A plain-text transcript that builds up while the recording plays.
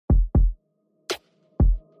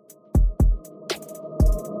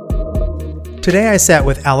Today I sat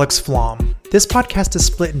with Alex Flom. This podcast is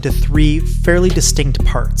split into three fairly distinct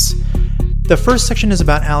parts. The first section is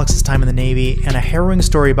about Alex's time in the Navy and a harrowing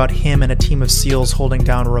story about him and a team of SEALs holding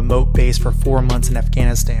down a remote base for 4 months in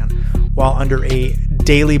Afghanistan while under a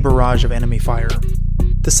daily barrage of enemy fire.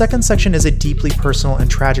 The second section is a deeply personal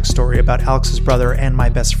and tragic story about Alex's brother and my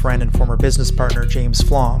best friend and former business partner James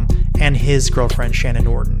Flom and his girlfriend Shannon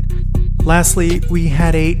Norton. Lastly, we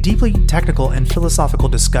had a deeply technical and philosophical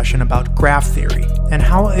discussion about graph theory and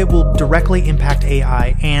how it will directly impact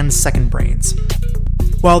AI and second brains.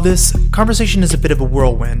 While this conversation is a bit of a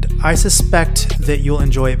whirlwind, I suspect that you'll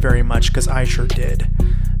enjoy it very much because I sure did.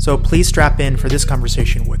 So please strap in for this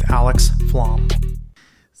conversation with Alex Flom.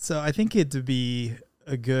 So I think it'd be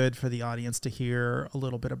good for the audience to hear a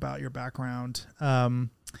little bit about your background.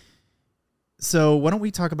 So why don't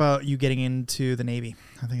we talk about you getting into the Navy?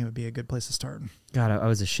 I think it would be a good place to start. God, I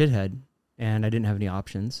was a shithead, and I didn't have any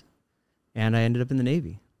options, and I ended up in the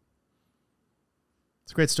Navy.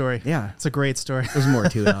 It's a great story. Yeah. It's a great story. There's more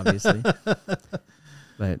to it, obviously.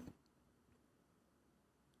 But,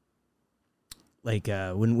 like,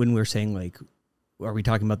 when we were saying, like, are we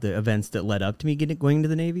talking about the events that led up to me going into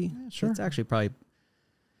the Navy? Yeah, sure. It's actually probably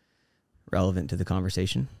relevant to the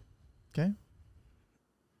conversation. Okay.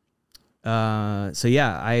 So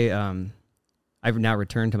yeah, I've now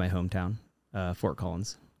returned to my hometown, Fort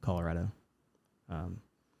Collins, Colorado.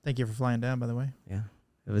 Thank you for flying down, by the way. Yeah,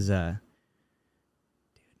 it was,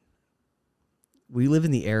 we live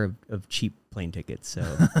in the era of cheap plane tickets, so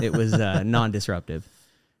it was, non-disruptive.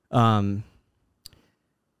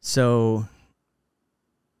 So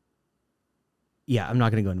yeah, I'm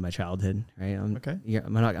not going to go into my childhood, right? Okay. Yeah,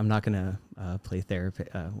 I'm not going to play therapy.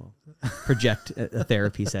 Project a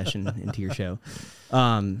therapy session into your show.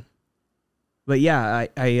 But yeah,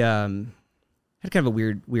 I had kind of a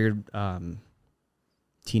weird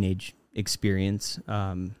teenage experience.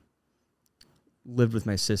 Lived with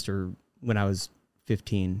my sister when I was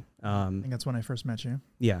 15. I think that's when I first met you.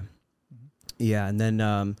 Yeah, mm-hmm. Yeah, and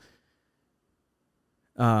then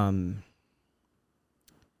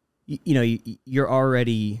you know, you're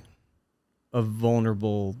already a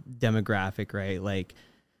vulnerable demographic, right? Like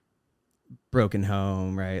broken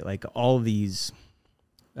home, right? Like all of these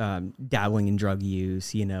dabbling in drug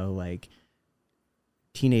use, you know, like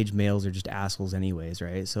teenage males are just assholes anyways,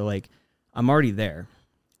 right? So like I'm already there.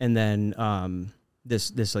 And then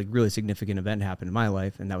this like really significant event happened in my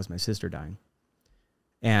life, and that was my sister dying.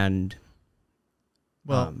 And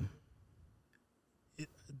well,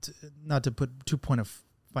 not to put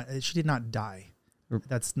she did not die.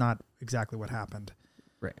 That's not exactly what happened.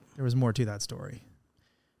 Right. There was more to that story.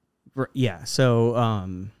 Yeah.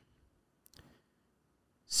 So,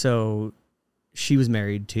 so she was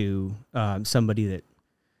married to somebody that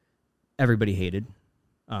everybody hated.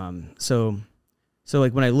 So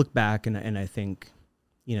like when I look back and I think,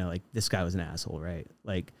 you know, like this guy was an asshole, right?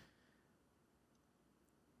 Like,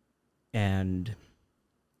 and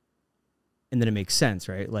then it makes sense,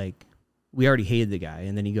 right? Like, we already hated the guy,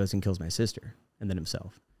 and then he goes and kills my sister and then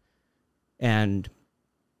himself. And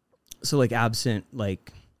so like absent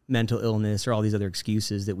like mental illness or all these other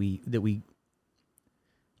excuses that we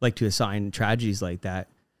like to assign tragedies like that,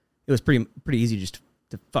 it was pretty easy just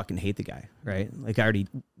to fucking hate the guy, right? Like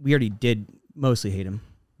we already did mostly hate him.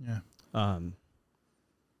 Yeah.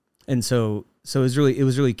 And so it was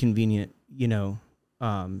really convenient, you know,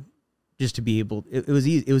 just to be able, it was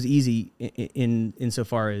easy in so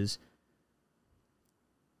far as,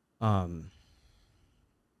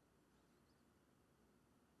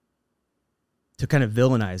 to kind of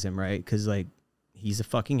villainize him, right? Because like he's a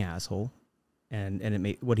fucking asshole, and it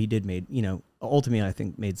made what he did made, you know, ultimately I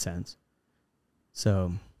think made sense.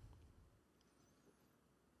 So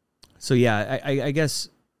yeah, I guess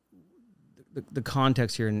the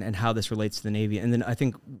context here and how this relates to the Navy, and then I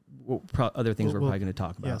think other things we're probably going to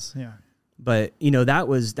talk about. Yes, yeah. But you know that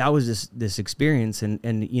was this experience,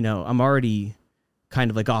 and you know I'm already kind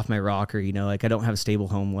of like off my rocker, you know, like I don't have a stable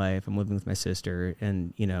home life. I'm living with my sister,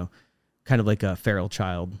 and you know, kind of like a feral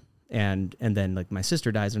child, and then like my sister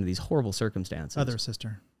dies under these horrible circumstances. Other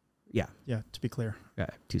sister. Yeah. Yeah. To be clear. Yeah.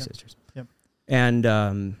 Two sisters. Yep. And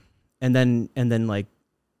then like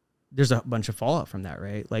there's a bunch of fallout from that,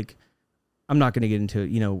 right? Like I'm not going to get into,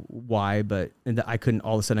 you know, why, but I couldn't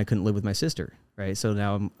live with my sister. Right. So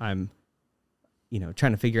now I'm, you know,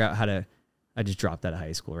 trying to figure out I just dropped out of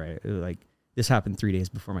high school. Right. Like this happened 3 days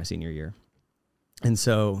before my senior year. And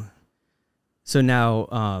so now,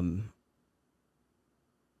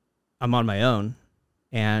 I'm on my own,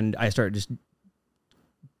 and I started just,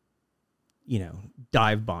 you know,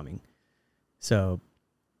 dive bombing. So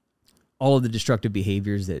all of the destructive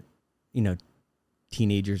behaviors that, you know,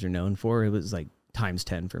 teenagers are known for. It was like times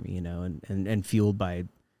 10 for me, and fueled by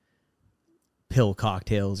pill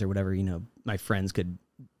cocktails or whatever, my friends could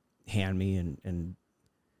hand me and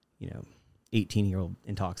 18-year-old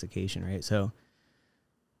intoxication, right? So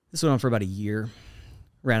this went on for about a year,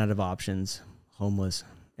 ran out of options, homeless.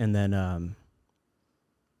 And then,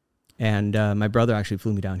 my brother actually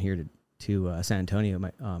flew me down here to San Antonio.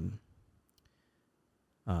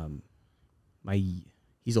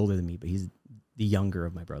 He's older than me, but he's the younger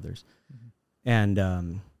of my brothers.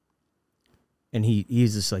 Mm-hmm. And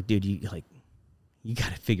he's just like, dude, you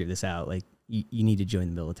got to figure this out. Like you need to join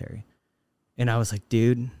the military. And I was like,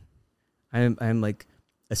 dude, I'm like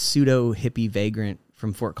a pseudo hippie vagrant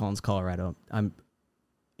from Fort Collins, Colorado.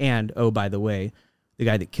 And oh, by the way, the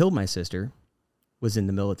guy that killed my sister was in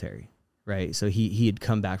the military, right? So he had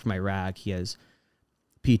come back from Iraq. He has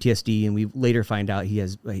PTSD, and we later find out he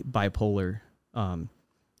has bipolar.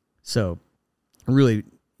 So really,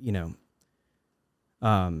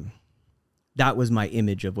 that was my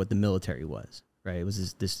image of what the military was, right? It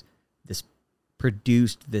was this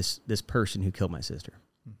produced this person who killed my sister.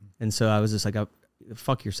 Mm-hmm. And so I was just like,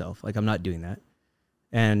 fuck yourself. Like, I'm not doing that.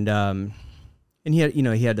 And he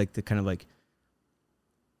had like the kind of like,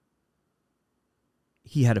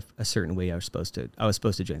 he had a certain way I was supposed to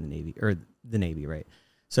join the Navy, or the Navy, right?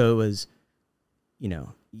 So it was, you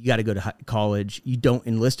got to go to college. You don't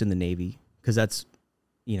enlist in the Navy because that's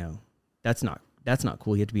not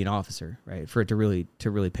cool. You have to be an officer, right? For it to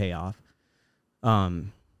really pay off.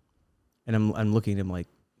 And I'm looking at him like,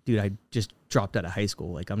 dude, I just dropped out of high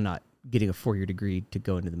school. Like, I'm not getting a 4-year degree to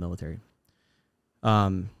go into the military.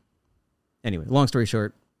 Anyway, long story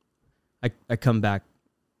short, I come back.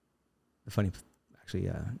 Actually,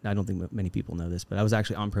 I don't think many people know this, but I was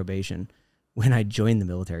actually on probation when I joined the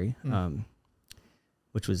military,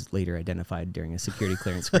 which was later identified during a security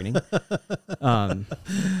clearance screening.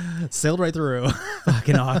 Sailed right through.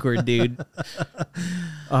 Fucking awkward, dude.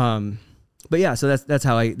 But yeah, so that's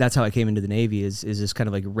how I came into the Navy is just kind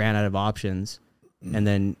of like ran out of options, and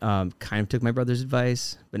then kind of took my brother's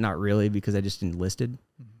advice, but not really because I just enlisted.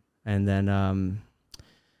 And then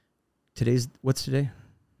what's today?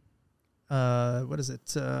 What is it?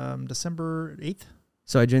 December 8th?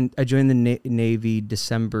 So I joined the Navy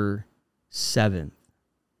December 7th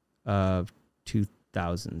of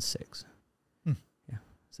 2006. Yeah.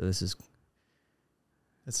 So it's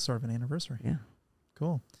sort of an anniversary. Yeah.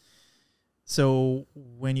 Cool. So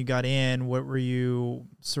when you got in, what were you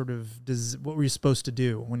supposed to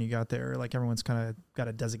do when you got there? Like, everyone's kind of got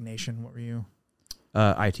a designation. What were you?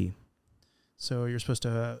 IT. So you're supposed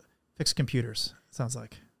to fix computers, it sounds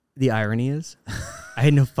like. The irony is, I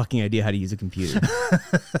had no fucking idea how to use a computer.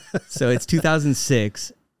 So it's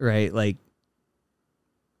 2006, right? Like,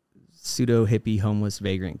 pseudo hippie, homeless,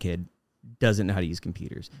 vagrant kid doesn't know how to use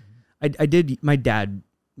computers. Mm-hmm. I did. My dad,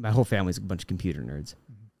 my whole family's a bunch of computer nerds.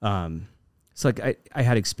 Mm-hmm. So like I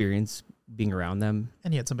had experience being around them.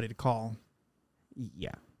 And you had somebody to call.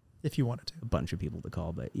 Yeah. If you wanted to. A bunch of people to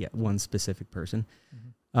call, but yeah, one specific person.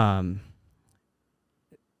 Mm-hmm.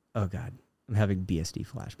 Oh God, I'm having BSD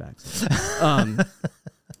flashbacks.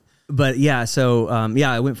 But yeah, so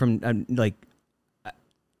I went from like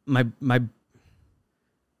my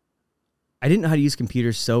I didn't know how to use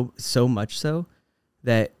computers so much so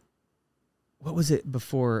that, what was it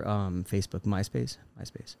before Facebook? MySpace.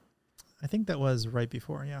 I think that was right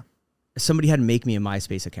before, yeah. Somebody had to make me a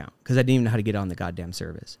MySpace account because I didn't even know how to get on the goddamn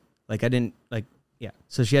service. Like, I didn't, like, yeah.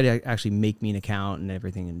 So she had to actually make me an account and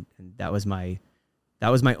everything, and that was my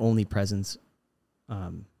only presence,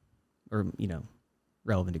 or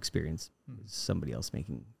relevant experience. Somebody else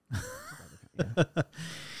making. Yeah.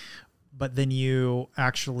 But then you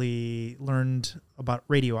actually learned about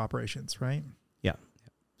radio operations, right? Yeah.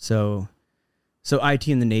 So IT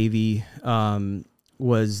in the Navy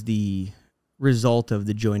was the result of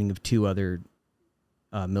the joining of two other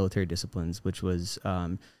military disciplines, which was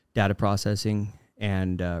data processing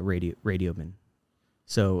and radioman.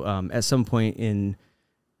 So at some point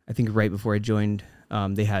I think right before I joined,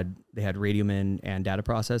 they had radiomen and data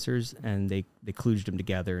processors, and they kludged them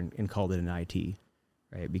together and called it an IT,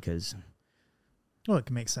 right? Because, well, it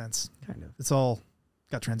can make sense. Kind of. It's all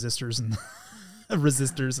got transistors and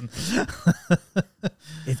resistors, and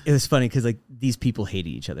it was funny because like these people hated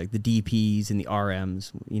each other. Like the DPs and the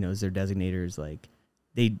RMs, as their designators, like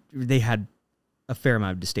they had a fair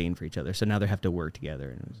amount of disdain for each other. So now they have to work together,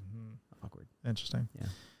 and it was awkward. Interesting. Yeah.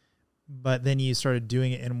 But then you started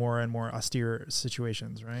doing it in more and more austere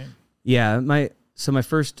situations, right? Yeah. My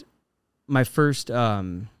first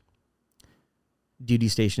duty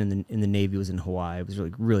station in the Navy was in Hawaii. It was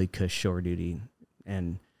really cush shore duty,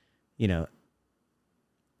 and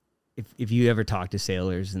if you ever talk to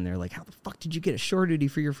sailors and they're like, how the fuck did you get a shore duty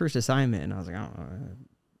for your first assignment? And I was like, I don't know.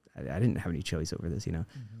 I didn't have any choice over this, you know?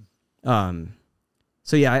 Mm-hmm.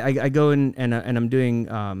 So yeah, I go in and I'm doing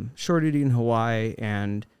shore duty in Hawaii,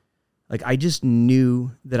 and like I just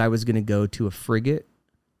knew that I was going to go to a frigate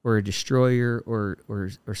or a destroyer or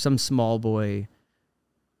some small boy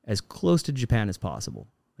as close to Japan as possible.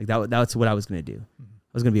 Like that's what I was going to do. Mm-hmm.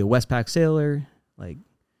 I was going to be a Westpac sailor, like,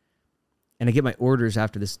 and I get my orders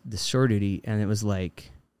after this shore duty, and it was like,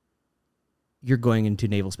 you're going into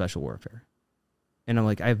naval special warfare, and I'm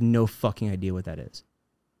like, I have no fucking idea what that is,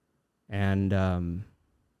 and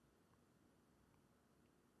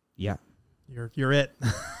yeah. You're it.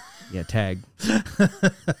 Yeah, tag.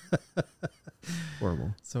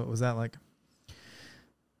 Horrible. So what was that like?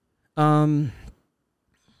 I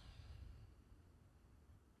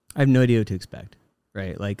have no idea what to expect,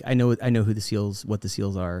 right? Like I know what the SEALs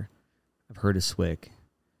are. I've heard of SWIC.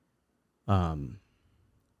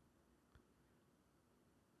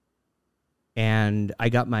 And I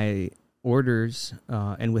got my orders,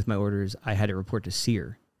 and with my orders, I had to report to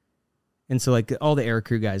SEER. And so like all the air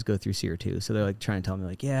crew guys go through SEER too. So they're like trying to tell me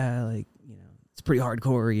like, yeah, like, you know, it's pretty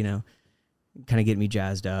hardcore, you know, kind of get me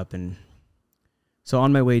jazzed up. And so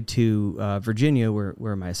on my way to Virginia,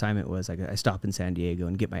 where my assignment was, I stop in San Diego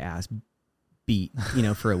and get my ass beat, you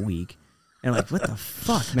know, for a week. And I'm like, what the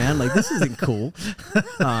fuck, man? Like, this isn't cool.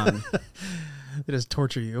 They just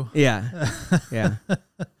torture you. Yeah. Yeah.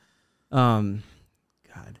 God.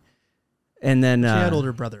 And then... she had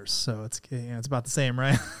older brothers, so it's about the same,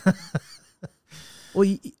 right?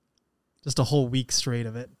 Well, just a whole week straight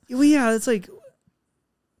of it. Well, yeah, it's like...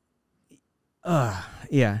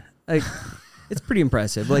 yeah. Like, it's pretty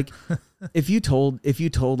impressive. Like, if you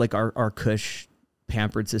told like our cush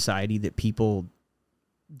pampered society that people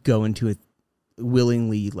go into it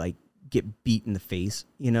willingly, like get beat in the face,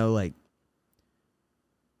 you know, like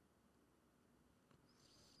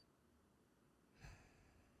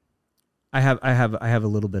I have a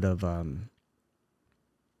little bit of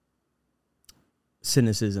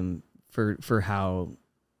cynicism for how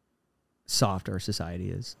soft our society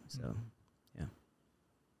is. So yeah.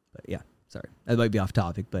 But yeah, sorry. That might be off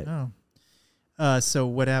topic, but so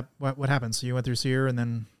what happened? So you went through SEER, and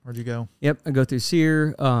then where'd you go? Yep, I go through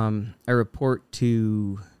SEER. I report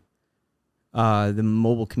to the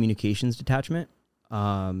Mobile Communications Detachment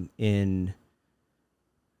in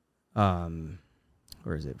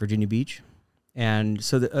where is it? Virginia Beach. And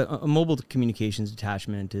so a Mobile Communications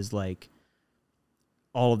Detachment is like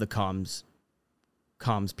all of the comms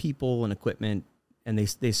people and equipment, and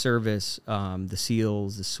they service the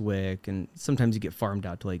SEALs, the SWIC, and sometimes you get farmed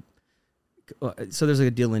out to like. So there's like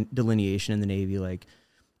a delineation in the Navy, like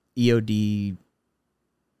EOD.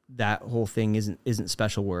 That whole thing isn't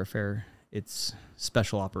special warfare; it's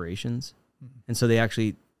special operations, and so they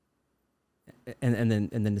actually, and then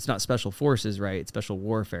it's not special forces, right? It's special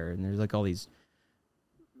warfare, and there's like all these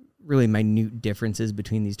really minute differences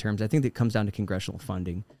between these terms. I think that comes down to congressional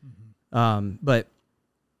funding,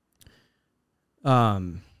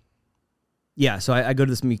 yeah. So I go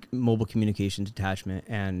to this Mobile Communications Detachment,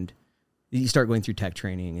 and you start going through tech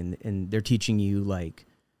training, and they're teaching you like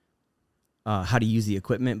how to use the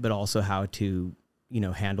equipment, but also how to, you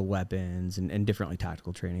know, handle weapons and different like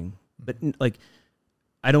tactical training. But like,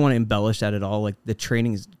 I don't want to embellish that at all. Like the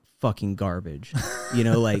training is fucking garbage, you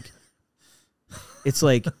know, like it's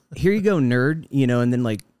like, here you go, nerd, you know, and then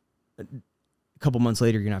like a couple months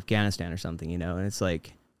later, you're in Afghanistan or something, you know, and it's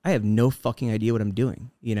like, I have no fucking idea what I'm doing,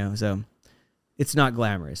 you know, so it's not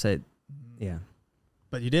glamorous. Yeah.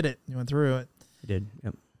 But you did it. You went through it. I did.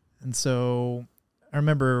 Yep. And so I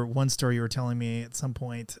remember one story you were telling me at some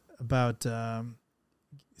point about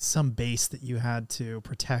some base that you had to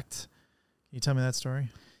protect. Can you tell me that story?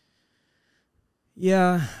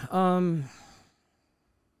 Yeah.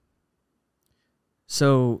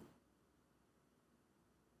 So,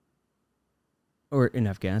 or in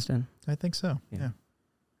Afghanistan? I think so. Yeah.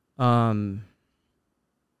 So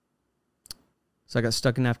I got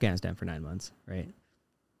stuck in Afghanistan for 9 months, right?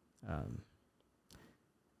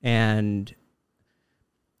 And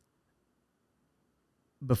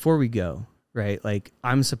before we go, right, like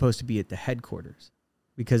I'm supposed to be at the headquarters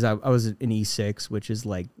because I was an E6, which is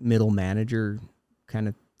like middle manager kind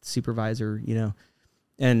of supervisor, you know,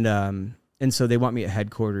 and so they want me at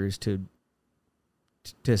headquarters to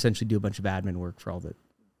essentially do a bunch of admin work for all the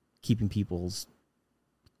keeping people's,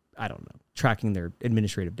 I don't know, tracking their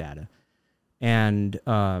administrative data. And,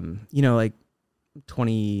 you know, like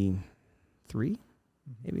 23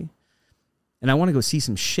 maybe. And I want to go see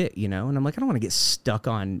some shit, you know? And I'm like, I don't want to get stuck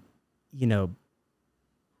on, you know,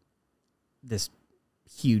 this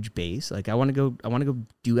huge base. Like I want to go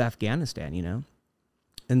do Afghanistan, you know?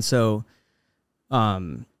 And so,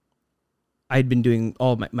 I'd been doing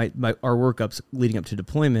all our workups leading up to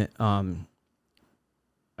deployment. I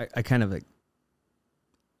kind of like,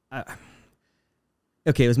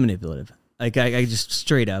 okay, it was manipulative. Like I just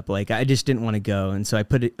straight up, like I just didn't want to go. And so I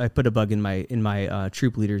put a bug in my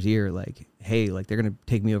troop leader's ear, like, hey, like they're going to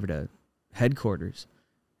take me over to headquarters.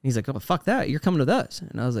 And he's like, oh, fuck that. You're coming with us.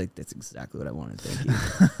 And I was like, that's exactly what I wanted. Thank you.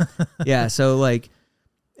 Yeah. So like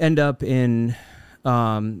end up in,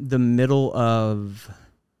 the middle of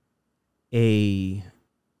a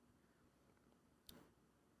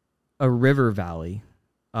river valley,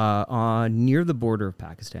 near the border of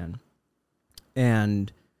Pakistan.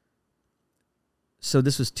 And so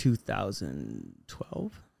this was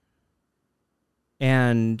 2012.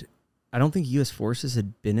 And I don't think U.S. forces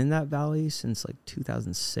had been in that valley since like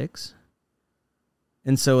 2006.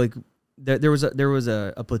 And so like there was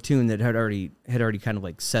a platoon that had already kind of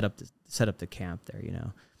like set up the camp there, you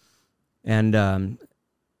know. And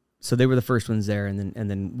so they were the first ones there, and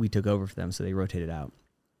then we took over for them, so they rotated out.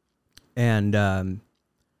 And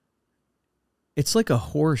it's like a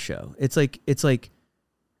horror show. It's like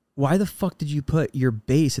why the fuck did you put your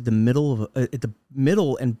base at the middle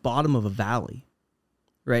and bottom of a valley?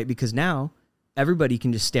 Right? Because now everybody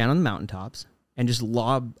can just stand on the mountaintops and just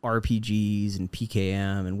lob RPGs and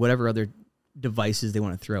PKM and whatever other devices they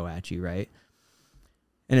want to throw at you, right?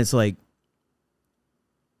 And it's like,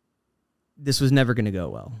 this was never going to go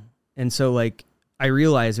well. And so like, I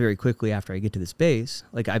realized very quickly after I get to this base,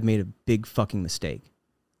 like I've made a big fucking mistake.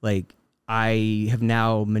 Like I have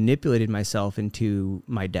now manipulated myself into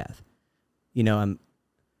my death. You know,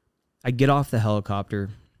 I get off the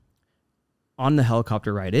helicopter. On the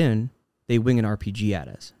helicopter ride in, they wing an RPG at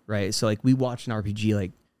us, right? So like we watch an RPG,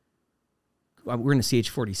 like we're in a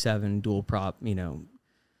CH-47 dual prop, you know,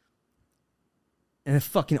 and a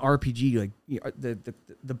fucking RPG, like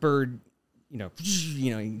the bird, you know,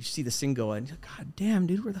 you see the thing go, and God damn,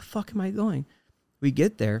 dude, where the fuck am I going? We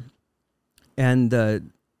get there, and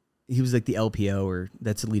he was like the LPO, or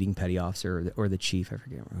that's the leading petty officer, or the chief, I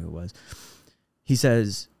forget who it was. He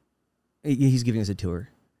says, he's giving us a tour,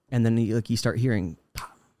 and then you start hearing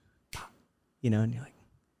pop, pop, you know, and you're like,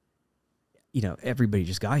 you know, everybody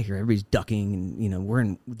just got here, everybody's ducking, and you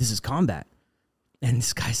know, this is combat, and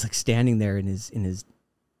this guy's like standing there in his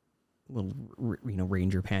little, you know,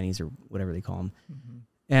 ranger panties or whatever they call them, mm-hmm.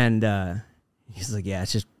 And he's like, yeah,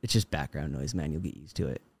 it's just background noise, man, you'll get used to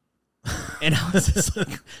it. And I was just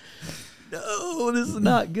like, no, this is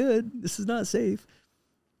not good, this is not safe.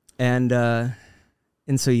 And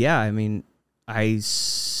so yeah, I mean, I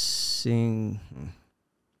was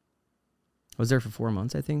there for 4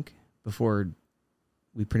 months, I think, before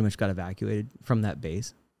we pretty much got evacuated from that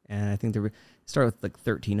base. And I think started with like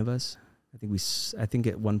 13 of us. I think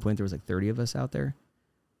at one point there was like 30 of us out there.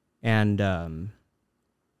 And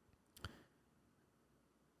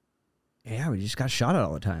yeah, we just got shot at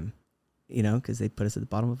all the time, you know, because they put us at the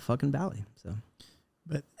bottom of a fucking valley. So,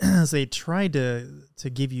 but they tried to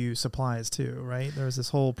give you supplies too, right? There was this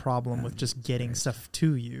whole problem with just getting stuff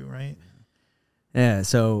to you, right? Yeah.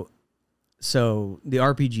 So the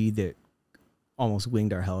RPG that almost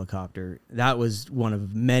winged our helicopter, that was one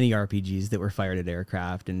of many RPGs that were fired at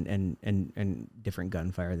aircraft and different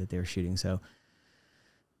gunfire that they were shooting. So,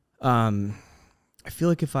 I feel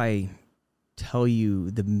like if I tell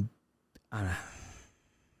you I'm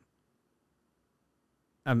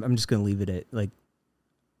just going to leave it at like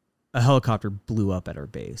a helicopter blew up at our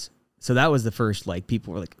base. So that was the first, like,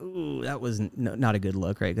 people were like, ooh, that was not a good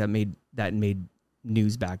look, right? That made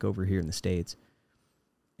news back over here in the States.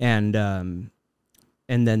 And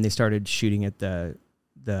then they started shooting at the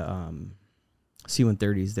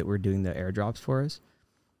C-130s that were doing the airdrops for us.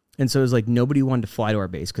 And so it was like nobody wanted to fly to our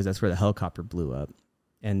base because that's where the helicopter blew up.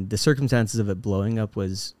 And the circumstances of it blowing up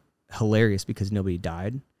was hilarious because nobody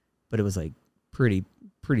died, but it was like pretty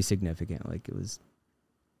significant. Like it was,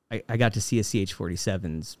 I got to see a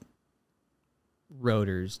CH-47's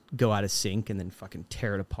rotors go out of sync and then fucking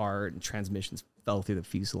tear it apart, and transmissions fell through the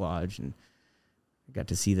fuselage, and I got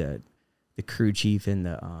to see the crew chief and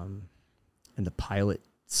the pilot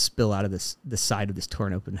spill out of the side of this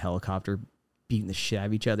torn open helicopter, beating the shit out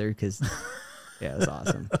of each other because yeah, it was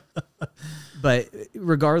awesome. But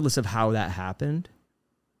regardless of how that happened,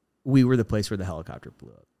 we were the place where the helicopter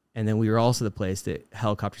blew up. And then we were also the place that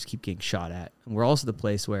helicopters keep getting shot at. And we're also the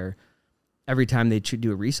place where every time they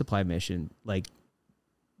do a resupply mission, like,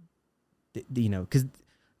 you know, because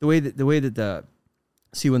the way that the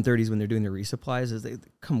C-130s, when they're doing their resupplies, is they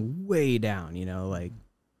come way down, you know, like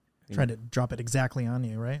trying to drop it exactly on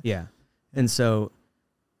you, right? Yeah. And so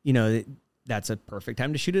you know, that's a perfect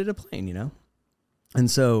time to shoot at a plane, you know? And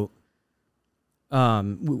so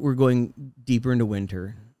we're going deeper into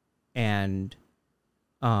winter, and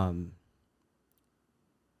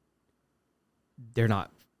they're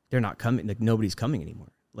not coming. Like, nobody's coming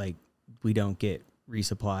anymore. Like, we don't get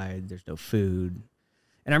resupplied. There's no food.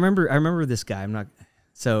 And I remember this guy.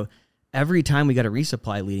 So every time we got a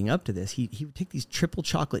resupply leading up to this, he would take these triple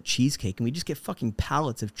chocolate cheesecake, and we just get fucking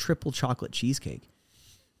pallets of triple chocolate cheesecake.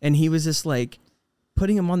 And he was just like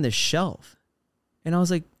putting them on this shelf. And I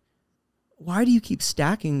was like, why do you keep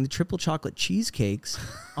stacking the triple chocolate cheesecakes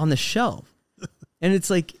on the shelf? And it's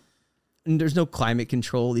like, and there's no climate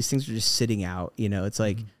control. These things are just sitting out, you know, it's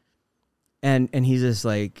like, and he's just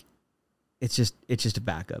like, it's just a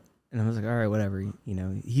backup. And I was like, all right, whatever. You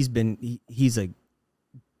know, he's like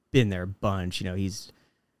been there a bunch, you know, he's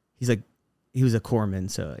like, he was a corpsman.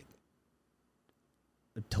 So like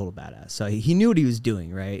a total badass. So he knew what he was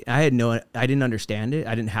doing. Right. I didn't understand it.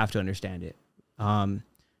 I didn't have to understand it.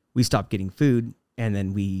 We stopped getting food, and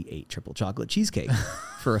then we ate triple chocolate cheesecake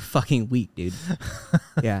for a fucking week, dude.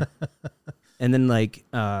 Yeah. And then like,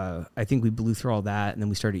 I think we blew through all that, and then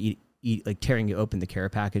we started eat like tearing open the care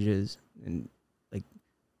packages, and like,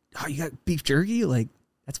 oh, you got beef jerky? Like,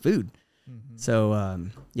 that's food. Mm-hmm. So,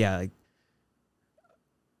 yeah, like,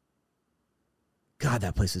 God,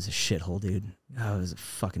 that place was a shithole, dude. That was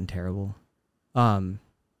fucking terrible.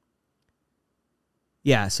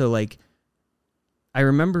 Yeah. So like, I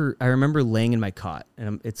remember laying in my cot,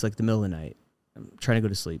 and it's like the middle of the night. I'm trying to go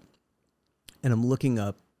to sleep, and I'm looking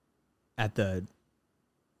up at the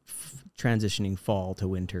transitioning fall to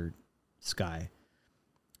winter sky,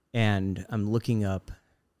 and I'm looking up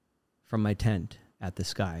from my tent at the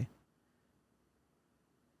sky,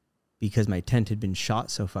 because my tent had been shot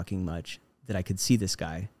so fucking much that I could see the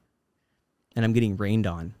sky, and I'm getting rained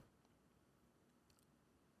on.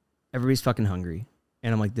 Everybody's fucking hungry.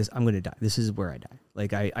 And I'm like, I'm going to die. This is where I die.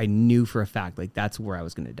 Like, I knew for a fact, like, that's where I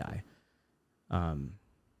was going to die.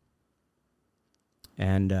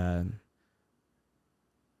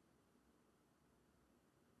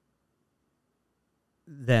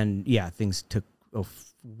 Then, yeah, things took a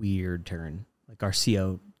weird turn. Like, our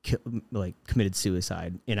CO committed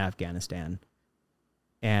suicide in Afghanistan.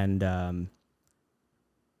 And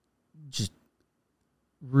just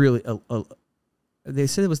really... they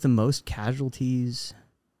said it was the most casualties.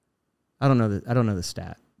 I don't know the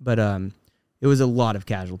stat, but it was a lot of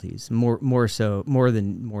casualties, more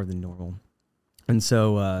than normal. And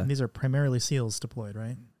so and these are primarily SEALs deployed,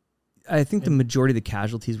 right? I think the majority of the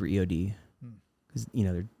casualties were EOD, because you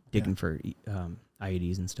know they're digging for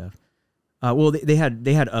IEDs and stuff. Well, they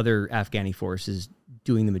had other Afghani forces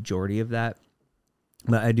doing the majority of that,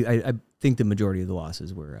 but I think the majority of the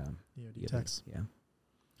losses were EOD techs. Yeah.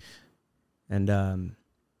 And,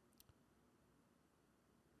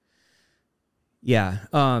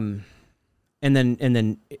 and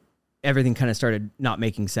then everything kind of started not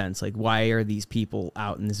making sense. Like, why are these people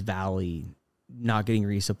out in this valley not getting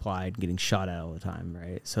resupplied, getting shot at all the time?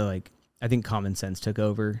 Right. So like, I think common sense took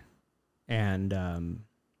over, and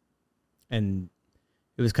it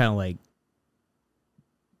was kind of like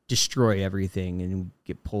destroy everything and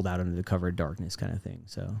get pulled out into the cover of darkness kind of thing.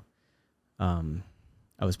 So,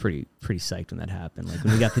 I was pretty psyched when that happened. Like,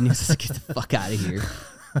 when we got the news, I was like, get the fuck out of here.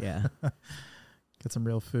 Yeah. Get some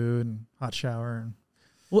real food and hot shower.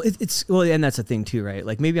 Well, and that's the thing too, right?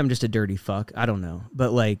 Like, maybe I'm just a dirty fuck. I don't know.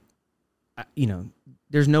 But like, you know,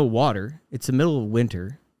 there's no water. It's the middle of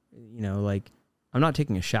winter. You know, like, I'm not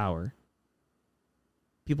taking a shower.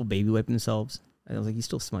 People baby wiping themselves. I was like, you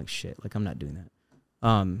still smell like shit. Like, I'm not doing that.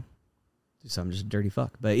 So I'm just a dirty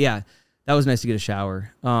fuck. But yeah, that was nice to get a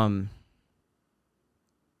shower.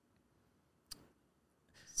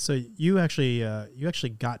 So you actually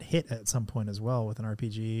got hit at some point as well with an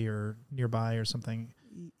RPG or nearby or something.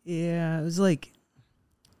 Yeah, it was like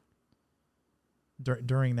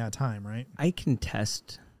during that time, right? I can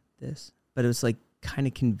test this, but it was like kind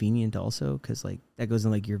of convenient also, because like that goes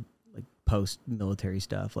in like your like post-military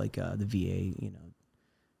stuff, like the VA, you know,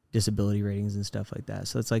 disability ratings and stuff like that.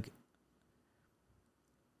 So it's like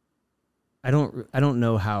I don't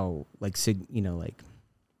know how like you know, like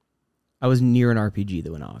I was near an RPG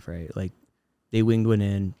that went off, right? Like, they winged went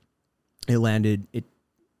in, it landed,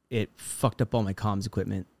 it fucked up all my comms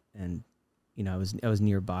equipment, and you know, I was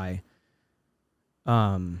nearby.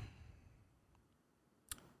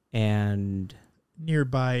 And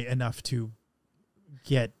nearby enough to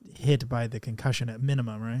get hit by the concussion at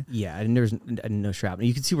minimum, right? Yeah, and there's no shrapnel.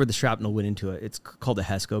 You can see where the shrapnel went into it. It's called a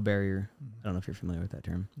HESCO barrier. Mm-hmm. I don't know if you're familiar with that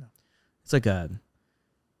term. No. It's like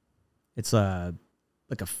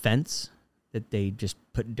a fence that they just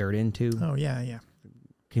put dirt into. Oh yeah.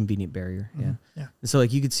 Convenient barrier. Mm-hmm. Yeah. And so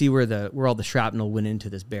like you could see where all the shrapnel went into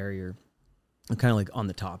this barrier, kind of like on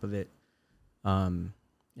the top of it. And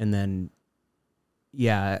then,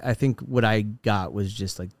 yeah, I think what I got was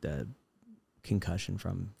just like the concussion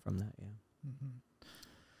from that. Yeah.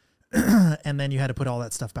 Mm-hmm. And then you had to put all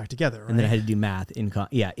that stuff back together, right? And then I had to do math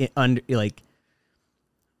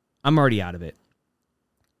I'm already out of it.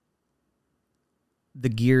 The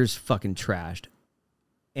gear's fucking trashed,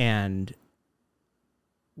 and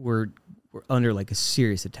we're under like a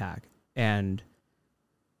serious attack, and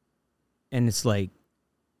it's like,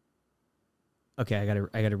 okay, I gotta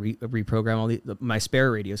reprogram all my spare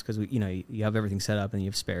radios, because you have everything set up and you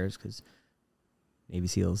have spares because Navy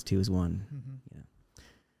SEALs 2 is 1.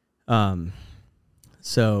 Mm-hmm.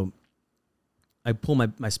 So I pull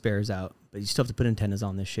my spares out, but you still have to put antennas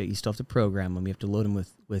on this shit. You still have to program them. You have to load them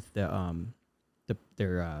with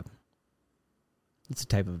their it's a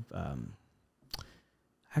type of I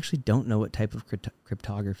actually don't know what type of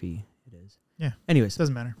cryptography it is. Yeah. Anyways,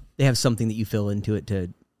 doesn't matter. They have something that you fill into it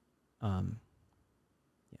to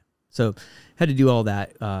So had to do all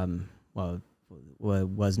that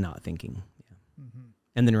was not thinking. Yeah. Mm-hmm.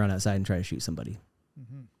 And then run outside and try to shoot somebody.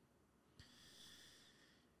 Mm-hmm.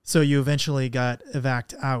 So you eventually got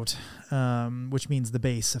evac'd out, which means the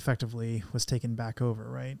base effectively was taken back over,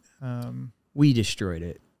 right? We destroyed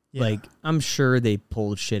it. Yeah. Like, I'm sure they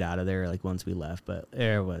pulled shit out of there like once we left, but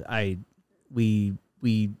there was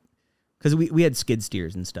because we had skid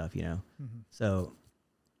steers and stuff, Mm-hmm. So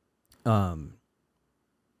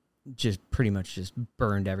just pretty much just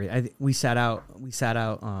burned everything. We sat out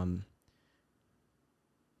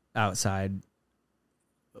outside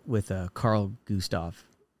with Carl Gustav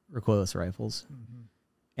recoilless rifles. Mm-hmm.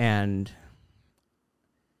 And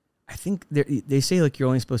I think they say like you're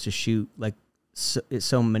only supposed to shoot like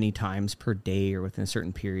so many times per day or within a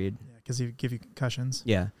certain period. Yeah, because you give you concussions.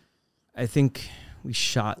 Yeah. I think we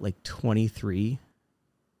shot like 23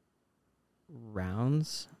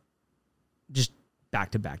 rounds just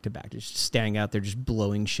back to back to back, just standing out there, just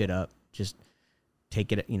blowing shit up, just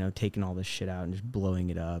taking all this shit out and just blowing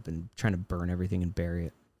it up and trying to burn everything and bury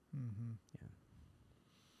it. Mm-hmm.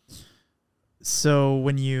 Yeah. So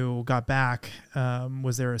when you got back,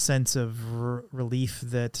 was there a sense of relief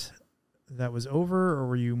that was over, or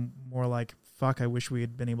were you more like, fuck, I wish we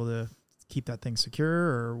had been able to keep that thing secure,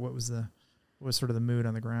 or what was sort of the mood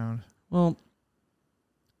on the ground? Well,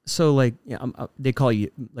 so like, yeah, they call you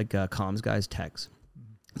like comms guys, techs.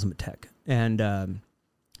 Mm-hmm. I'm a tech. And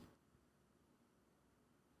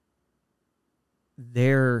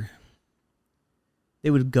they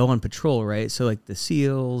would go on patrol, right? So like the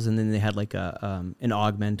SEALs, and then they had like an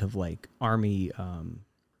augment of like Army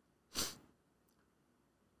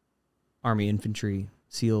infantry,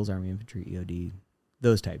 SEALs, Army infantry, EOD,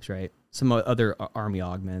 those types, right? Some other Army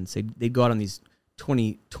augments. They'd go out on these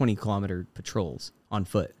 20 kilometer patrols on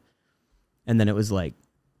foot. And then it was like,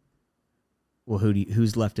 well,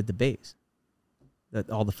 who's left at the base?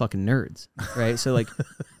 All the fucking nerds, right? So like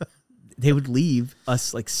they would leave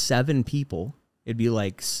us like 7 people. It'd be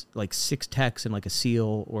like 6 techs and like a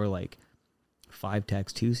SEAL, or like 5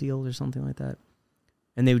 techs, 2 SEALs or something like that.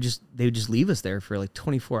 And they would just leave us there for like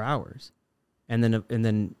 24 hours. And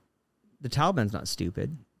then the Taliban's not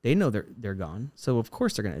stupid. They know they're gone. So of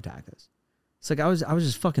course they're going to attack us. It's like I was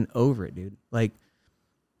just fucking over it, dude. Like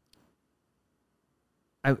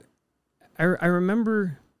I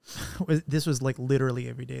remember this was like literally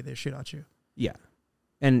every day they shoot at you. Yeah.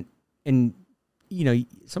 And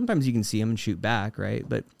sometimes you can see them and shoot back, right?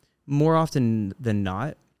 But more often than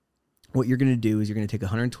not, what you're going to do is you're going to take a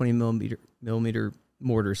 120 millimeter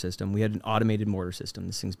mortar system. We had an automated mortar system.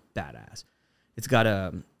 This thing's badass. It's got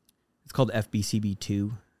it's called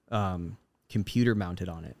FBCB2, computer mounted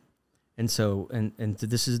on it. And so, and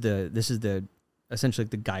this is the essentially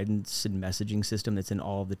like the guidance and messaging system that's in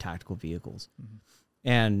all of the tactical vehicles. Mm-hmm.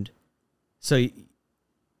 And so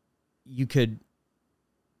you could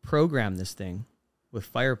program this thing with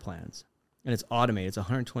fire plans, and it's automated. It's a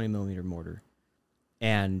 120 millimeter mortar,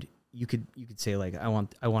 and you could say like I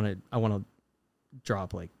want to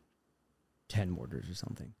drop like 10 mortars or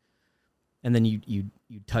something, and then you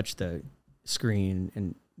touch the screen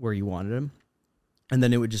and where you wanted them, and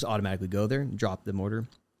then it would just automatically go there and drop the mortar,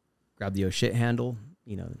 grab the oh shit handle.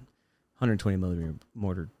 120 millimeter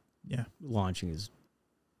mortar. Yeah, launching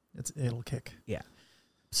it'll kick. Yeah,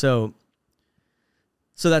 so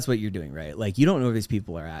that's what you're doing, right? Like, you don't know where these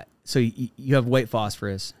people are at. So you have white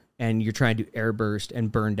phosphorus, and you're trying to airburst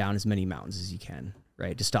and burn down as many mountains as you can,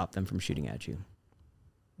 right, to stop them from shooting at you.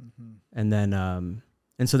 Mm-hmm. And then,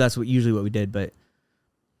 and so that's usually what we did. But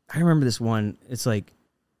I remember this one. It's like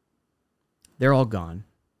they're all gone.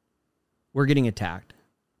 We're getting attacked.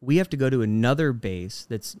 We have to go to another base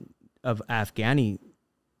that's of Afghani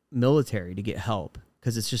military to get help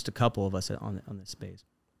because it's just a couple of us on this base.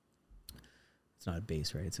 It's not a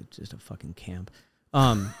base, right? It's just a fucking camp.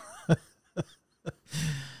 And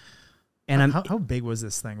how big was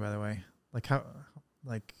this thing, by the way? Like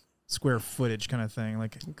like square footage kind of thing?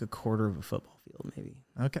 Like a quarter of a football field, maybe.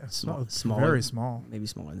 Okay, small, very small. Maybe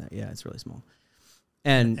smaller than that. Yeah, it's really small.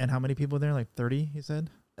 And how many people there? Like 30, you said?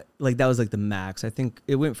 Like that was like the max. I think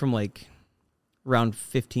it went from like around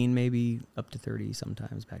 15 maybe up to 30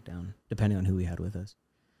 sometimes back down, depending on who we had with us.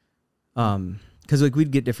 Because like we'd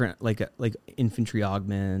get different like infantry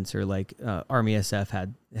augments or like Army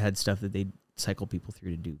SF had stuff that they'd cycle people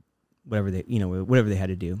through to do whatever they had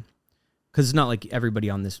to do. Because it's not like everybody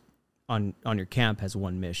on your camp has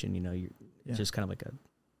one mission. It's just kind of like a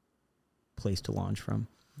place to launch from.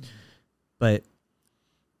 But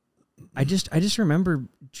I just remember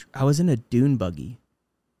I was in a dune buggy,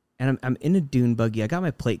 and I'm in a dune buggy. I got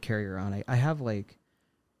my plate carrier on. I have like,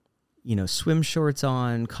 swim shorts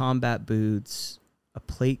on, combat boots, a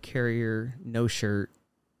plate carrier, no shirt,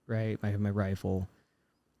 right? I have my rifle.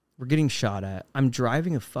 We're getting shot at. I'm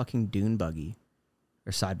driving a fucking dune buggy,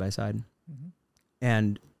 or side by side,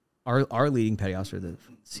 and our leading petty officer, the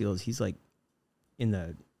SEALs, he's like in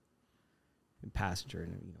the passenger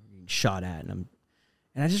and getting shot at,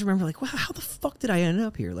 and I just remember like, wow, how the fuck did I end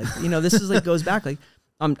up here? Like, this is like goes back. Like,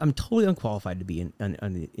 I'm totally unqualified to be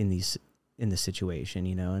in this situation,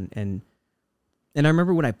 and I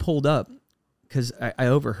remember when I pulled up because I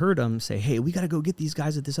overheard them say, hey, we got to go get these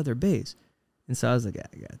guys at this other base. And so I was like, yeah,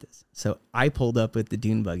 I got this. So I pulled up with the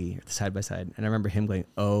dune buggy or the side by side, and I remember him going,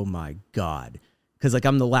 oh my God. Because like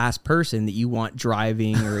I'm the last person that you want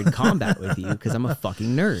driving or in combat with you because I'm a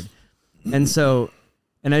fucking nerd. And so,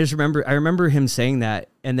 and I remember him saying that,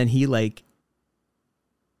 and then he like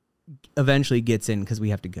eventually gets in because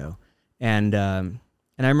we have to go. And I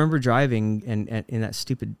remember driving and in that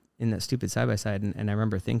stupid side by side, and I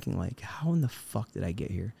remember thinking like, how in the fuck did I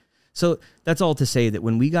get here? So that's all to say that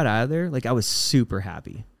when we got out of there, like I was super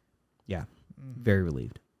happy. Yeah. Very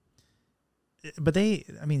relieved. But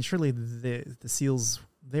surely the SEALs,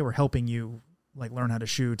 they were helping you like learn how to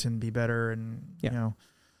shoot and be better and,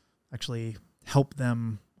 actually help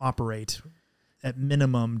them operate at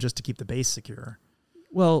minimum just to keep the base secure.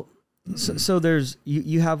 Well, so there's,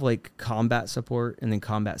 you have like combat support and then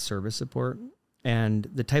combat service support. And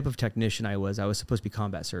the type of technician I was supposed to be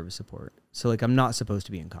combat service support. So like, I'm not supposed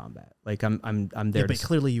to be in combat. Like I'm there. Yeah, but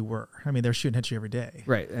clearly you were. I mean, they're shooting at you every day.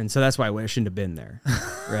 Right. And so that's why I shouldn't have been there.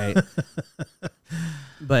 Right.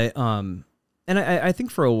 But, and I think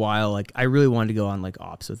for a while, like I really wanted to go on like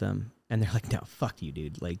ops with them, and they're like, no, fuck you,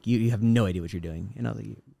 dude. Like you have no idea what you're doing. I was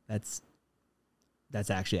like, that's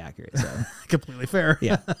actually accurate. So completely fair.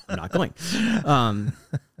 Yeah. I'm not going.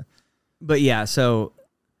 But yeah, so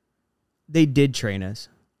they did train us.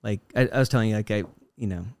 Like I was telling you, like I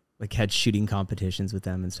had shooting competitions with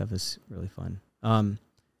them and stuff. It was really fun.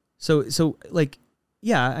 So like,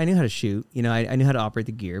 yeah, I knew how to shoot, I knew how to operate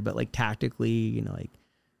the gear, but like tactically,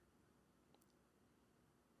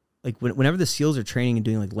 like whenever the SEALs are training and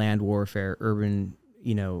doing like land warfare, urban,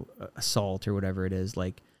 assault or whatever it is,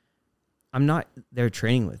 like I'm not there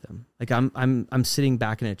training with them. Like I'm sitting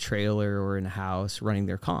back in a trailer or in a house running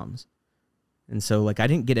their comms. And so, like, I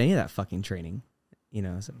didn't get any of that fucking training, So,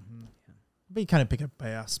 yeah. But you kind of pick up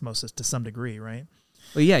by osmosis to some degree, right?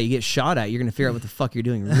 Well, yeah, you get shot at, you're going to figure out what the fuck you're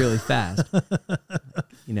doing really fast,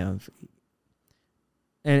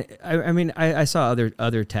 And I saw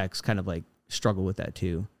other techs kind of like struggle with that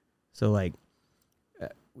too. So, like,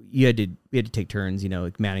 we had to take turns,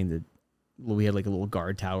 like manning we had like a little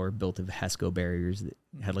guard tower built of HESCO barriers that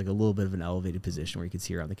had like a little bit of an elevated position where you could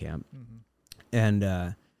see around the camp.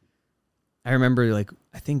 And, I remember like,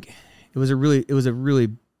 I think it was a really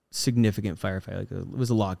significant firefight. Like it was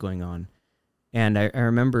a lot going on. And I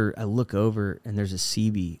remember I look over and there's a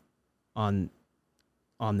CB on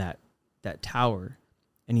that tower,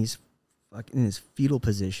 and he's fucking in his fetal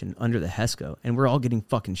position under the HESCO, and we're all getting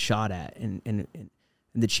fucking shot at. And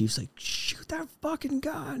the chief's like, shoot that fucking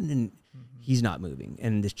gun. And he's not moving.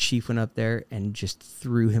 And the chief went up there and just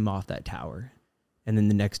threw him off that tower. And then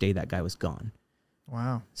the next day that guy was gone.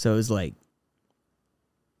 Wow. So it was like,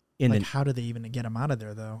 how did they even get him out of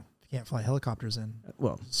there, though? You can't fly helicopters in.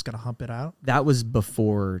 Well, just got to hump it out? That was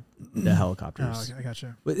before the helicopters. Oh, I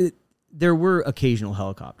gotcha. But there were occasional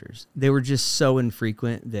helicopters. They were just so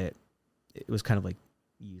infrequent that it was kind of like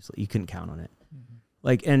useless. You couldn't count on it.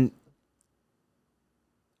 Like, and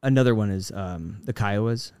another one is the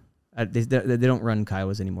Kiowas. They don't run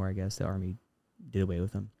Kiowas anymore, I guess. The Army did away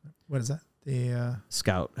with them. What is that? The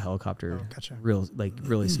Scout helicopter. Oh, gotcha.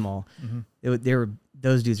 Really small. Mm-hmm. They were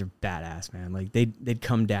those dudes are badass, man. Like they'd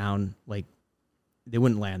come down, like they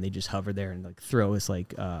wouldn't land. They just hover there and like throw us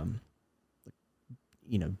like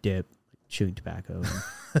dip, chewing tobacco, and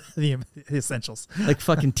the essentials, like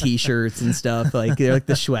fucking t-shirts and stuff. Like they're like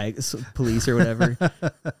the swag police or whatever.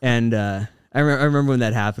 And I remember when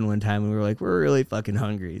that happened one time, and we were like, we're really fucking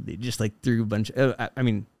hungry. They just like threw a bunch.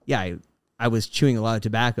 I was chewing a lot of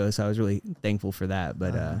tobacco, so I was really thankful for that.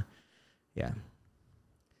 But yeah,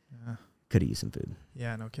 could have used some food.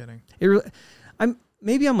 Yeah, no kidding. I'm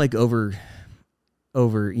like over,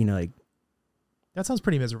 like that sounds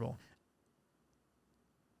pretty miserable.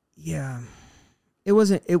 Yeah, it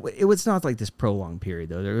wasn't. It was not like this prolonged period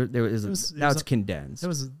though. It's condensed. It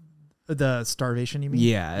was the starvation. You mean?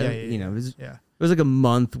 Yeah, it was like a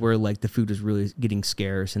month where like the food was really getting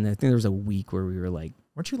scarce, and I think there was a week where we were like,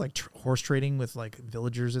 weren't you like horse trading with like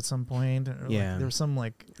villagers at some point? Or yeah, like, there was some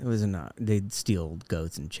like it was not. They'd steal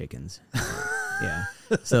goats and chickens. Yeah,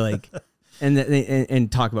 so like,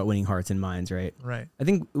 and talk about winning hearts and minds, right? Right. I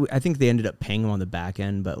think they ended up paying them on the back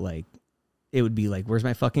end, but like, it would be like, where's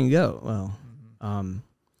my fucking goat? Well,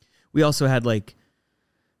 we also had like,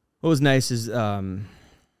 what was nice is the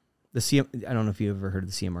CM. I don't know if you ever heard of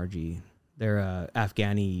the CMRG. They're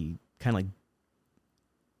Afghani kind of like,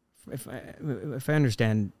 if I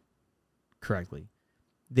understand correctly,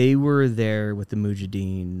 they were there with the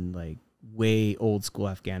Mujahideen, like way old school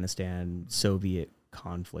Afghanistan Soviet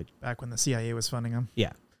conflict back when the CIA was funding them.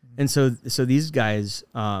 Yeah, and so these guys,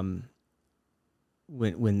 when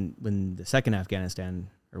the second Afghanistan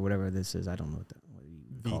or whatever this is, I don't know what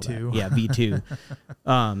you call V2. that. Yeah,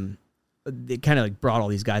 V2. They kind of like brought all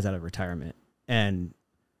these guys out of retirement, and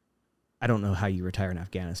I don't know how you retire in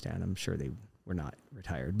Afghanistan. I'm sure they were not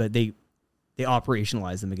retired, but they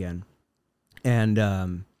operationalized them again. And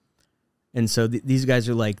so these guys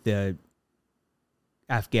are like the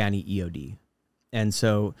Afghani EOD. And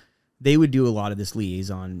so they would do a lot of this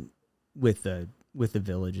liaison with the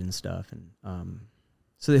village and stuff. And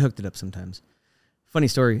so they hooked it up sometimes. Funny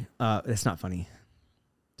story. It's not funny.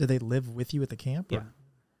 Did they live with you at the camp? Or? Yeah.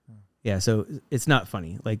 Yeah, so it's not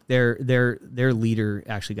funny. Like their leader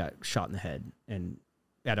actually got shot in the head and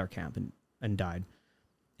at our camp and died.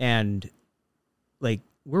 And like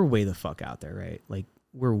we're way the fuck out there, right? Like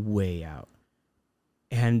we're way out.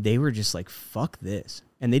 And they were just like, fuck this.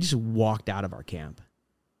 And they just walked out of our camp.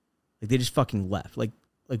 Like they just fucking left. Like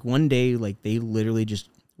one day, like they literally just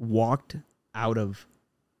walked out of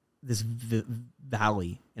this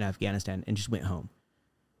valley in Afghanistan and just went home.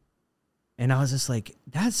 And I was just like,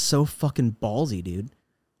 that's so fucking ballsy, dude.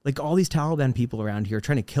 Like all these Taliban people around here are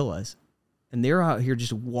trying to kill us. And they're out here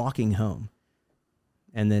just walking home.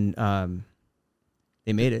 And then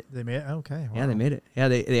they made it. They made it? Okay. Wow. Yeah, they made it. Yeah,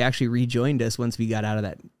 they actually rejoined us once we got out of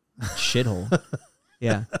that shithole.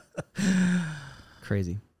 Yeah.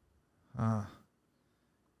 Crazy.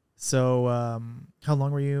 So how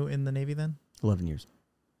long were you in the Navy then? 11 years.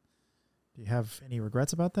 Do you have any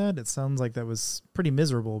regrets about that? It sounds like that was pretty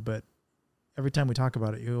miserable, but every time we talk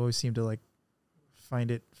about it, you always seem to like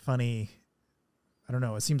find it funny. I don't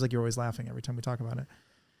know. It seems like you're always laughing every time we talk about it.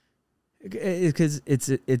 Because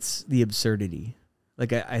it's the absurdity.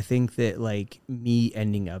 Like I think that like me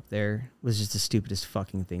ending up there was just the stupidest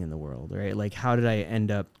fucking thing in the world, right? Like how did I end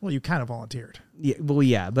up? Well, you kind of volunteered. Yeah, well,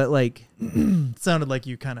 yeah, but like it sounded like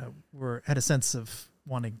you kind of had a sense of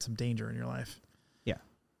wanting some danger in your life. Yeah,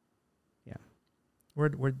 yeah.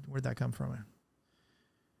 Where'd that come from?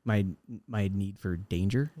 My need for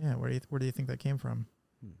danger. Yeah, where do you think that came from?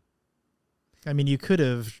 I mean, you could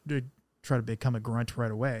have tried to become a grunt right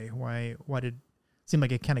away. Why did it seem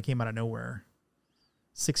like it kind of came out of nowhere?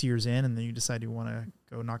 6 years in, and then you decide you want to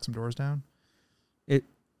go knock some doors down?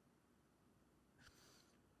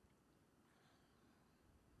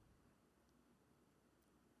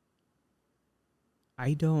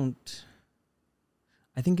 I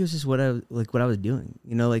think it was just what I was doing.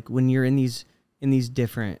 You know, like when you're in these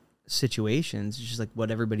different situations, it's just like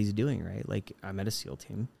what everybody's doing, right? Like I'm at a SEAL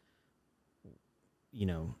team. You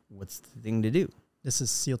know, what's the thing to do? This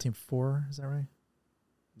is SEAL Team 4, is that right?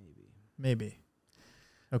 Maybe.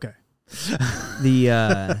 Okay.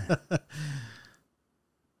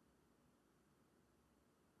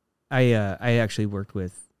 I actually worked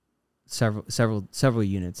with several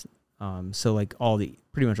units. So like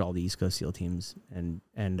pretty much all the East Coast SEAL teams and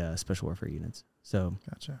special warfare units. So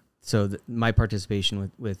gotcha. So my participation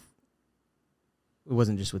with it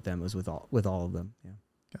wasn't just with them; it was with all of them. Yeah.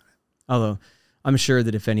 Got it. Although I'm sure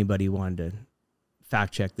that if anybody wanted to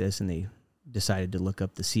fact check this and they decided to look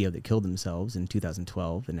up the CO that killed themselves in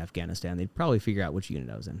 2012 in Afghanistan, they'd probably figure out which unit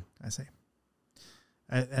I was in. I see.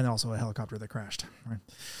 And also a helicopter that crashed. Right?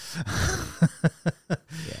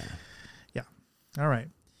 Yeah. Yeah. All right.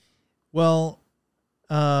 Well,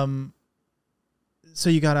 so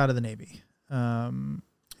you got out of the Navy. And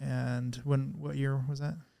what year was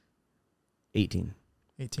that? 18.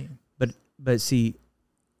 But see,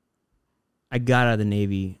 I got out of the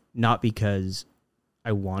Navy not because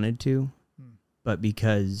I wanted to, but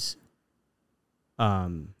because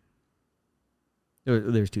there's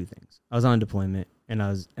two things. I was on deployment and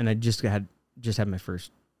I just had my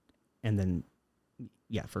first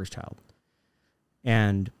child.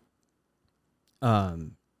 And I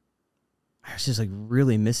was just like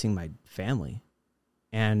really missing my family.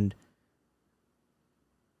 And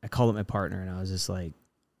I called up my partner and I was just like,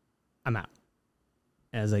 I'm out.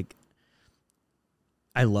 And I was like,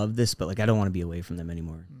 I love this, but like, I don't want to be away from them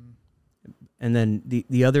anymore. And then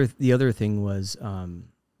the other thing was,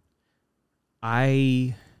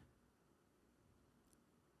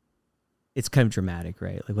 it's kind of dramatic,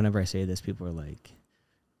 right? Like whenever I say this, people are like,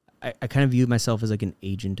 I kind of view myself as like an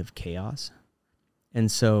agent of chaos. And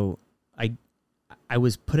so I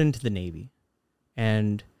was put into the Navy.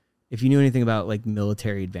 And if you knew anything about like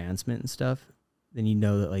military advancement and stuff, then you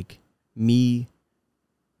know that like me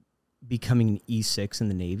becoming an E6 in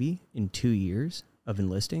the Navy in 2 years of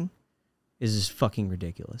enlisting is just fucking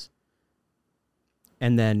ridiculous.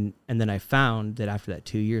 And then I found that after that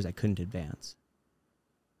 2 years, I couldn't advance.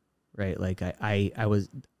 Right? Like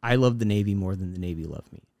I loved the Navy more than the Navy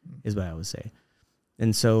loved me, is what I would say.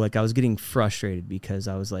 And so like I was getting frustrated because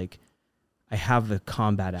I was like, I have a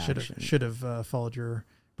combat action. Should have followed your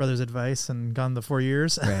brother's advice and gone the 4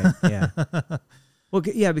 years. Right. Yeah. Well,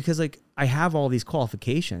 yeah, because like I have all these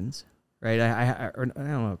qualifications, right? I don't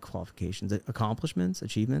know, qualifications, accomplishments,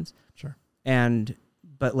 achievements. Sure.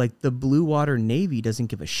 But like the Blue Water Navy doesn't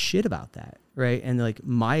give a shit about that, right? And like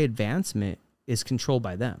my advancement is controlled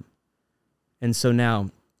by them. And so now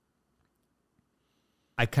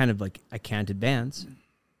I kind of like, I can't advance,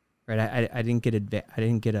 right? I didn't get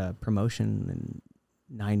a promotion in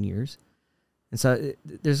 9 years. And so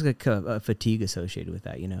there's like a fatigue associated with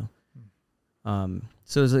that, you know?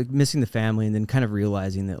 So it was like missing the family and then kind of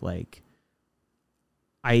realizing that like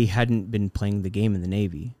I hadn't been playing the game in the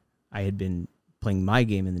Navy. I had been playing my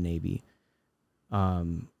game in the Navy,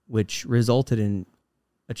 which resulted in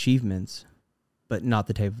achievements, but not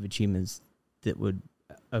the type of achievements that would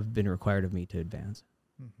have been required of me to advance.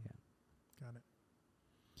 Mm-hmm. Yeah. Got it.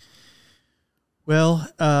 Well,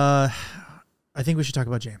 I think we should talk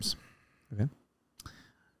about James. Okay.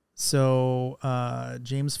 So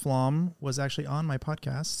James Flom was actually on my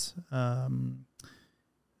podcast. I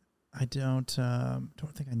don't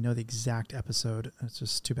think I know the exact episode. It's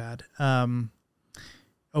just too bad.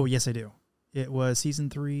 Oh, yes, I do. It was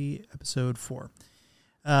season 3, episode 4.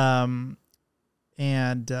 And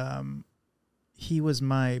he was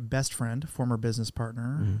my best friend, former business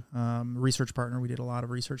partner, research partner. We did a lot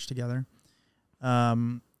of research together.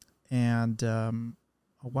 And a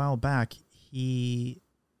while back, he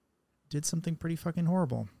did something pretty fucking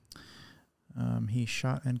horrible. He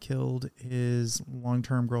shot and killed his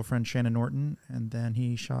long-term girlfriend, Shannon Norton, and then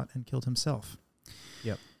he shot and killed himself.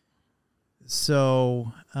 Yep.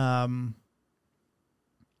 So,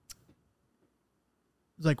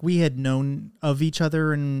 like we had known of each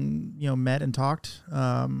other and, you know, met and talked,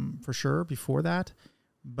 for sure before that,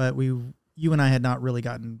 but you and I had not really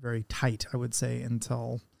gotten very tight, I would say,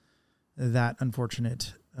 until that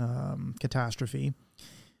unfortunate, catastrophe.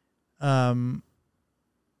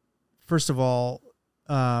 First of all,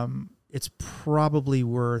 it's probably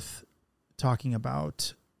worth talking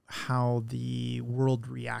about how the world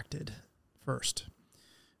reacted first,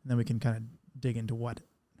 and then we can kind of dig into what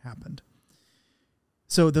happened.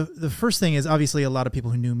 So the first thing is obviously a lot of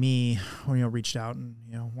people who knew me, or, you know, reached out and,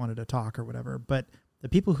 you know, wanted to talk or whatever. But the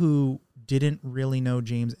people who didn't really know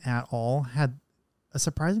James at all had a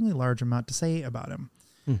surprisingly large amount to say about him.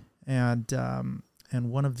 And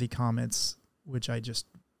one of the comments, which I just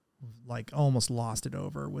like almost lost it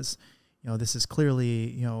over, was, you know, this is clearly,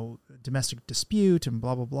 you know, domestic dispute and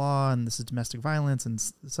blah, blah, blah. And this is domestic violence and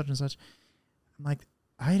such and such. I'm like,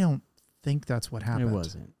 I don't think that's what happened. It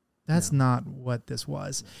wasn't. That's not what this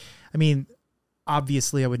was. I mean,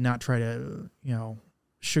 obviously I would not try to, you know,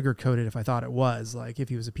 sugarcoat it if I thought it was. Like if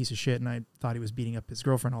he was a piece of shit and I thought he was beating up his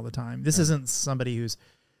girlfriend all the time. This isn't somebody this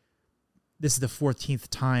is the 14th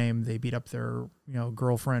time they beat up their, you know,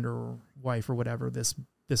 girlfriend or wife or whatever this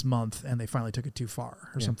month, and they finally took it too far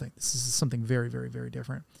or something. This is something very, very, very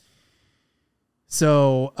different.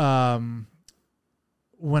 So,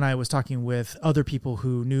 when I was talking with other people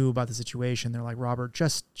who knew about the situation, they're like, Robert,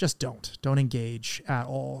 just don't engage at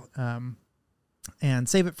all. And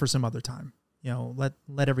save it for some other time,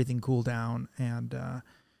 let everything cool down and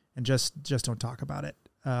just don't talk about it.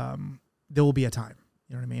 There will be a time,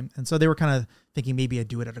 you know what I mean? And so they were kind of thinking maybe I'd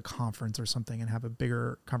do it at a conference or something and have a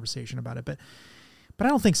bigger conversation about it. But I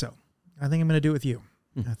don't think so. I think I'm going to do it with you.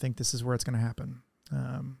 I think this is where it's going to happen.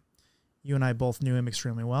 You and I both knew him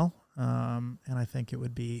extremely well. And I think it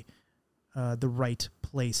would be the right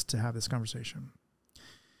place to have this conversation.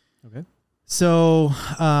 Okay. So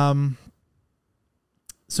from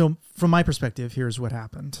my perspective, here's what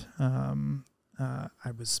happened.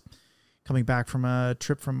 I was coming back from a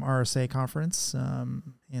trip from RSA conference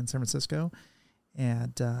in San Francisco,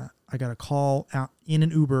 and I got a call out in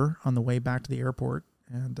an Uber on the way back to the airport.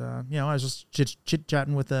 And, I was just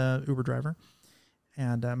chit-chatting with the Uber driver.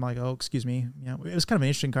 And I'm like, oh, excuse me. It was kind of an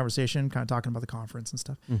interesting conversation, kind of talking about the conference and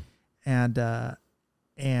stuff. And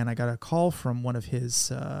I got a call from one of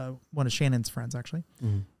Shannon's friends, actually.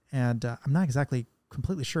 And I'm not exactly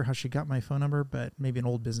completely sure how she got my phone number, but maybe an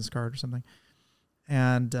old business card or something.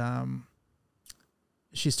 And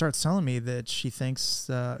she starts telling me that she thinks,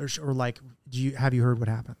 or like, have you heard what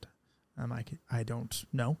happened? I'm like, I don't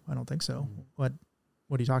know. I don't think so. What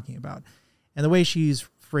are you talking about? And the way she's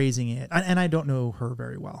phrasing it, and I don't know her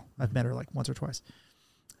very well. I've met her like once or twice.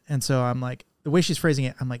 And so I'm like, the way she's phrasing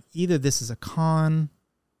it, I'm like, either this is a con,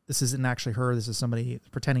 this isn't actually her, this is somebody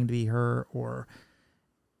pretending to be her, or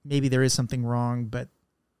maybe there is something wrong, but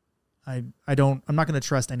I'm not going to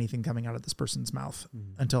trust anything coming out of this person's mouth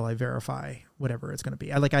until I verify whatever it's going to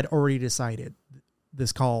be. I'd already decided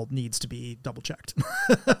this call needs to be double checked.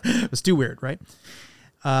 It was too weird, right?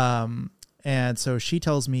 And so she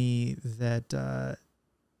tells me that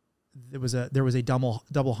there was a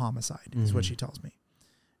double homicide, is what she tells me,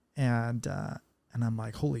 and I'm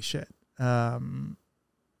like, holy shit. And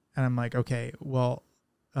I'm like, okay, well,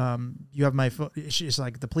 you have my phone. She's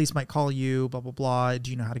like, the police might call you, blah blah blah. Do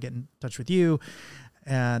you know how to get in touch with you?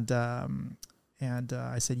 And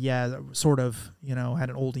I said, yeah, sort of. Had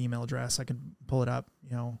an old email address. I can pull it up.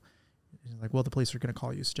 She's like, well, the police are going to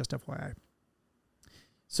call you, so just FYI.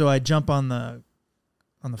 So I jump on the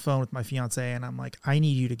phone with my fiance, and I'm like, I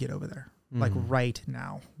need you to get over there, like right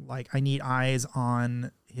now. Like, I need eyes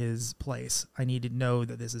on his place. I need to know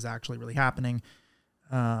that this is actually really happening.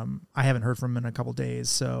 I haven't heard from him in a couple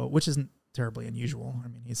days, which isn't terribly unusual. I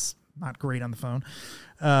mean, he's not great on the phone.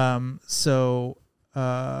 So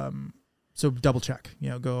double check,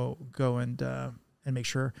 go and make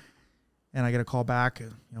sure. And I get a call back,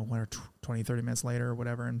 1 or 20, 30 minutes later or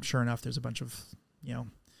whatever. And sure enough, there's a bunch of,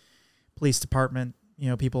 police department,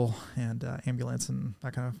 people and ambulance and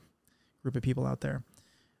that kind of group of people out there.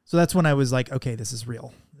 So that's when I was like, okay, this is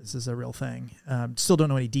real. This is a real thing. Still don't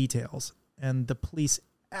know any details. And the police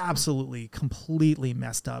absolutely, completely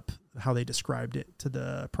messed up how they described it to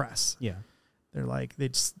the press. Yeah. They're like, they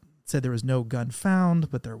just said there was no gun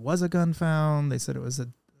found, but there was a gun found. They said it was a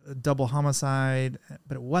double homicide,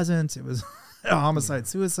 but it wasn't. It was a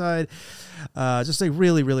homicide-suicide. Just like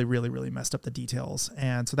really, really, really, really messed up the details.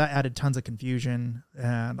 And so that added tons of confusion.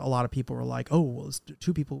 And a lot of people were like, oh, well,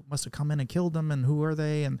 two people must have come in and killed them. And who are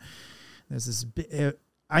they? And there's this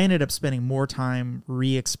I ended up spending more time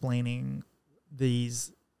re-explaining the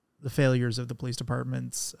failures of the police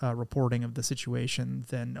department's reporting of the situation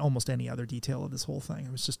than almost any other detail of this whole thing.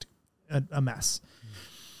 It was just a mess.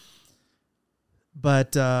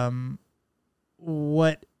 But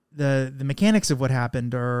what the mechanics of what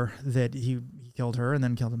happened are that he killed her and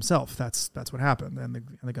then killed himself. That's what happened. And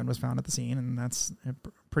the gun was found at the scene, and that's a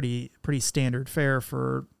pretty standard fare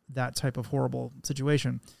for that type of horrible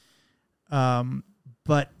situation.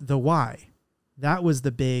 But the why, that was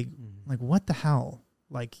the big, like, what the hell?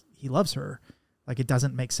 Like, he loves her. Like, it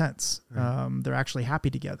doesn't make sense. Right. They're actually happy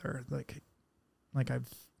together. Like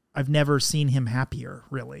I've never seen him happier,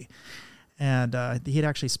 really. And he had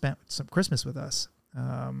actually spent some Christmas with us.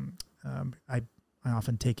 I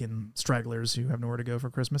often take in stragglers who have nowhere to go for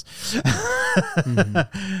Christmas.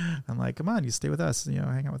 I'm like, come on, you stay with us,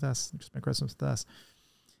 hang out with us, spend Christmas with us.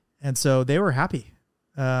 And so they were happy.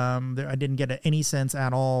 I didn't get any sense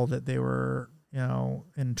at all that they were,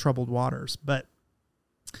 in troubled waters, but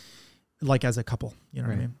like as a couple, you know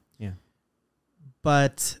what I mean? Yeah.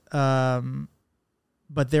 But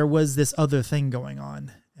there was this other thing going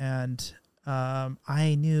on, and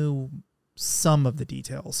I knew some of the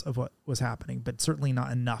details of what was happening, but certainly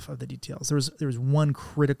not enough of the details. There was one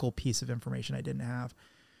critical piece of information I didn't have,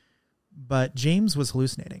 but James was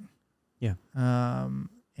hallucinating. Yeah.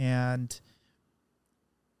 And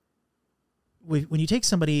when you take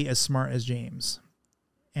somebody as smart as James,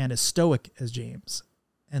 and as stoic as James,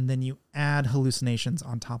 and then you add hallucinations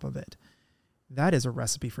on top of it, that is a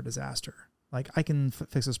recipe for disaster. Like, I can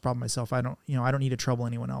fix this problem myself. I don't need to trouble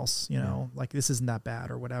anyone else, like this isn't that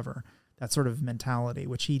bad or whatever. That sort of mentality,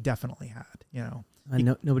 which he definitely had,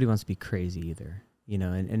 Nobody wants to be crazy either,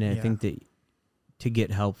 and I think that to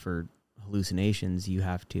get help for hallucinations, you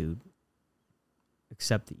have to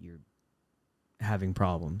accept that you're having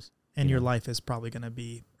problems. And your life is probably going to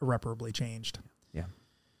be irreparably changed. Yeah.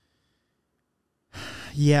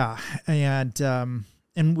 Yeah. And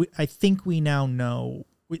I think we now know,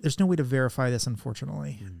 there's no way to verify this,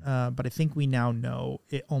 unfortunately, but I think we now know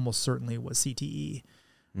it almost certainly was CTE.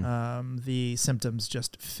 The symptoms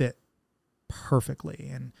just fit perfectly.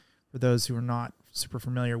 And for those who are not super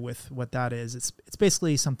familiar with what that is, it's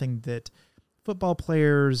basically something that football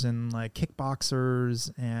players and like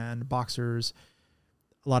kickboxers and boxers,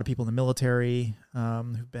 a lot of people in the military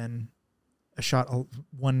who've been shot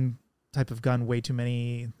one type of gun way too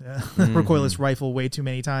many, recoilless rifle way too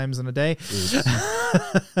many times in a day.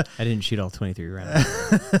 I didn't shoot all 23 rounds.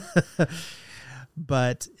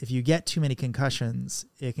 But if you get too many concussions,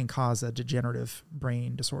 it can cause a degenerative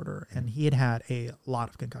brain disorder. And he had a lot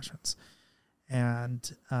of concussions.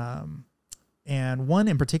 And one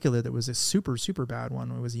in particular that was a super, super bad one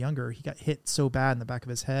when he was younger. He got hit so bad in the back of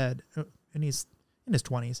his head, and he's in his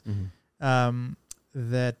 20s,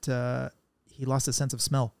 that he lost his sense of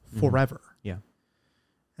smell forever. Yeah.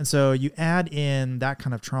 And so you add in that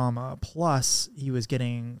kind of trauma, plus he was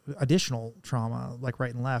getting additional trauma, like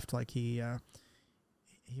right and left. Like he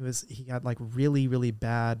got like really, really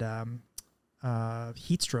bad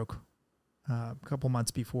heat stroke a couple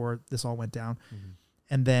months before this all went down.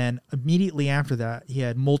 And then immediately after that, he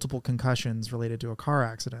had multiple concussions related to a car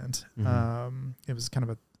accident. It was kind of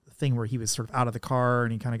a thing where he was sort of out of the car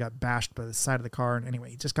and he kind of got bashed by the side of the car. And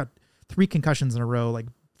anyway, he just got 3 concussions in a row, like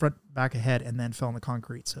front, back, ahead, and then fell on the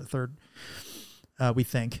concrete. So third, we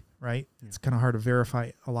think, right? Yeah. It's kind of hard to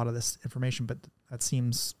verify a lot of this information, but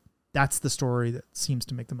that's the story that seems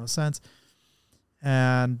to make the most sense.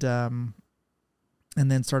 And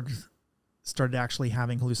then started actually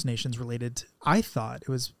having hallucinations related. I thought it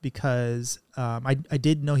was because I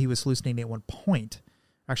did know he was hallucinating at one point,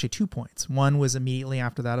 actually 2 points. One was immediately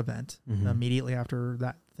after that event, immediately after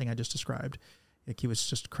that thing I just described. Like he was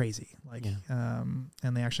just crazy. And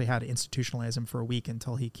they actually had to institutionalize him for a week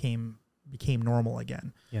until he became normal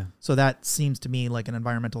again. Yeah. So that seems to me like an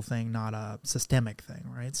environmental thing, not a systemic thing,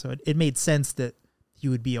 right? So it made sense that he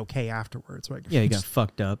would be okay afterwards. Right? Yeah, he got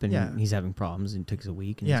fucked up and he's having problems and it took a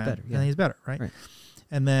week and he's better. Yeah, and he's better, right?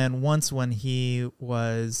 And then once when he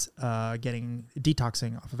was getting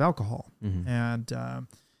detoxing off of alcohol, and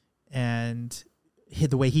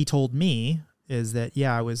the way he told me is that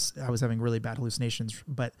I was having really bad hallucinations,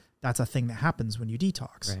 but that's a thing that happens when you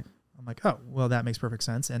detox. Right. I'm like, oh, well, that makes perfect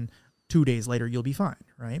sense. And 2 days later, you'll be fine,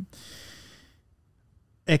 right?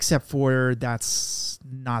 Except for that's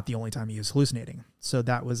not the only time he was hallucinating. So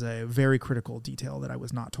that was a very critical detail that I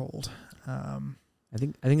was not told. I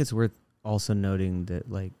think it's worth also noting that,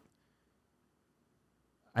 like,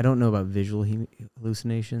 I don't know about visual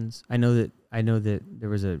hallucinations. I know that there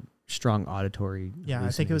was a strong auditory. Yeah, I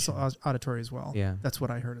think it was auditory as well. Yeah, that's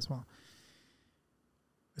what I heard as well.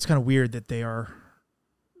 It's kind of weird that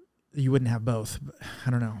you wouldn't have both. But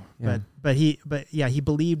I don't know. Yeah. But he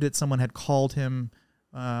believed that someone had called him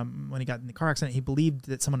when he got in the car accident. He believed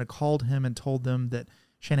that someone had called him and told them that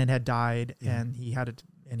Shannon had died, and he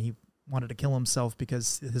wanted to kill himself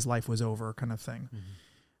because his life was over, kind of thing.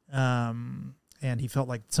 And he felt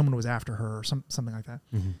like someone was after her or something like that.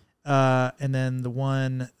 And then the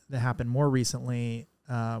one that happened more recently,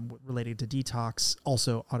 related to detox,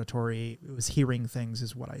 also auditory. It was hearing things,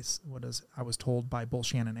 is what I was told by both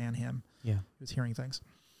Shannon and him. Yeah, he was hearing things.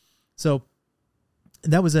 So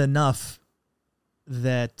that was enough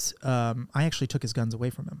that I actually took his guns away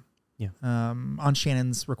from him. Yeah. On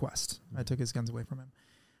Shannon's request, I took his guns away from him.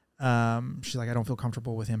 She's like, I don't feel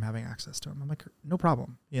comfortable with him having access to him. I'm like, no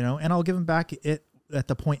problem, and I'll give him back it at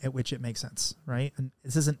the point at which it makes sense, right? And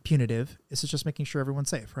this isn't punitive. This is just making sure everyone's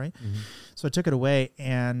safe, right? So I took it away,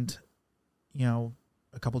 and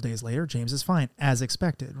a couple days later, James is fine, as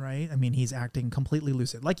expected, right? I mean, he's acting completely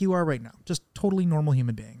lucid, like you are right now, just totally normal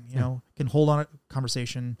human being. Can hold on a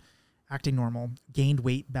conversation, acting normal. Gained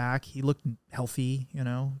weight back. He looked healthy,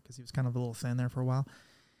 because he was kind of a little thin there for a while.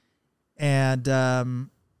 And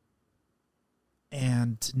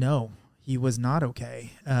no, he was not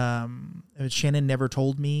okay. Shannon never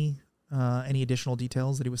told me any additional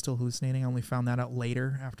details that he was still hallucinating. I only found that out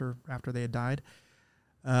later after they had died.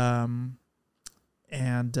 But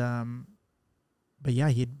yeah,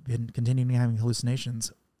 he'd been continuing having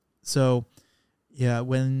hallucinations So, yeah,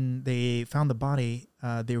 when they found the body,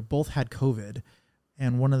 they both had COVID,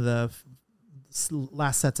 and one of the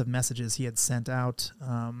last sets of messages he had sent out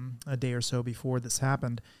a day or so before this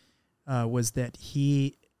happened was that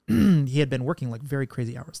he had been working like very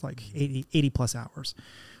crazy hours, like 80 plus hours,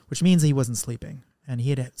 which means he wasn't sleeping, and he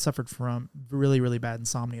had suffered from really, really bad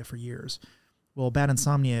insomnia for years. Well, bad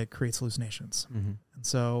insomnia creates hallucinations. Mm-hmm. And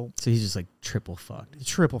so he's just like triple fucked.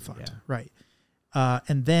 Yeah. Right.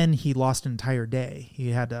 And then he lost an entire day.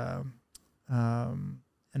 He had a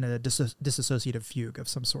dissociative fugue of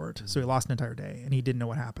some sort. Mm-hmm. So he lost an entire day, and he didn't know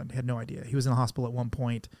what happened. He had no idea. He was in the hospital at one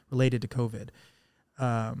point related to COVID.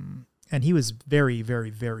 And he was very, very,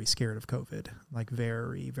 very scared of COVID, like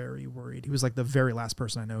very, very worried. He was like the very last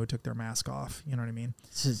person I know who took their mask off. You know what I mean?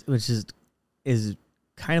 Which is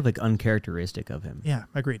kind of like uncharacteristic of him. Yeah,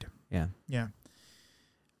 agreed. Yeah. Yeah.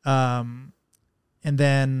 And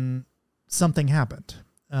then something happened.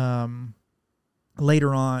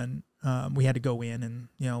 Later on, we had to go in and,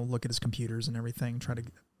 look at his computers and everything, try to,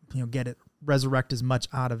 resurrect as much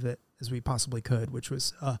out of it as we possibly could, which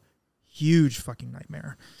was a huge fucking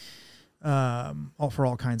nightmare. For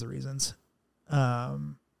all kinds of reasons. Yeah,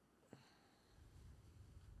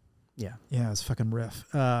 it was fucking riff.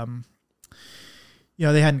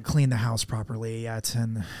 They hadn't cleaned the house properly yet,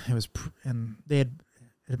 and it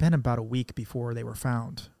had been about a week before they were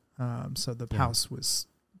found. So the house was,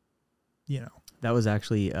 that was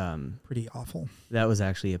actually pretty awful. That was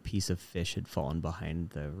actually a piece of fish had fallen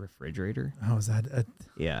behind the refrigerator. Oh, is that?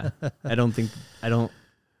 Yeah, I don't think that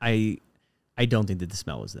the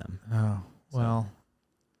smell was them. Oh, well,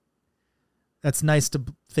 that's nice to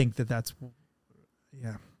think that that's,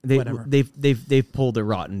 yeah. Whatever. They've pulled a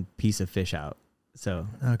rotten piece of fish out. So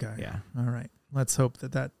okay, yeah, all right. Let's hope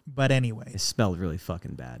that. But anyway, it smelled really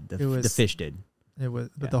fucking bad. The fish did. It was,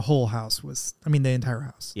 but the whole house was. I mean, the entire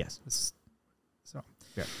house. Yes. So.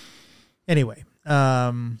 Yeah. Anyway,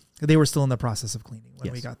 they were still in the process of cleaning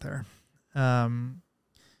when we got there,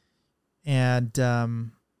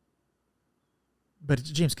 but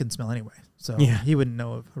James couldn't smell anyway, so he wouldn't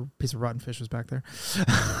know if a piece of rotten fish was back there.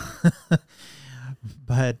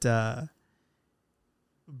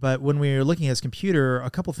 But when we were looking at his computer, a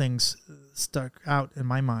couple things stuck out in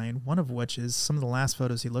my mind. One of which is some of the last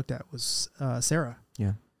photos he looked at was Sarah.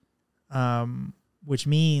 Yeah. Which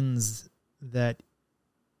means that,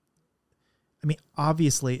 I mean,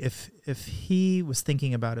 obviously, if he was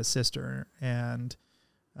thinking about his sister and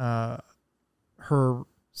her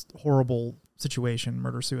horrible situation,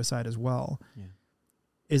 murder-suicide as well,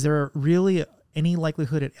 is there really any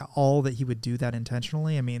likelihood at all that he would do that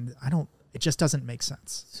intentionally? I mean, it just doesn't make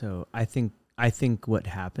sense. So I think what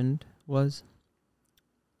happened was,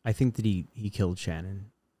 I think that he killed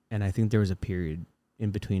Shannon, and I think there was a period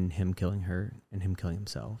in between him killing her and him killing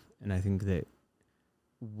himself. And I think that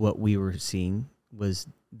what we were seeing was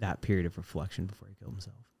that period of reflection before he killed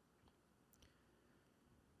himself.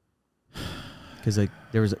 Because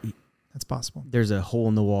that's possible. There's a hole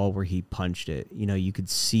in the wall where he punched it. You could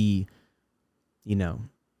see, you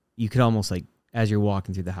could almost like, as you're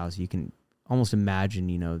walking through the house, you can almost imagine,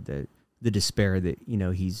 the despair that,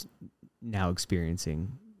 he's now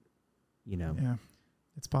experiencing, Yeah,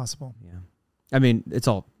 it's possible. Yeah. I mean, it's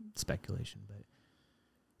all speculation, but.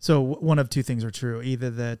 So one of two things are true. Either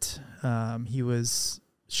that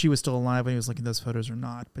she was still alive when he was looking at those photos or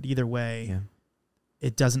not. But either way,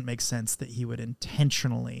 it doesn't make sense that he would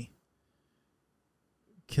intentionally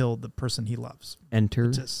kill the person he loves.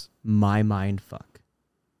 Enter my mind fuck.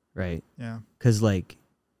 Right? Yeah. Because, like,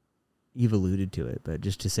 you've alluded to it, but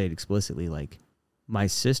just to say it explicitly, like, my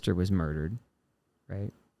sister was murdered,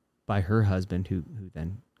 right, by her husband who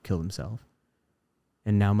then killed himself.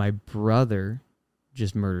 And now my brother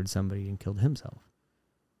just murdered somebody and killed himself.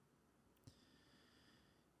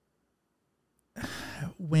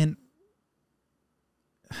 When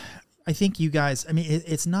I think you guys, I mean,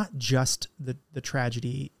 it's not just the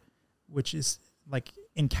tragedy, which is like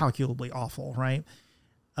incalculably awful, right?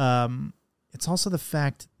 It's also the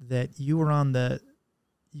fact that you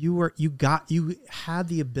had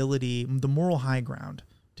the ability, the moral high ground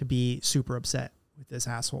to be super upset with this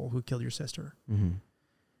asshole who killed your sister. Mm-hmm.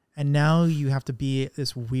 And now you have to be at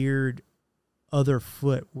this weird other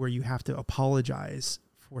foot where you have to apologize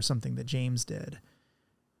for something that James did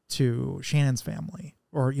to Shannon's family.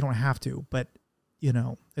 Or you don't have to, but,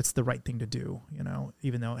 it's the right thing to do,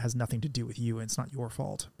 even though it has nothing to do with you and it's not your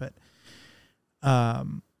fault. But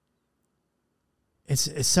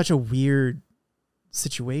it's such a weird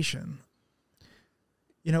situation.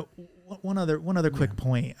 One other quick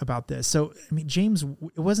point about this. So, I mean, James,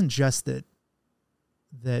 it wasn't just that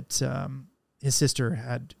his sister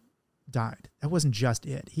had died. That wasn't just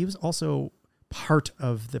it. He was also part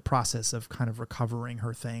of the process of kind of recovering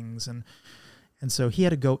her things. And so he had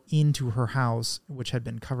to go into her house, which had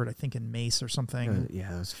been covered, I think, in mace or something. Yeah,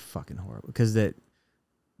 that was fucking horrible. Because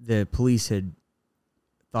the police had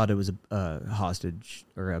thought it was a hostage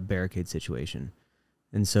or a barricade situation.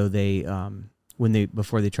 And so they,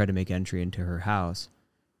 before they tried to make entry into her house,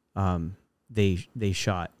 they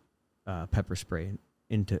shot pepper spray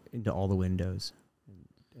into all the windows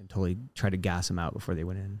and totally tried to gas them out before they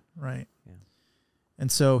went in. Right. Yeah.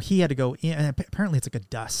 And so he had to go in, and apparently it's like a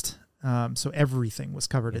dust. So everything was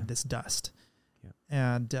covered in this dust.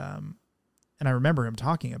 Yeah. And I remember him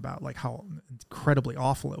talking about like how incredibly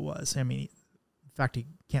awful it was. I mean, the fact he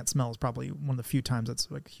can't smell is probably one of the few times that's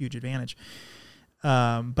like a huge advantage.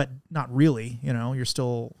 But not really, you're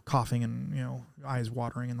still coughing and, eyes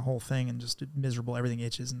watering and the whole thing and just miserable, everything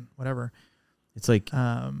itches and whatever. It's like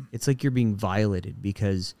you're being violated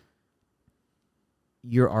because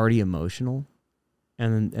you're already emotional.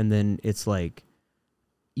 And then it's like,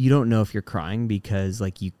 you don't know if you're crying because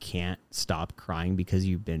like you can't stop crying because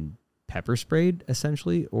you've been pepper sprayed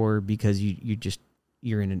essentially, or because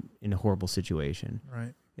you're in a horrible situation.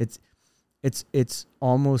 Right. It's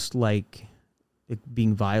almost like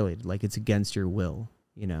being violated, like it's against your will,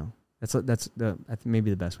 That's I think maybe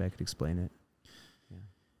the best way I could explain it. Yeah.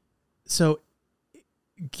 So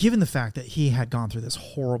given the fact that he had gone through this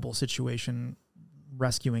horrible situation,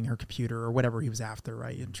 rescuing her computer or whatever he was after,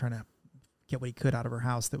 right? And trying to get what he could out of her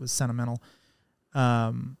house that was sentimental.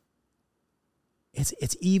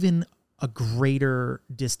 It's even a greater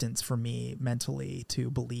distance for me mentally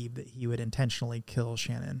to believe that he would intentionally kill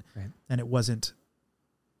Shannon. Right. And it wasn't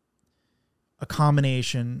a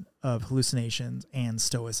combination of hallucinations and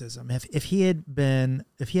stoicism. If he had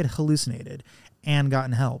hallucinated and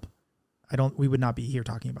gotten help, we would not be here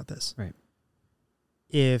talking about this. Right.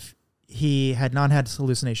 If he had not had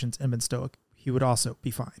hallucinations and been stoic, he would also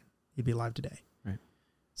be fine. He'd be alive today. Right.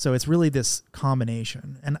 So it's really this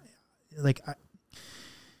combination. And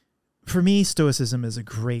for me, stoicism is a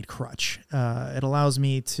great crutch. It allows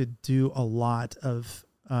me to do a lot of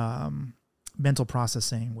mental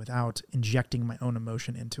processing without injecting my own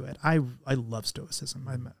emotion into it. I love stoicism.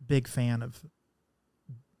 I'm a big fan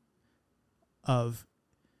of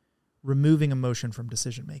removing emotion from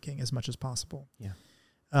decision making as much as possible. Yeah.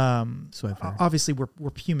 So obviously we're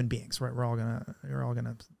human beings, right? We're all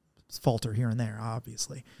gonna falter here and there,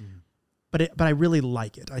 obviously. Mm. But I really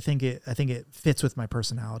like it. I think it fits with my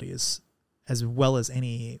personality as well as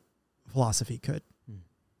any philosophy could. Mm.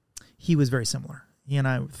 He was very similar. He and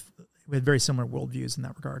I we had very similar worldviews in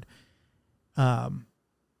that regard.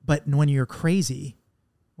 But when you're crazy,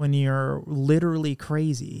 when you're literally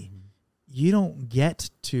crazy, you don't get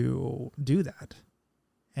to do that.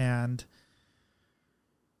 And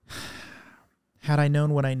had I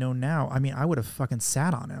known what I know now, I mean, I would have fucking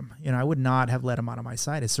sat on him. I would not have let him out of my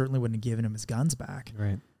sight. I certainly wouldn't have given him his guns back.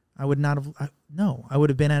 Right. I would not have. I would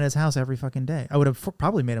have been at his house every fucking day. I would have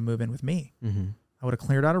probably made him move in with me. Mm-hmm. I would have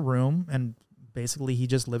cleared out a room, and basically he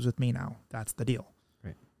just lives with me now. That's the deal.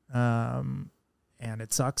 Right. And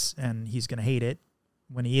it sucks, and he's going to hate it.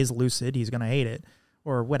 When he is lucid, he's going to hate it,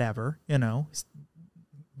 or whatever. He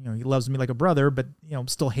loves me like a brother, but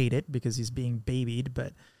still hate it because he's being babied.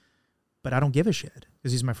 But I don't give a shit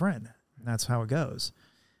because he's my friend, and that's how it goes.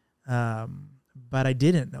 But I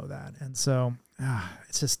didn't know that, and so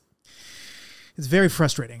it's very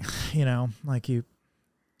frustrating.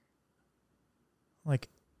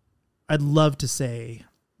 I'd love to say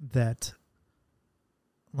that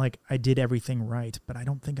I did everything right, but I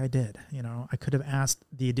don't think I did. I could have asked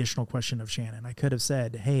the additional question of Shannon. I could have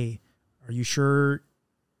said, "Hey, are you sure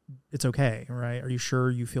it's okay, right? Are you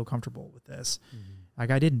sure you feel comfortable with this?" Mm-hmm.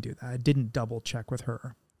 I didn't do that. I didn't double check with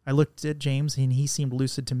her. I looked at James and he seemed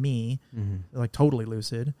lucid to me, totally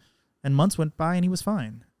lucid. And months went by and he was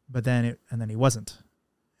fine. But then he wasn't.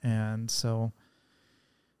 And so,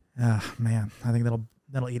 man, I think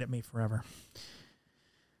that'll eat at me forever.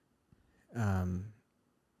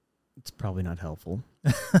 It's probably not helpful.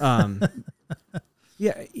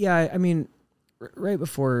 Yeah. I mean, right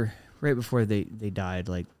before they died,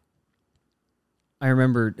 I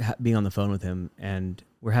remember being on the phone with him, and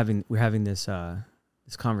we're having this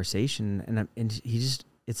conversation, and it's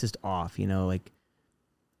just off,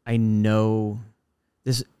 I know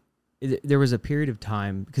this. There was a period of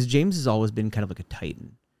time because James has always been kind of like a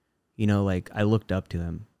titan, I looked up to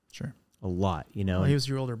him, sure, a lot, Well, he was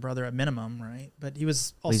your older brother at minimum, right? But he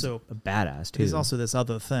was also he's a badass too. He's also this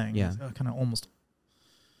other thing, yeah, kind of almost.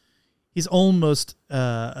 He's almost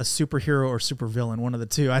a superhero or supervillain, one of the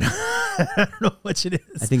two. I don't know which it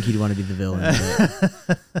is. I think he'd want to be the villain.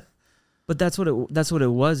 But that's what it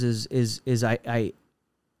was. I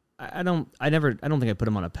don't think I put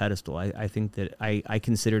him on a pedestal. I think that I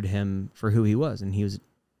considered him for who he was, and he was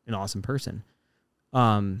an awesome person.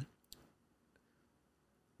 But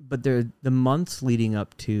the months leading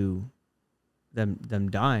up to them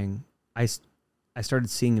dying, I started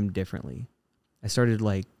seeing him differently. I started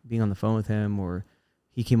like being on the phone with him, or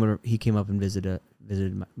he came up and visited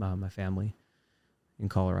my family in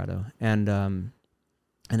Colorado, and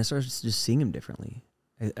I started just seeing him differently.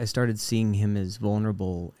 I started seeing him as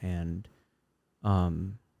vulnerable, and I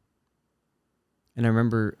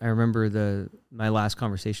remember my last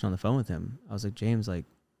conversation on the phone with him. I was like, James, like,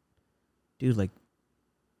 dude, like,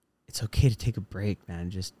 it's okay to take a break, man.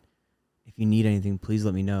 Just if you need anything, please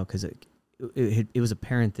let me know, because it was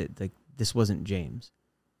apparent that like this wasn't James,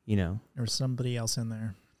 you know. There was somebody else in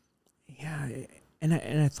there. Yeah, and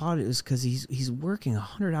I thought it was because he's working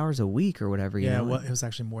 100 hours a week or whatever. You know? Well, it was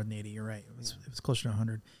actually more than 80. You're right. It was closer to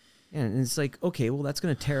 100. Yeah, and it's like, okay, well, that's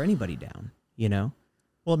going to tear anybody down, you know.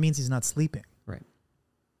 Well, it means he's not sleeping. Right.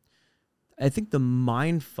 I think the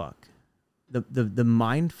mind fuck, the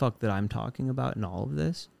mind fuck that I'm talking about in all of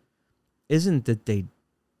this, isn't that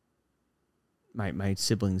my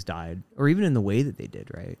siblings died, or even in the way that they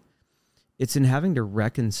did, right? It's in having to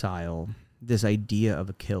reconcile this idea of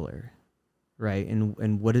a killer, right?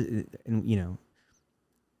 And what is, and you know,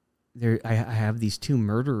 I have these two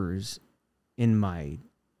murderers in my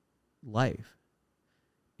life,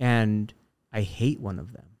 and I hate one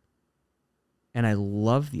of them, and I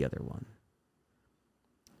love the other one.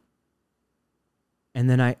 And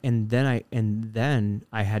then I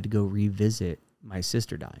had to go revisit my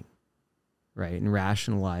sister dying, right? And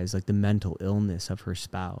rationalize like the mental illness of her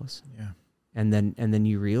spouse. Yeah. And then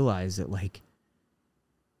you realize that, like,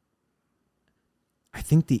 I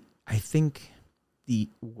think the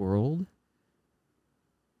world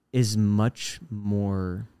is much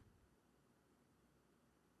more,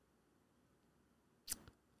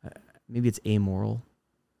 maybe it's amoral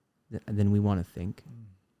than we want to think.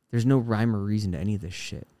 There's no rhyme or reason to any of this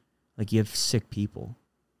shit. Like, you have sick people,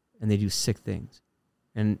 and they do sick things.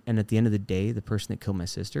 And at the end of the day, the person that killed my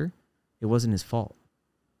sister, it wasn't his fault.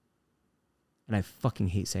 And I fucking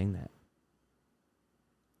hate saying that.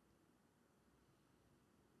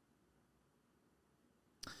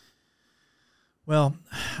 Well,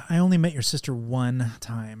 I only met your sister one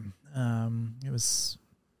time. It was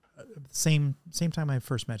the same time I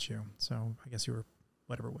first met you. So I guess you were,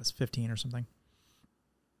 whatever it was, 15 or something.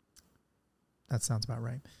 That sounds about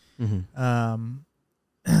right. Mm-hmm.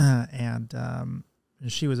 And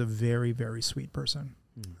she was a very, very sweet person.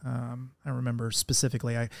 I remember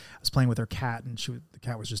specifically, I was playing with her cat, and the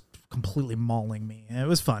cat was just completely mauling me. And it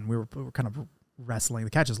was fun. We were kind of wrestling.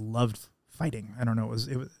 The cat just loved fighting. I don't know.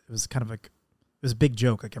 It was kind of like, it was a big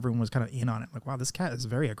joke. Like, everyone was kind of in on it. Like, wow, this cat is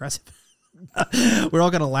very aggressive. We're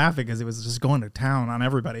all kind of laughing because it was just going to town on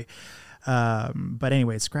everybody. But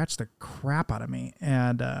anyway, it scratched the crap out of me,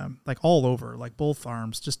 and like all over, like both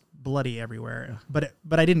arms, just bloody everywhere. But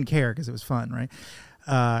I didn't care because it was fun, right?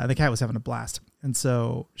 And the cat was having a blast. And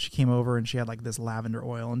so she came over, and she had like this lavender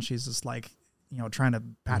oil, and she's just like, you know, trying to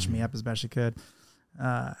patch me up as best she could.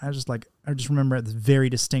 I just remember at this very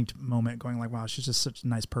distinct moment going like, wow, she's just such a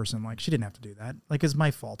nice person. Like, she didn't have to do that. Like, it's my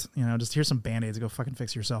fault. You know, just here's some Band-Aids, go fucking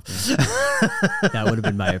fix yourself. That would have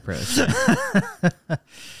been my approach.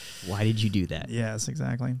 Why did you do that? Yes,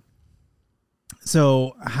 exactly.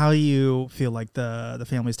 So how do you feel like the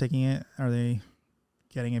family's taking it? Are they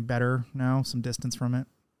getting it better now? Some distance from it?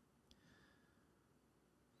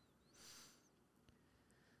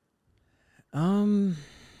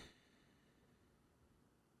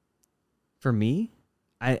 For me,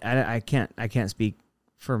 I can't speak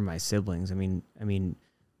for my siblings. I mean,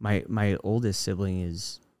 my oldest sibling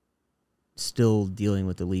is still dealing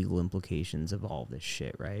with the legal implications of all this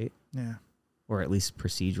shit, right? Yeah. Or at least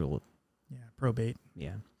procedural. Yeah, probate.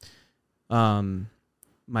 Yeah.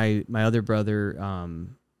 My other brother,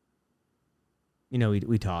 you know,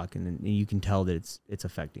 we talk, and you can tell that it's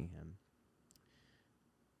affecting him.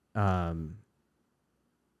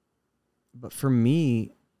 But for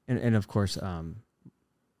me, and of course,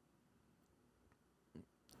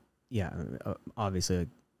 obviously, like,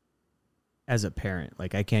 as a parent,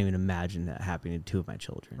 like, I can't even imagine that happening to two of my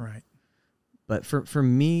children. Right. But for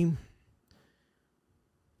me,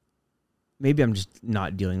 maybe I'm just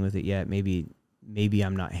not dealing with it yet. Maybe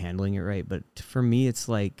I'm not handling it right. But for me, it's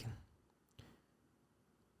like,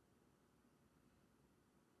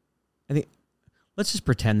 I think, let's just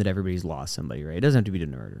pretend that everybody's lost somebody, right? It doesn't have to be to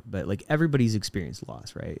murder, but like, everybody's experienced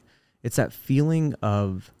loss, right? It's that feeling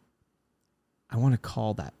of, I want to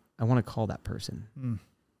call that person.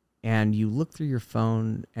 and you look through your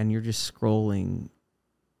phone and you're just scrolling,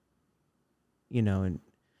 you know, and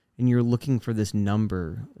you're looking for this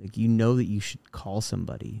number, like, you know that you should call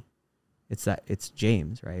somebody. It's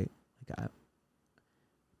James, right? Like,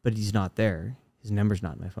 but he's not there. His number's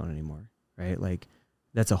not in my phone anymore, right? Like,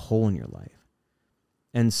 that's a hole in your life.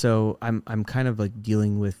 And so I'm kind of like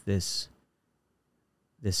dealing with this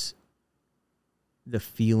the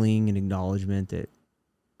feeling and acknowledgement that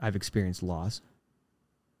I've experienced loss.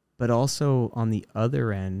 But also on the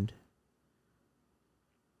other end,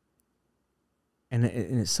 and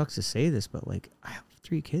it sucks to say this, but like, I have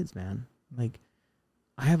 3 kids, man. Like,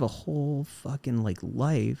 I have a whole fucking like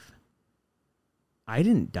life. I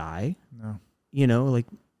didn't die. No. You know, like,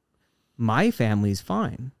 my family's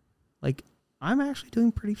fine. Like, I'm actually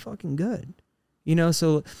doing pretty fucking good. You know,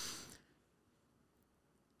 so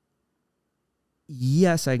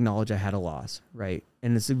yes, I acknowledge I had a loss, right?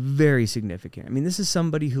 And it's very significant. I mean, this is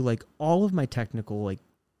somebody who, like, all of my technical, like,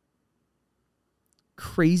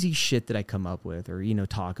 crazy shit that I come up with or, you know,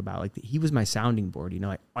 talk about, like, he was my sounding board. You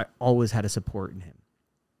know, I always had a support in him.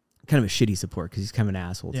 Kind of a shitty support because he's kind of an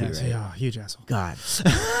asshole too, right? Yeah, huge asshole. God.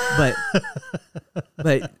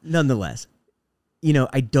 but nonetheless, you know,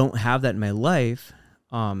 I don't have that in my life.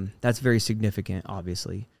 That's very significant,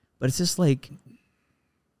 obviously. But it's just like,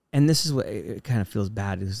 and this is what it kind of feels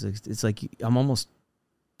bad. It's like I'm almost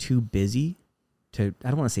too busy to, I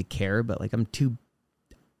don't want to say care, but like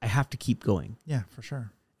I have to keep going. Yeah, for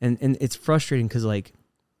sure. And it's frustrating because, like,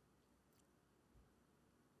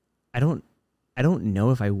 I don't know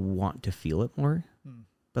if I want to feel it more,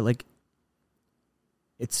 but like,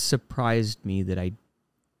 it's surprised me that I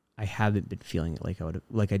haven't been feeling it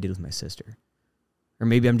like I did with my sister. Or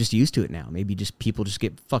maybe I'm just used to it now. Maybe just people just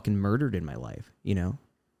get fucking murdered in my life, you know?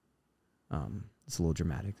 It's a little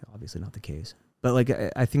dramatic, obviously not the case. But like,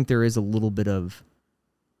 I think there is a little bit of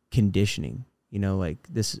conditioning, you know, like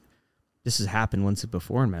this has happened once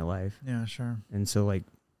before in my life. Yeah, sure. And so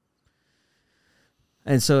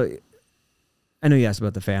I know you asked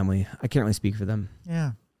about the family. I can't really speak for them.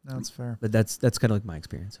 Yeah, no, that's fair. But that's kind of like my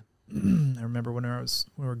experience. I remember when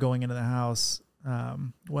we were going into the house,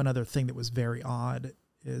 one other thing that was very odd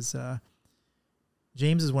is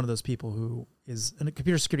James is one of those people who is a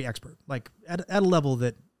computer security expert, like at a level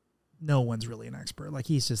that no one's really an expert. Like,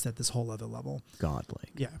 he's just at this whole other level.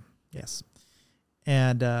 Godlike. Yeah. Yes.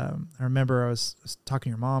 And I remember I was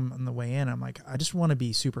talking to your mom on the way in. I'm like, I just want to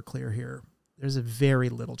be super clear here. There's a very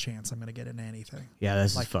little chance I'm going to get into anything. Yeah,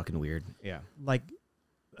 this is fucking weird. Yeah. Like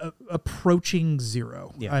approaching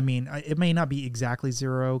 0. Yeah. I mean, it may not be exactly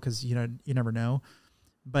 0 because, you know, you never know.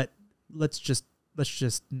 But let's just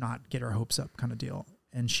not get our hopes up, kind of deal.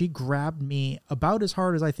 And she grabbed me about as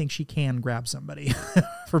hard as I think she can grab somebody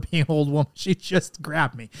for being an old woman. She just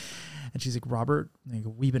grabbed me. And she's like, Robert,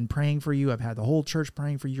 we've been praying for you. I've had the whole church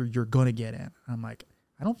praying for you. You're going to get in. And I'm like,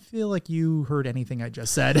 I don't feel like you heard anything I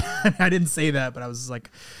just said. I didn't say that, but I was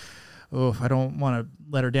like, oh, I don't want to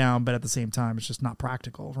let her down. But at the same time, it's just not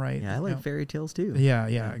practical, right? Yeah, I like fairy tales too.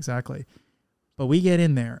 Yeah, exactly. But we get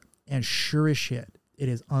in there, and sure as shit, it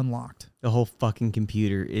is unlocked. The whole fucking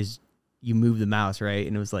computer is, you move the mouse, right?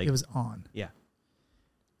 And it was like, it was on. Yeah.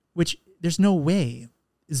 Which there's no way,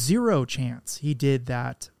 0 chance he did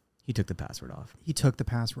that. He took the password off. He took the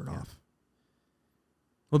password off.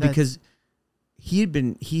 Well, because he had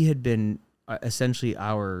been essentially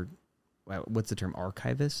our, what's the term,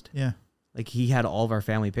 archivist? Yeah. Like, he had all of our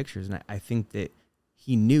family pictures, and I think that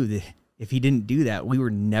he knew that if he didn't do that, we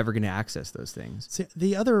were never going to access those things. See,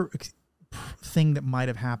 the other thing that might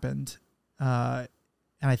have happened,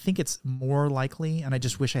 and I think it's more likely, and I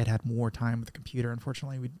just wish I had more time with the computer.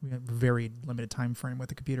 Unfortunately, we have a very limited time frame with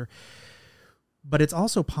the computer. But it's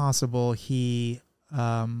also possible he'd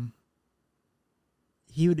have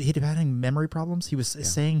had memory problems. He was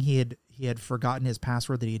saying he had forgotten his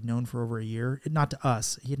password that he had known for over a year. Not to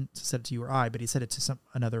us. He hadn't said it to you or I, but he said it to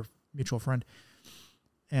another mutual friend.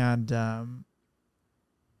 And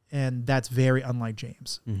that's very unlike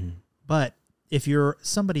James. Mm-hmm. But if you're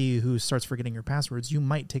somebody who starts forgetting your passwords, you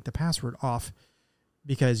might take the password off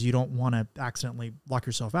because you don't want to accidentally lock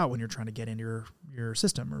yourself out when you're trying to get into your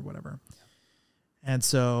system or whatever. And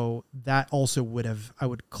so that also I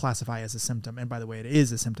would classify as a symptom. And by the way, it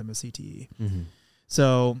is a symptom of CTE. Mm-hmm.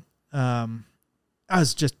 So I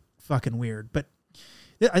was just fucking weird. But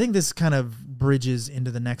I think this kind of bridges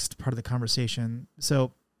into the next part of the conversation.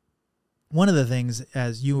 So one of the things,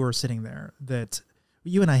 as you were sitting there, that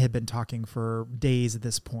you and I had been talking for days at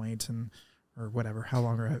this point, or whatever,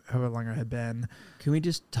 however long it had been. Can we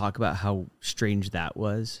just talk about how strange that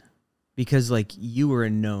was? Because, like, you were a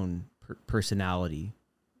known personality,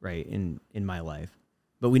 right, in my life.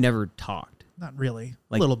 but we never talked. Not really.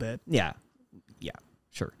 Like, a little bit. Yeah. Yeah,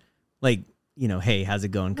 sure. Like, hey, how's it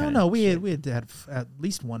going? No, we had at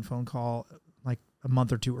least one phone call like a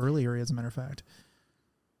month or two earlier, as a matter of fact.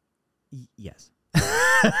 Yes.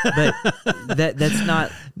 But that's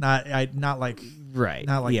not like right.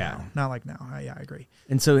 Not like yeah. now. Not like now. I agree.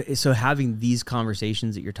 And so having these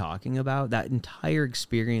conversations that you're talking about, that entire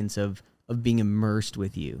experience of being immersed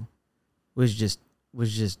with you was just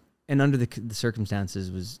and under the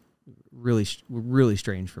circumstances was really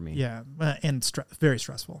strange for me. Yeah, and very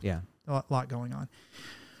stressful. Yeah. A lot going on.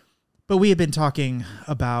 But we had been talking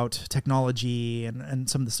about technology and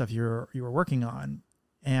some of the stuff you were working on,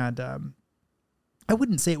 and I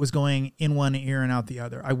wouldn't say it was going in one ear and out the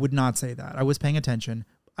other. I would not say that. I was paying attention.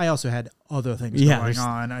 I also had other things going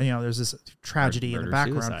on. There's this tragedy in the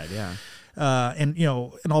background. Suicide, yeah.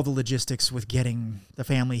 And all the logistics with getting the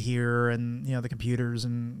family here, and the computers,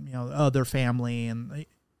 and other family, and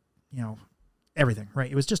everything. Right?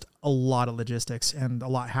 It was just a lot of logistics and a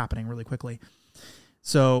lot happening really quickly.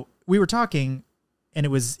 So we were talking, and it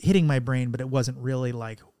was hitting my brain, but it wasn't really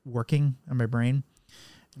like working on my brain.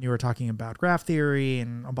 And you were talking about graph theory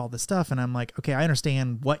and about all this stuff, and I'm like, okay, I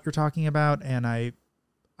understand what you're talking about, and I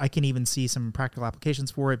can even see some practical applications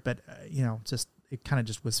for it, but it kind of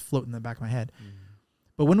just was floating in the back of my head. Mm-hmm.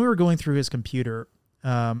 But when we were going through his computer,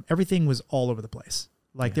 everything was all over the place.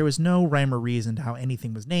 Like there was no rhyme or reason to how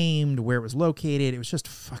anything was named, where it was located. It was just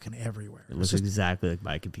fucking everywhere. It looks exactly like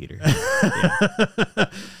my computer.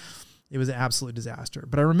 It was an absolute disaster.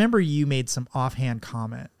 But I remember you made some offhand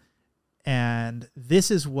comment, and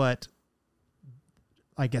this is what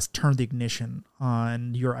I guess turned the ignition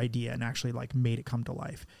on your idea and actually like made it come to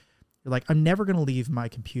life. You're like, I'm never going to leave my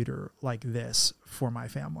computer like this for my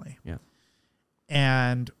family. Yeah.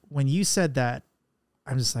 And when you said that,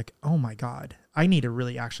 I'm just like, oh my God, I need to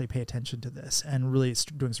really actually pay attention to this and really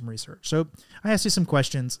doing some research. So I asked you some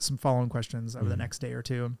questions, some following questions over the next day or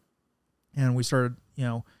two. And we started,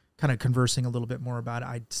 kind of conversing a little bit more about it.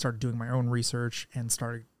 I started doing my own research and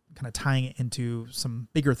started kind of tying it into some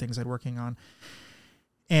bigger things I'd working on.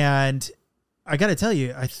 And I got to tell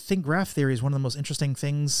you, I think graph theory is one of the most interesting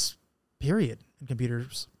things, period, in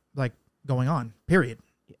computers, like going on, period.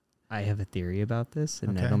 I have a theory about this,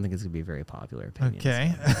 and I don't think it's going to be a very popular opinion.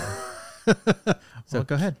 Okay. So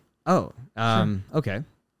go ahead. Oh, Sure. Okay.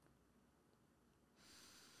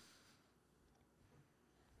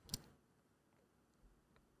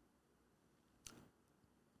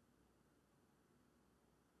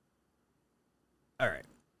 All right.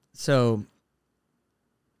 So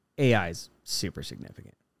AI is super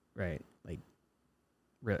significant, right? Like,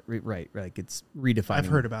 right. Like it's redefining. I've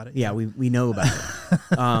heard about it. Yeah, we know about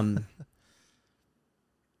it.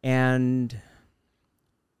 And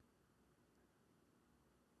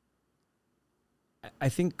I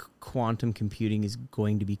think quantum computing is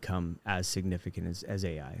going to become as significant as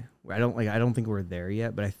AI. I don't think we're there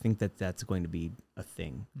yet, but I think that's going to be a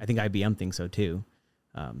thing. I think IBM thinks so too.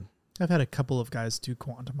 I've had a couple of guys do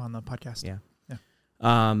quantum on the podcast. Yeah. Yeah.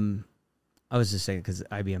 I was just saying because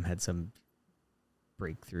IBM had some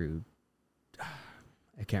breakthrough.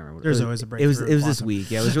 I can't remember. There's always a breakthrough. It was this week.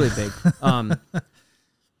 Yeah, it was really big.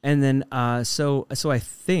 And then so I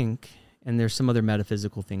think, and there's some other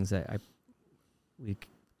metaphysical things that we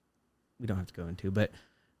don't have to go into, but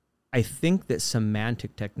I think that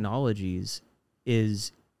semantic technologies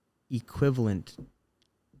is equivalent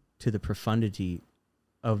to the profundity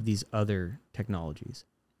of these other technologies.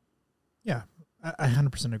 Yeah, I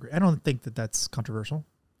 100% agree. I don't think that that's controversial.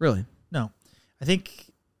 Really? No. I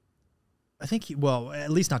think, well,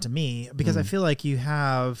 at least not to me, because I feel like you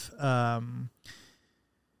have, how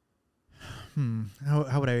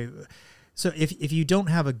would I, so if you don't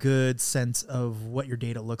have a good sense of what your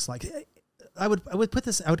data looks like, I would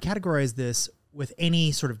categorize this with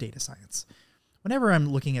any sort of data science. Whenever I'm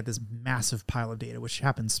looking at this massive pile of data, which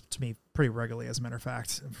happens to me pretty regularly, as a matter of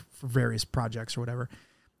fact, for various projects or whatever,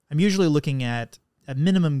 I'm usually looking at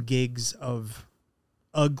minimum gigs of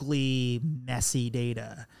ugly, messy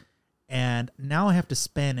data. And now I have to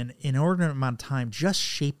spend an inordinate amount of time just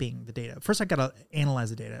shaping the data. First, I got to analyze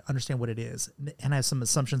the data, understand what it is, and I have some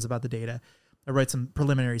assumptions about the data. I write some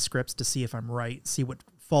preliminary scripts to see if I'm right, see what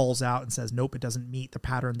falls out and says, nope, it doesn't meet the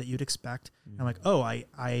pattern that you'd expect. And I'm like, oh,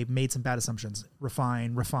 I made some bad assumptions.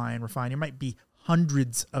 Refine. It might be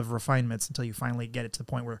hundreds of refinements until you finally get it to the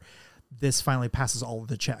point where this finally passes all of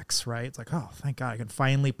the checks, right? It's like, oh, thank God, I can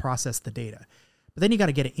finally process the data. But then you got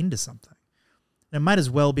to get it into something. And it might as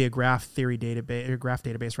well be a graph theory database, or graph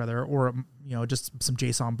database rather, or just some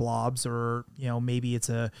JSON blobs, or maybe it's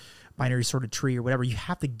a binary sorted tree or whatever. You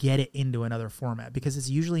have to get it into another format because it's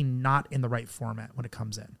usually not in the right format when it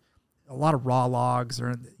comes in. A lot of raw logs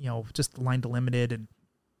or just line delimited,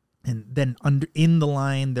 and then in the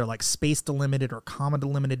line they're like space delimited or comma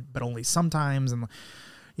delimited, but only sometimes. And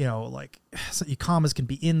so commas can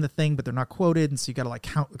be in the thing, but they're not quoted, and so you got to like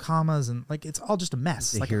count the commas, and like it's all just a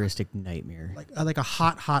mess. It's a heuristic nightmare. Like a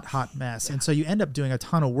hot mess. Yeah. And so you end up doing a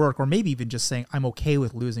ton of work, or maybe even just saying, I'm okay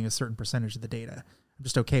with losing a certain percentage of the data. I'm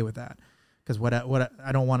just okay with that because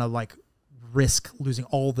I don't want to like risk losing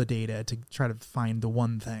all the data to try to find the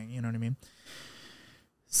one thing. You know what I mean?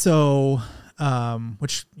 So,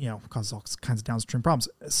 which causes all kinds of downstream problems.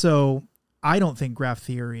 So I don't think graph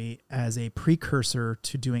theory as a precursor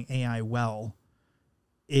to doing AI well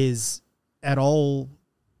is at all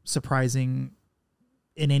surprising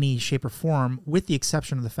in any shape or form, with the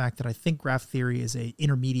exception of the fact that I think graph theory is a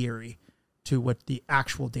intermediary to what the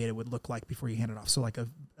actual data would look like before you hand it off. So like a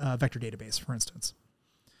vector database, for instance.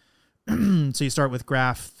 So you start with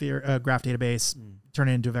graph database, turn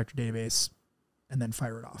it into a vector database, and then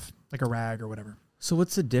fire it off like a RAG or whatever. So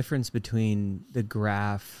what's the difference between the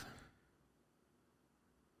graph?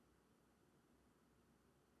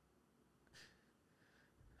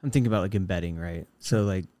 I'm thinking about like embedding, right? So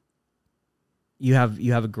like you have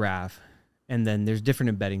a graph, and then there's different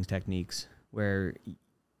embedding techniques where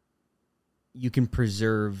you can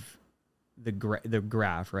preserve the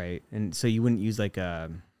graph, right? And so you wouldn't use like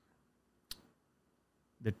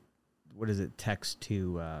text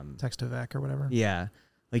to vec or whatever. Yeah.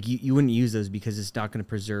 Like you wouldn't use those because it's not going to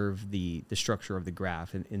preserve the structure of the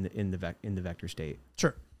graph in the vector state.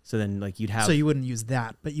 Sure. So then like you'd have. So you wouldn't use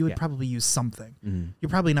that, but you would probably use something. Mm-hmm. You're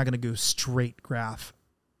probably not going to go straight graph,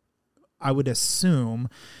 I would assume,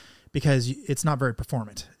 because it's not very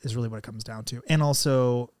performant is really what it comes down to. And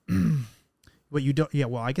also what you don't,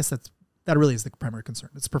 I guess that really is the primary concern.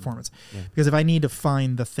 It's performance. Yeah. Because if I need to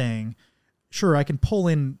find the thing, sure, I can pull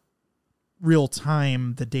in real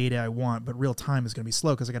time the data I want, but real time is going to be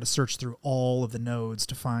slow because I got to search through all of the nodes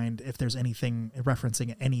to find if there's anything referencing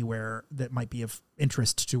it anywhere that might be of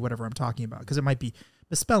interest to whatever I'm talking about, because it might be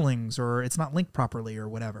misspellings or it's not linked properly or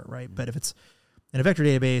whatever, right? Mm-hmm. But if it's in a vector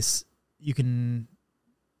database, you can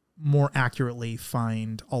more accurately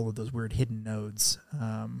find all of those weird hidden nodes,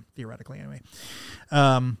 theoretically anyway.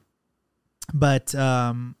 But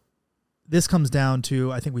this comes down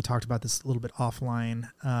to, I think we talked about this a little bit offline,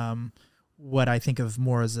 what I think of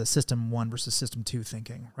more as a system 1 versus system 2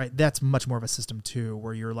 thinking, right? That's much more of a system 2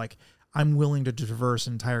 where you're like, I'm willing to traverse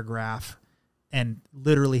an entire graph and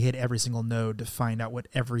literally hit every single node to find out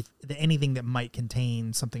anything that might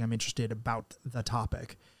contain something I'm interested about the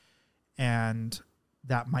topic. And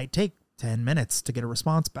that might take 10 minutes to get a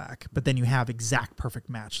response back, but then you have exact perfect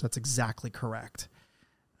match. That's exactly correct.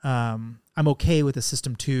 I'm okay with the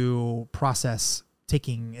system 2 process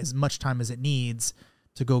taking as much time as it needs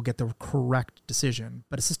to go get the correct decision.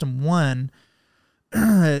 But a system 1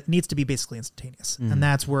 needs to be basically instantaneous. Mm. And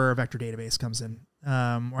that's where a vector database comes in,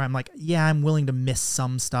 where I'm like, I'm willing to miss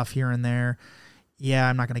some stuff here and there. Yeah,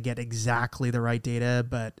 I'm not going to get exactly the right data,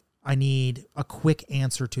 but I need a quick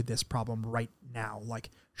answer to this problem right now. Like,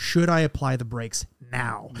 should I apply the brakes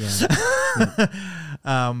now? Yeah.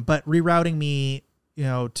 But rerouting me,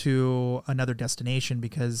 to another destination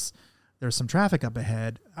because there's some traffic up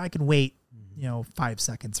ahead, I can wait, 5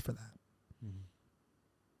 seconds for that. Mm-hmm.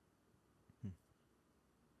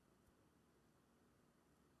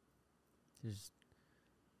 There's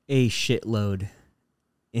a shitload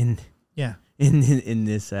in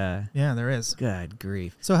this. There is. Good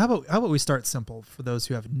grief. So how about we start simple for those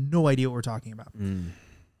who have no idea what we're talking about?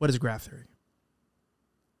 What is graph theory?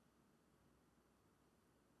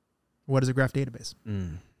 What is a graph database?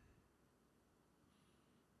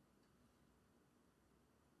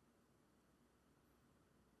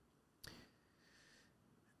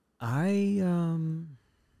 I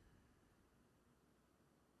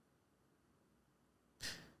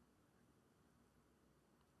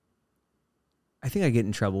think I get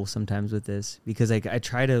in trouble sometimes with this because I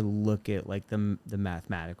try to look at like the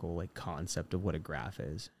mathematical like concept of what a graph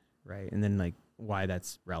is, right? And then like why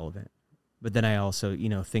that's relevant. But then I also,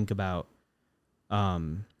 think about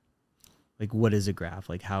like what is a graph?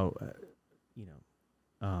 Like how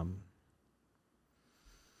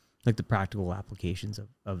like the practical applications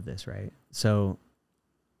of this, right? So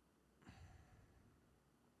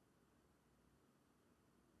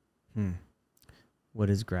what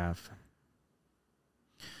is graph?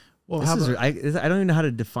 Well, I don't even know how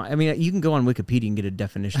to define. I mean, you can go on Wikipedia and get a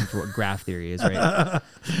definition for what graph theory is, right?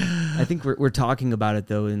 I think we're talking about it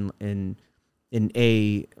though in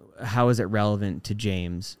how is it relevant to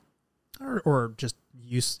James, or just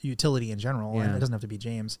utility in general. Yeah. It doesn't have to be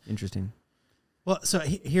James. Interesting. Well, so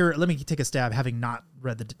here, let me take a stab, having not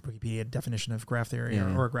read the Wikipedia definition of graph theory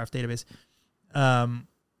or a graph database.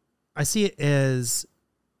 I see it as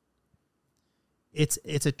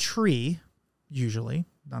it's a tree, usually,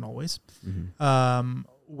 not always,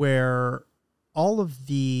 where all of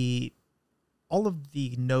the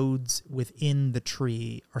nodes within the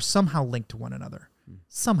tree are somehow linked to one another.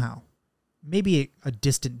 Somehow. Maybe a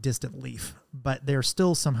distant leaf, but they're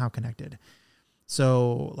still somehow connected.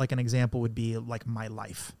 So like an example would be like my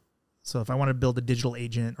life. So if I want to build a digital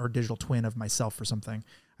agent or digital twin of myself or something,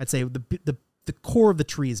 I'd say the core of the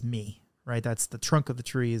tree is me, right? That's the trunk of the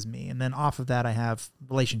tree is me. And then off of that, I have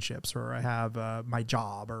relationships, or I have my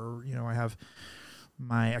job, or, I have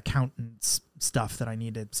my accountant's stuff that I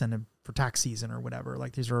need to send in for tax season or whatever.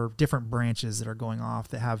 Like these are different branches that are going off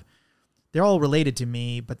that they're all related to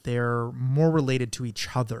me, but they're more related to each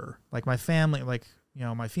other. Like my family, like,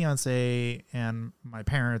 my fiance and my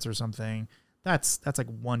parents or something, that's like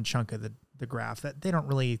one chunk of the graph that they don't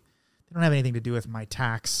have anything to do with my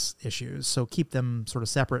tax issues. So keep them sort of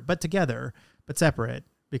separate, but together, but separate,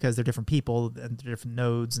 because they're different people and different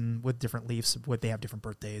nodes and with different leaves, they have different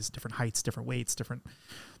birthdays, different heights, different weights, different,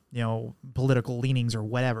 political leanings or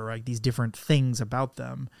whatever, like these different things about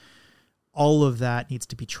them. All of that needs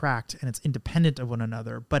to be tracked, and it's independent of one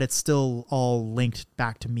another, but it's still all linked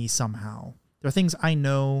back to me somehow. There are things I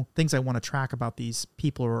know, things I want to track about these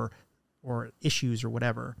people or issues or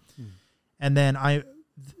whatever. And then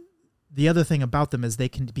the other thing about them is they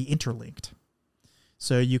can be interlinked.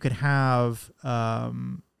 So you could have,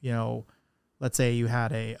 let's say you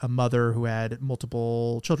had a mother who had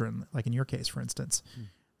multiple children, like in your case, for instance.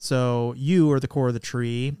 So you are the core of the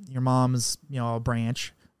tree, your mom's, a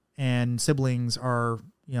branch, and siblings are,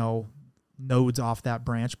 nodes off that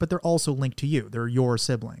branch, but they're also linked to you. They're your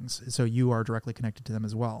siblings. So you are directly connected to them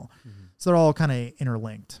as well. So they're all kind of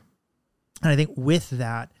interlinked. And I think with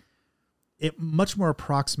that, it much more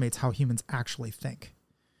approximates how humans actually think.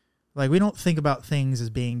 Like we don't think about things as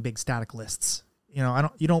being big static lists. You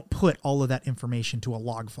don't put all of that information to a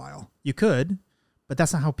log file. You could, but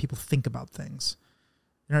that's not how people think about things.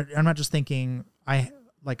 I'm not just thinking,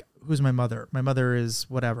 who's my mother? My mother is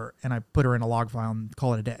whatever, and I put her in a log file and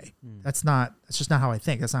call it a day. That's just not how I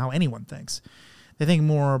think. That's not how anyone thinks. They think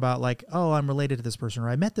more about like, oh, I'm related to this person, or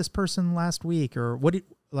I met this person last week, or what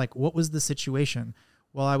was the situation?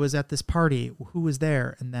 Well, I was at this party. Who was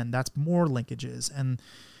there? And then that's more linkages, and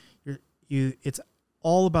it's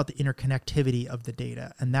all about the interconnectivity of the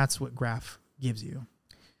data, and that's what graph gives you.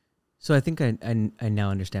 So I think I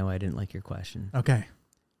now understand why I didn't like your question. Okay.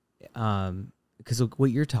 Because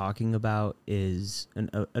what you're talking about is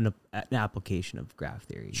an application of graph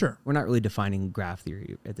theory. Sure. We're not really defining graph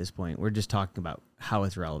theory at this point. We're just talking about how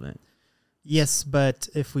it's relevant. Yes, but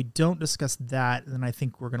if we don't discuss that, then I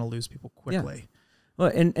think we're going to lose people quickly. Yeah.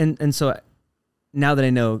 Well, and so now that I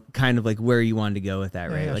know kind of like where you wanted to go with that,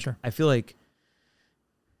 right? Yeah, like sure. I feel like,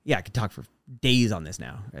 I could talk for days on this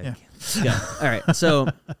now. Right? Yeah. All right. So,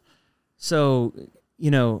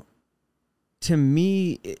 to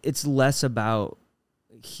me, it's less about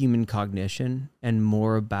human cognition and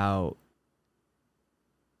more about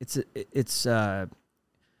it's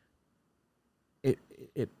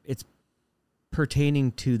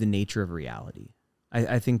pertaining to the nature of reality.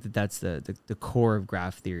 I think that's the core of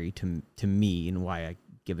graph theory to me, and why I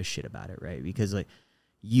give a shit about it, right? Because like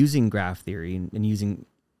using graph theory and using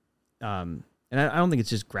and I don't think it's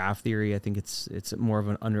just graph theory. I think it's more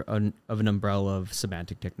of an umbrella of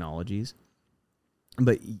semantic technologies.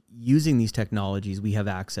 But using these technologies, we have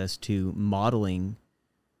access to modeling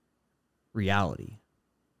reality.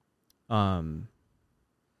 And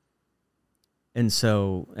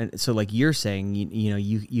so like you're saying,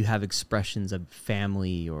 you have expressions of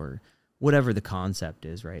family or whatever the concept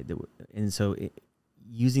is, right? And so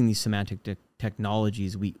using these semantic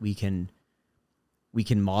technologies, we can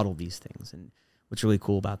model these things. And what's really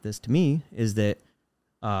cool about this to me is that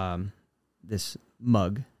this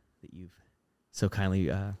mug that you've so kindly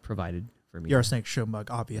provided for me. You're a Snake Show mug,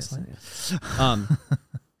 obviously. Yes.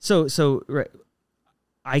 So right,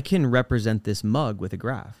 I can represent this mug with a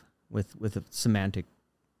graph, with a semantic,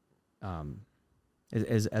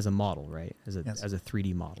 as a model, right? As a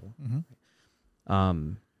 3D model. Mm-hmm.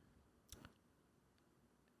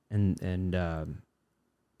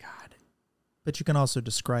 God. But you can also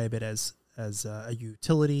describe it as a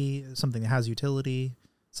utility, something that has utility,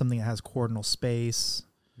 something that has coordinal space.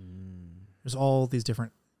 There's all these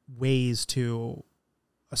different ways to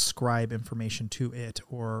ascribe information to it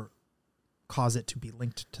or cause it to be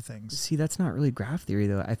linked to things. See, that's not really graph theory,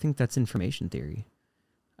 though. I think that's information theory.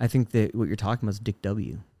 I think that what you're talking about is Dick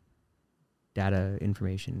W. Data,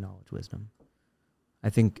 information, knowledge, wisdom. I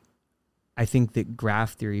think that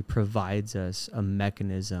graph theory provides us a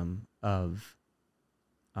mechanism of,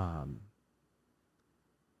 I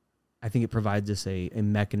think it provides us a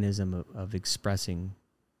mechanism of expressing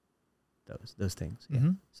those things. Yeah.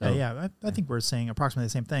 Mm-hmm. So I think we're saying approximately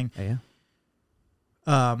the same thing. Yeah.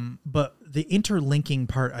 But the interlinking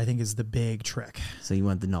part, I think, is the big trick. So you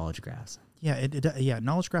want the knowledge graphs? Yeah,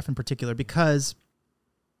 knowledge graph in particular, because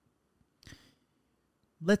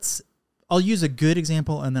I'll use a good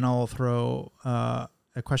example and then I'll throw a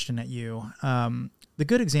question at you. The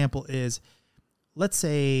good example is, let's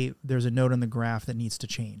say there's a node on the graph that needs to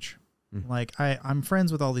change. Like I'm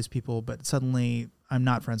friends with all these people, but suddenly I'm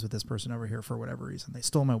not friends with this person over here for whatever reason. They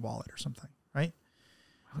stole my wallet or something, right?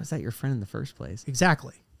 How was that your friend in the first place?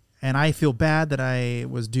 Exactly. And I feel bad that I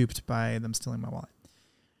was duped by them stealing my wallet.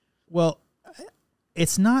 Well,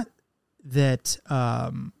 it's not that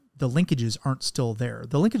the linkages aren't still there.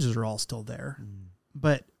 The linkages are all still there.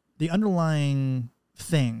 But the underlying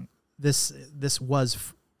thing, this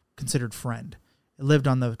was considered friend. It lived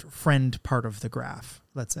on the friend part of the graph,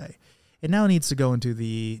 let's say. It now needs to go into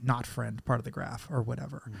the not friend part of the graph or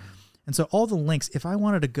whatever. And so all the links, if I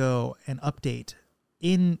wanted to go and update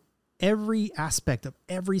in every aspect of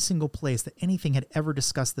every single place that anything had ever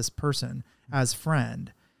discussed this person as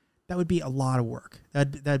friend, that would be a lot of work.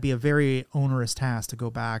 That'd be a very onerous task to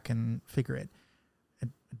go back and figure it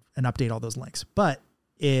and update all those links. But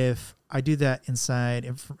if I do that inside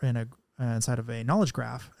of a knowledge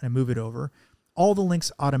graph and I move it over, all the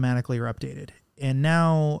links automatically are updated. And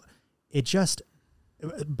now it just,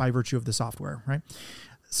 by virtue of the software, right?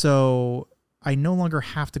 So I no longer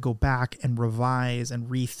have to go back and revise and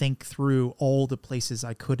rethink through all the places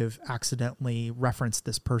I could have accidentally referenced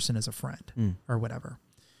this person as a friend or whatever.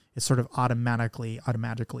 It's sort of automatically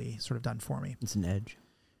sort of done for me. It's an edge.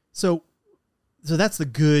 So that's the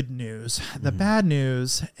good news. The bad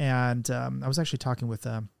news, and I was actually talking with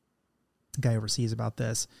a guy overseas about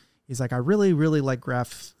this. He's like, I really, really like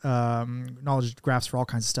knowledge graphs for all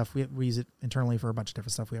kinds of stuff. We use it internally for a bunch of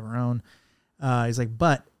different stuff. We have our own. He's like,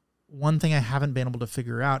 but one thing I haven't been able to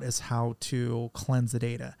figure out is how to cleanse the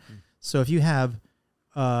data. So if you have,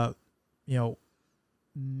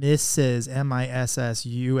 Mrs.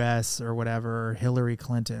 MISS or whatever, Hillary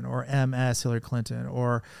Clinton, or MS Hillary Clinton,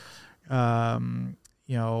 or,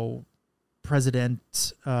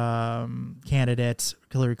 president candidate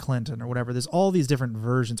Hillary Clinton or whatever. There's all these different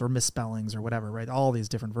versions or misspellings or whatever, right? All these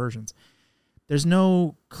different versions. There's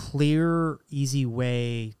no clear, easy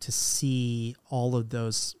way to see all of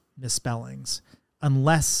those misspellings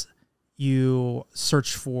unless you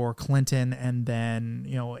search for Clinton and then,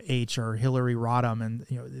 H or Hillary Rodham, and,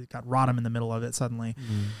 it got Rodham in the middle of it suddenly.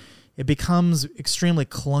 It becomes extremely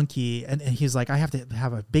clunky. And he's like, I have to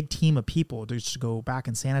have a big team of people to just go back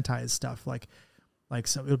and sanitize stuff.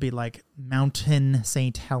 So it would be like Mountain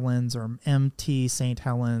St. Helens or MT St.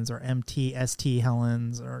 Helens or MTST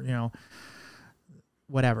Helens or,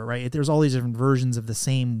 whatever, right? There's all these different versions of the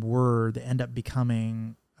same word that end up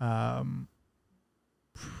becoming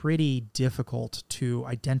pretty difficult to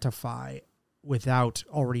identify without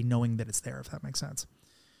already knowing that it's there, if that makes sense.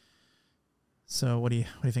 So what do you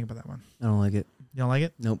think about that one? I don't like it. You don't like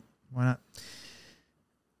it? Nope. Why not?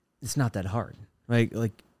 It's not that hard.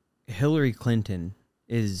 Like Hillary Clinton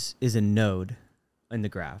is a node in the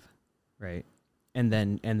graph, right? And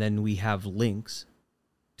then we have links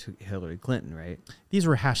to Hillary Clinton, right? These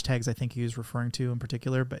were hashtags I think he was referring to in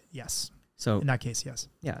particular, but yes. So in that case, yes.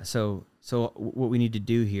 Yeah. So what we need to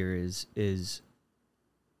do here is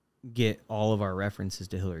get all of our references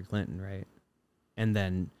to Hillary Clinton, right? And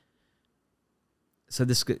then, so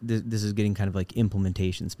this is getting kind of like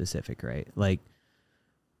implementation specific, right? Like,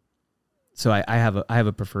 so I have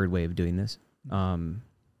a preferred way of doing this,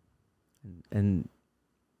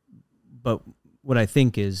 but what I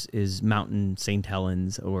think is Mountain St.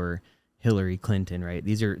 Helens or Hillary Clinton, right?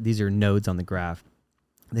 These are nodes on the graph.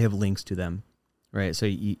 They have links to them, right? So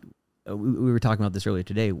we were talking about this earlier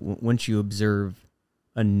today. Once you observe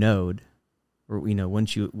a node, or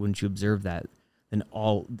once you observe that, then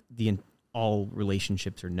all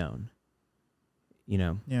relationships are known.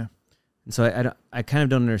 Yeah. And so I kind of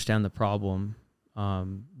don't understand the problem,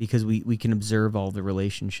 because we can observe all the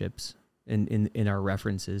relationships in our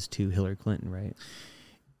references to Hillary Clinton, right?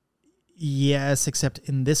 Yes, except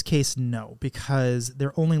in this case, no, because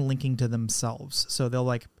they're only linking to themselves. So they'll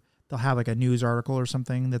they'll have like a news article or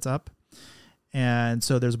something that's up. And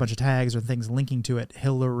so there's a bunch of tags or things linking to it.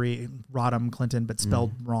 Hillary Rodham Clinton, but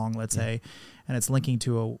spelled wrong, let's say. And it's linking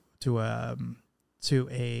to a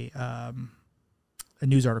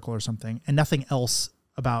news article or something, and nothing else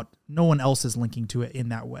no one else is linking to it in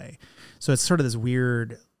that way. So it's sort of this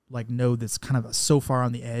weird like node that's kind of so far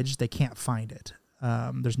on the edge, they can't find it.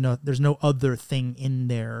 There's no other thing in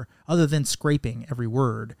there other than scraping every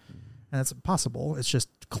word. And that's possible. It's just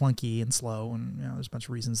clunky and slow, and there's a bunch of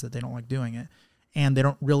reasons that they don't like doing it, and they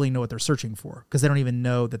don't really know what they're searching for because they don't even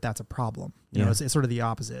know that that's a problem. You know, it's sort of the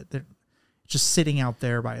opposite. They're just sitting out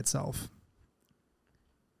there by itself.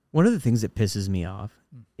 One of the things that pisses me off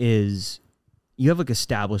is you have like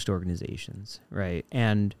established organizations, right?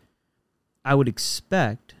 And I would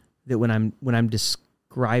expect that when I'm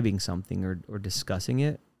describing something or discussing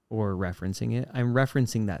it or referencing it, I'm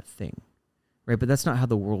referencing that thing. Right, but that's not how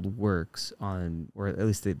the world works or at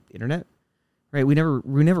least the internet, right? We never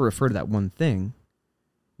refer to that one thing.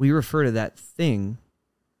 We refer to that thing.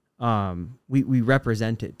 We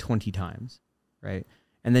represent it 20 times, right?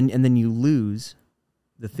 And then you lose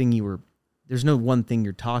the thing there's no one thing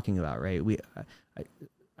you're talking about, right?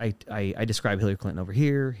 I describe Hillary Clinton over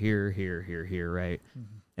here, right?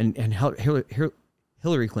 Mm-hmm. And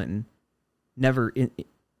Hillary Clinton never in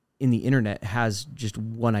the internet has just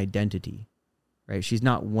one identity. Right, she's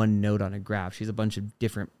not one node on a graph. She's a bunch of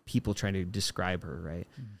different people trying to describe her, right?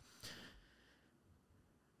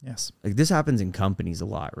 Yes. Like this happens in companies a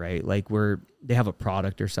lot, right? Like where they have a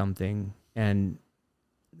product or something, and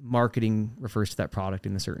marketing refers to that product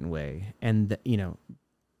in a certain way, and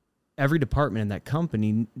every department in that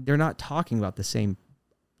company, they're not talking about the same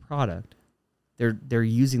product. They're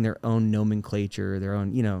using their own nomenclature, their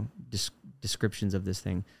own descriptions of this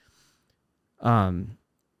thing.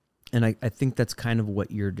 And I think that's kind of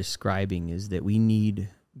what you're describing, is that we need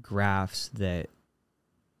graphs that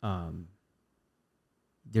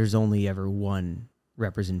there's only ever one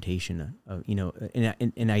representation of,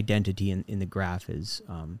 an identity in the graph is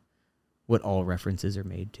what all references are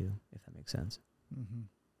made to, if that makes sense. Mm-hmm.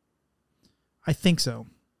 I think so.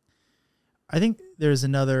 I think there's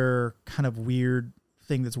another kind of weird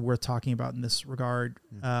thing that's worth talking about in this regard.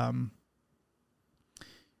 Mm-hmm.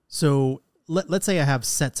 So let's say I have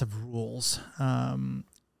sets of rules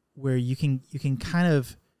where you can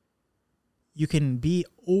be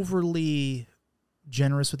overly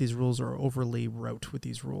generous with these rules or overly rote with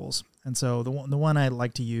these rules. And so the one I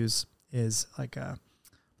like to use is like,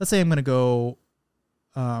 let's say I'm going to go,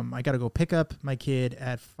 I got to go pick up my kid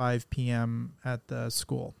at 5 p.m. at the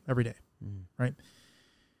school every day, right?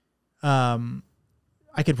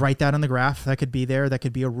 I could write that on the graph. That could be there. That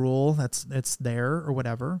could be a rule that's there or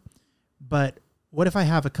whatever. But what if I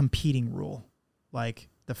have a competing rule, like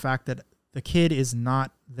the fact that the kid is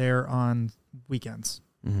not there on weekends,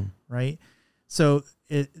 right? So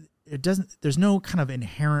it doesn't. There's no kind of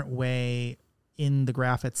inherent way in the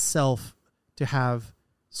graph itself to have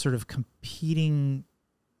sort of competing,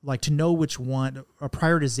 like to know which one, a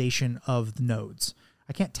prioritization of the nodes.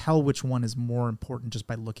 I can't tell which one is more important just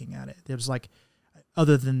by looking at it. There's like,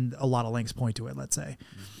 other than a lot of links point to it, let's say.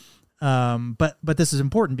 But this is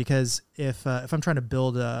important because if I'm trying to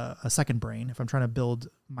build a second brain, if I'm trying to build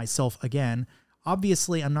myself again,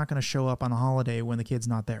 obviously I'm not going to show up on a holiday when the kid's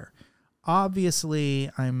not there. Obviously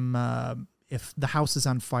if the house is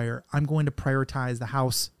on fire, I'm going to prioritize the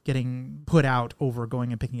house getting put out over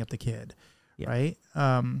going and picking up the kid. Yeah. Right.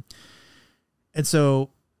 And so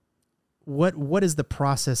what is the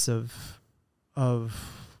process of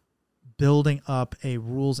building up a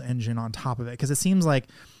rules engine on top of it? Because it seems like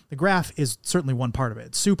the graph is certainly one part of it.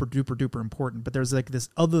 It's super duper duper important, but there's like this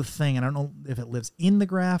other thing, and I don't know if it lives in the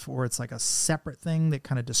graph or it's like a separate thing that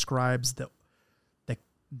kind of describes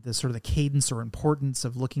the sort of the cadence or importance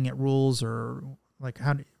of looking at rules, or like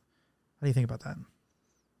how do you think about that?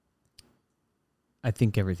 I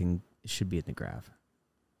think everything should be in the graph.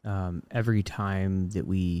 Every time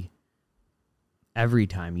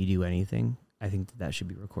you do anything, I think that should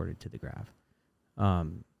be recorded to the graph,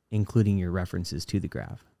 including your references to the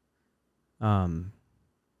graph. I'm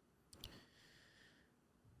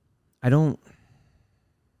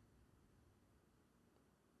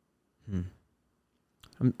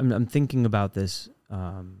thinking about this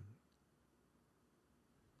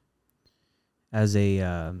as a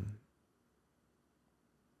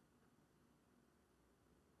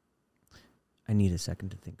I need a second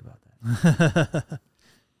to think about that.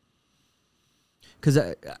 Because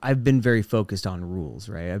I've been very focused on rules,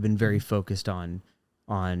 right? I've been very focused on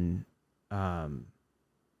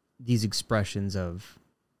these expressions of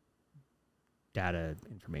data,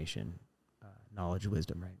 information, knowledge,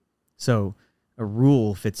 wisdom, right? So a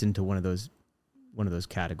rule fits into one of those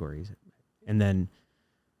categories. And then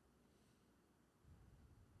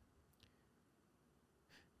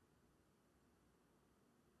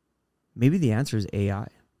maybe the answer is AI.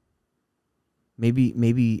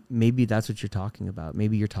 Maybe that's what you're talking about.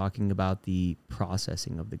 Maybe you're talking about the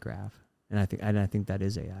processing of the graph. And I think that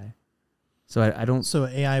is AI. So I don't. So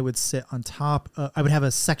AI would sit on top. I would have a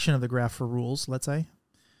section of the graph for rules, let's say.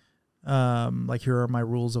 Like, here are my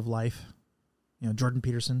rules of life. Jordan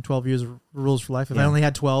Peterson, 12 years of rules for life. If I only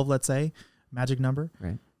had 12, let's say, magic number,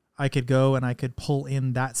 right, I could go and I could pull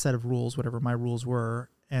in that set of rules, whatever my rules were,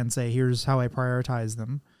 and say, here's how I prioritize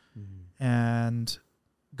them, and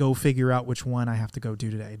go figure out which one I have to go do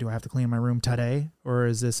today. Do I have to clean my room today, or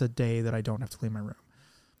is this a day that I don't have to clean my room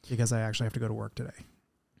because I actually have to go to work today?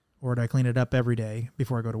 Or do I clean it up every day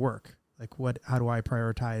before I go to work? Like, how do I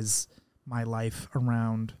prioritize my life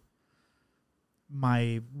around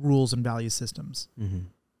my rules and value systems? Mm-hmm.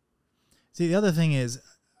 See, the other thing is,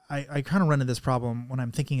 I kind of run into this problem when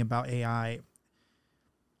I'm thinking about AI.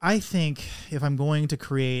 I think if I'm going to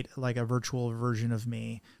create like a virtual version of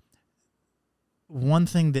me, one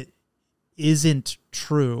thing that isn't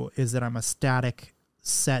true is that I'm a static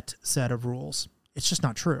set of rules. It's just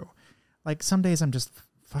not true. Like, some days I'm just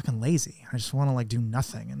fucking lazy. I just want to like do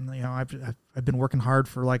nothing. And I've been working hard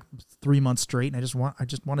for like 3 months straight, and I just want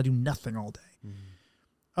to do nothing all day. Mm-hmm.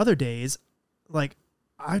 Other days, like,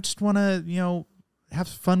 I just want to, have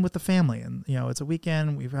fun with the family, and, it's a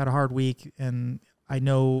weekend, we've had a hard week, and I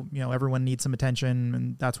know, everyone needs some attention,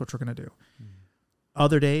 and that's what we're going to do. Mm-hmm.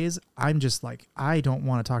 Other days, I'm just like, I don't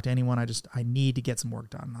want to talk to anyone. I need to get some work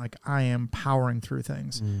done. Like, I am powering through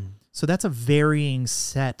things. Mm. So that's a varying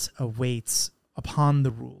set of weights upon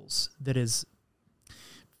the rules that is,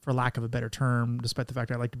 for lack of a better term, despite the fact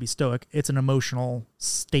I like to be stoic, it's an emotional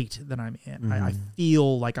state that I'm in. Mm-hmm. I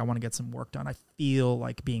feel like I want to get some work done. I feel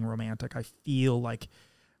like being romantic. I feel like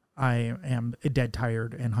I am dead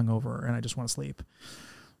tired and hungover and I just want to sleep,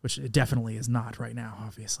 which it definitely is not right now,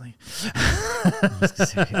 obviously.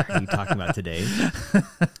 Are you talking about today?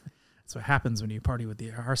 That's what happens when you party with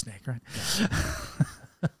the arsenic, right?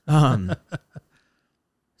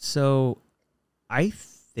 So I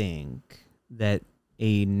think that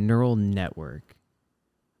a neural network,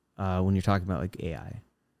 when you're talking about like AI,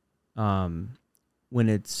 when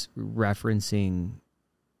it's referencing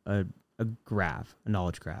a graph, a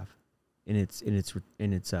knowledge graph, in its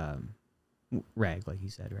RAG, like you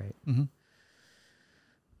said, right? Mm-hmm.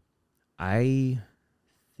 I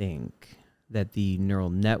think that the neural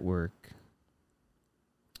network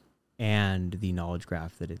and the knowledge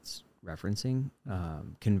graph that it's referencing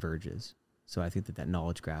converges. So I think that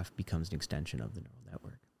knowledge graph becomes an extension of the neural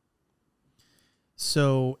network.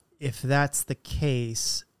 So if that's the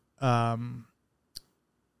case, the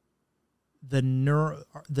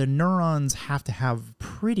neurons have to have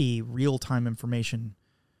pretty real-time information.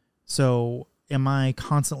 So am I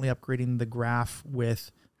constantly upgrading the graph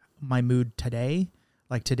with my mood today?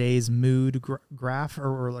 Like today's mood graph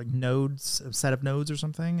or like nodes, a set of nodes or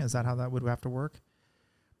something? Is that how that would have to work?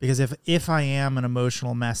 Because if I am an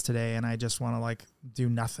emotional mess today and I just want to like do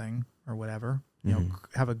nothing or whatever,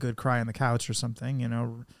 have a good cry on the couch or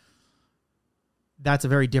something, that's a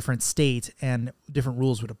very different state and different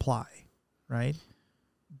rules would apply, right?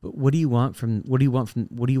 But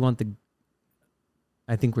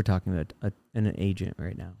I think we're talking about an agent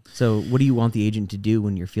right now. So what do you want the agent to do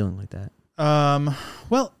when you're feeling like that?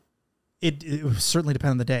 Well, it certainly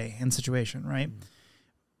depends on the day and situation, right? Mm-hmm.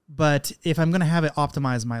 But if I'm going to have it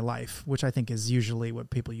optimize my life, which I think is usually what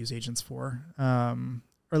people use agents for, or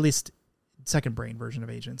at least second brain version of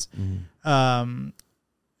agents,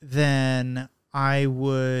 then I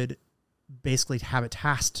would basically have it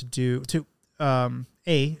tasked to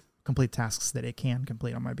complete tasks that it can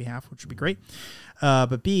complete on my behalf, which would be great.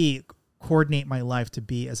 But B, coordinate my life to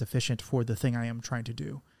be as efficient for the thing I am trying to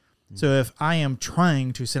do. So if I am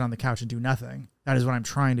trying to sit on the couch and do nothing, that is what I'm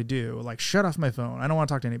trying to do. Like, shut off my phone. I don't want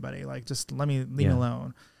to talk to anybody. Like, just leave me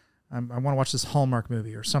alone. I want to watch this Hallmark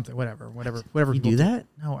movie or something. Whatever. You do that?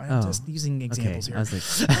 No, I'm just using examples here. I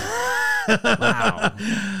was like, wow.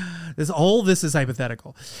 This is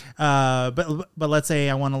hypothetical. But let's say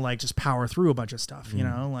I want to like just power through a bunch of stuff.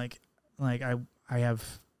 Like I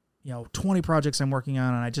have 20 projects I'm working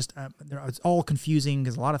on, and it's all confusing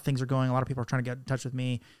because a lot of things are going. A lot of people are trying to get in touch with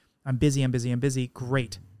me. I'm busy.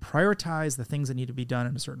 Great. Prioritize the things that need to be done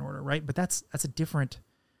in a certain order, right? But that's a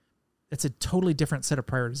totally different set of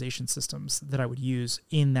prioritization systems that I would use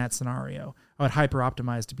in that scenario. I would hyper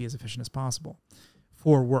optimize to be as efficient as possible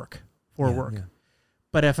for work. Yeah.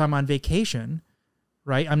 But if I'm on vacation,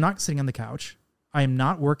 right, I'm not sitting on the couch. I'm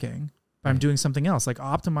not working, but I'm Right. doing something else. Like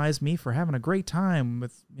optimize me for having a great time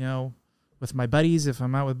with, with my buddies, if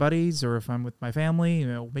I'm out with buddies, or if I'm with my family,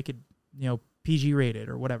 make it, PG rated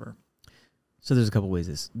or whatever. So there's a couple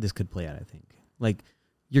ways this could play out, I think. Like,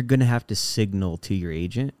 you're going to have to signal to your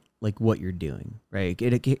agent, like, what you're doing, right?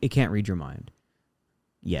 It can't read your mind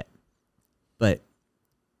yet. But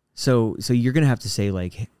so you're going to have to say,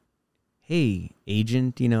 like, hey,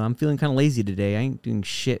 agent, I'm feeling kind of lazy today. I ain't doing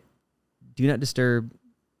shit. Do not disturb.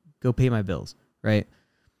 Go pay my bills, right?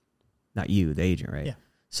 Not you, the agent, right? Yeah.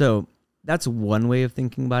 So that's one way of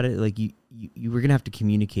thinking about it. Like, you were going to have to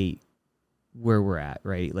communicate where we're at,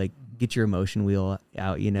 right? Like, get your emotion wheel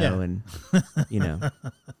out, and,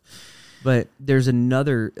 But there's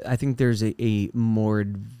I think there's a more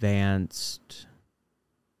advanced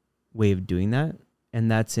way of doing that,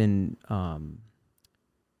 and that's in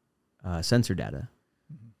sensor data.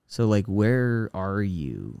 So, like, where are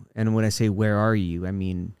you? And when I say where are you, I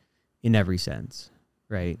mean in every sense,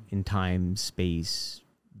 right? In time, space,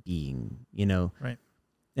 being, Right.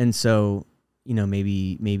 And so,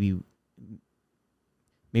 maybe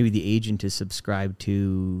the agent is subscribed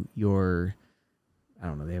to your, I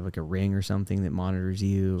don't know, they have like a ring or something that monitors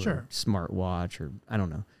you, Sure. or smartwatch, or I don't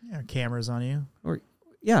know. Yeah, cameras on you.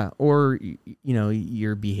 Or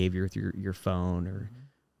your behavior with your phone, or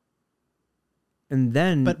and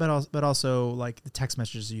then But also like the text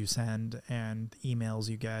messages you send and the emails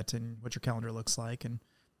you get and what your calendar looks like and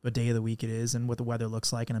what day of the week it is and what the weather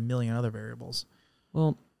looks like and a million other variables.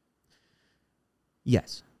 well,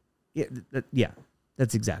 yes, yeah,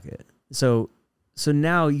 that's exactly it. So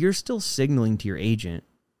now you're still signaling to your agent,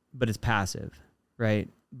 but it's passive, right?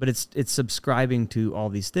 But it's subscribing to all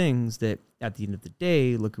these things that at the end of the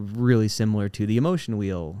day look really similar to the emotion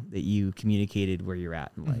wheel that you communicated where you're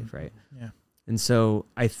at in life, right? Yeah. And so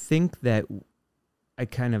I think that I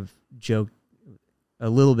kind of joked a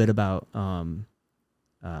little bit about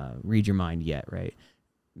read your mind yet, right?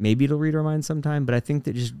 Maybe it'll read our mind sometime, but I think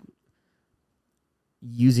that just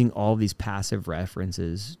using all these passive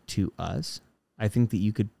references to us, I think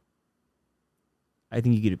you get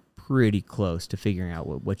pretty close to figuring out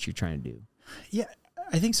what you're trying to do. Yeah,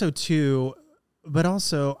 I think so too. But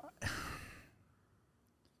also,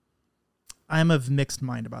 I'm of mixed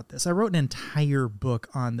mind about this. I wrote an entire book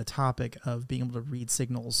on the topic of being able to read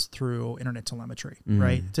signals through internet telemetry,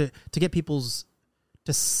 right? To get people's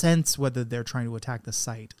to sense whether they're trying to attack the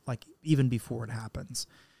site, like even before it happens.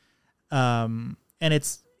 And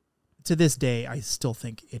it's, to this day, I still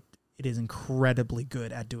think it is incredibly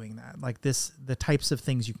good at doing that. Like the types of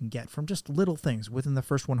things you can get from just little things within the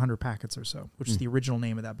first 100 packets or so, which is the original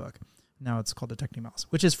name of that book. Now it's called Detecting Mouse,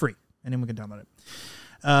 which is free. Anyone can download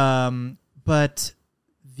it. But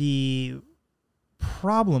the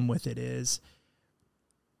problem with it is,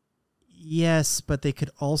 yes, but they could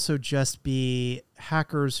also just be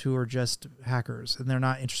hackers who are just hackers and they're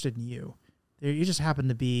not interested in you. You just happen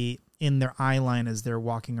to be in their eye line as they're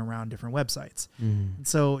walking around different websites. And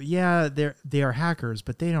so, yeah, they are hackers,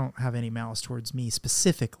 but they don't have any malice towards me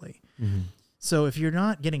specifically. So if you're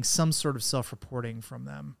not getting some sort of self-reporting from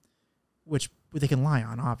them, which they can lie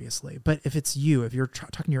on, obviously, but if it's you, if you're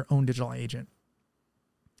talking to your own digital agent,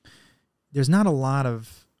 there's not a lot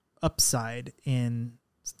of upside in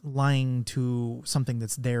lying to something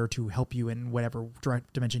that's there to help you in whatever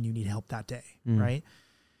dimension you need help that day, right?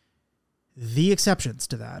 The exceptions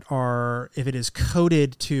to that are if it is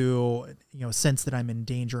coded to, sense that I'm in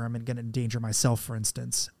danger, I'm going to endanger myself, for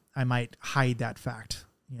instance, I might hide that fact,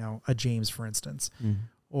 a James, for instance,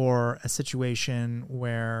 or a situation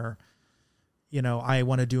where, I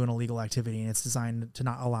want to do an illegal activity and it's designed to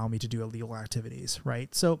not allow me to do illegal activities,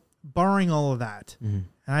 right? So barring all of that, and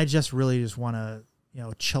I just really want to,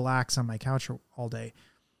 chillax on my couch all day,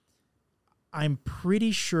 I'm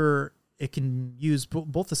pretty sure it can use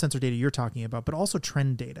both the sensor data you're talking about, but also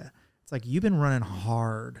trend data. It's like you've been running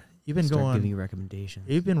hard. You've been giving you recommendations.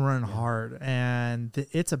 You've been running hard, and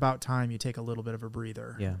it's about time you take a little bit of a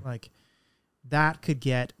breather. Yeah, like that could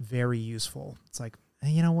get very useful. It's like,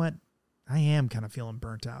 hey, you know what? I am kind of feeling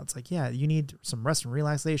burnt out. It's like, yeah, you need some rest and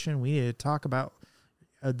relaxation. We need to talk about.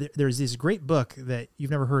 There's this great book that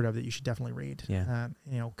you've never heard of that you should definitely read. Yeah,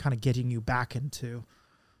 kind of getting you back into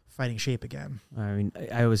fighting shape again. I mean,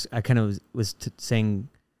 I kind of was saying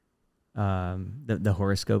the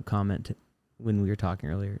horoscope comment when we were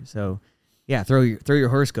talking earlier. So yeah, throw your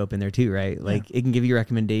horoscope in there too, right? Like it can give you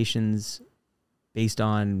recommendations based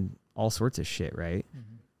on all sorts of shit, right?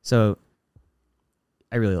 So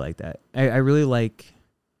I really like that. I really like.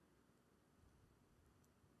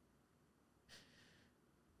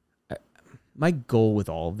 My goal with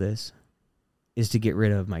all of this is to get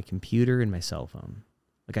rid of my computer and my cell phone.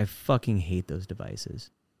 Like, I fucking hate those devices.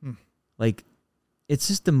 Like, it's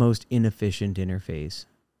just the most inefficient interface,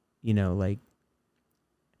 you know, like,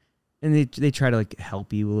 and they try to like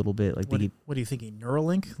help you a little bit. Like, what are you thinking?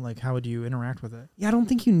 Neuralink? Like, how would you interact with it? Yeah, I don't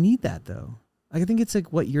think you need that though. Like, I think it's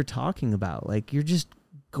like what you're talking about. Like, you're just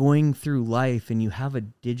going through life and you have a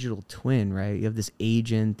digital twin, right? You have this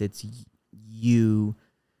agent that's you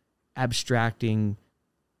abstracting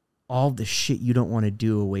all the shit you don't want to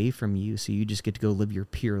do away from you, so you just get to go live your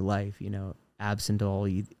pure life, you know, absent all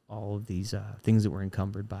of these things that we're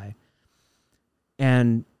encumbered by.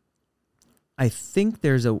 And I think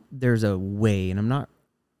there's a way, and I'm not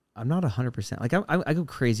 100%. Like, I go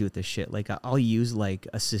crazy with this shit. Like, I'll use like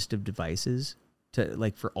assistive devices to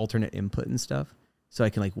like for alternate input and stuff, so I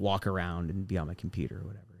can like walk around and be on my computer or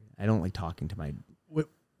whatever. I don't like talking to my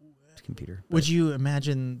computer. Would you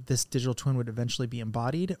imagine this digital twin would eventually be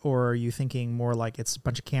embodied, or are you thinking more like it's a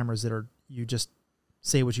bunch of cameras that are, you just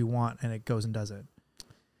say what you want and it goes and does it?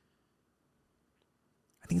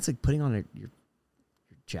 I think it's like putting on your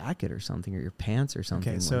jacket or something, or your pants or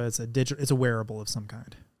something. Okay, so like, it's a wearable of some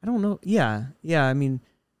kind. I don't know. Yeah. I mean,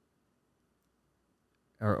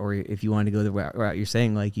 or if you want to go the route you're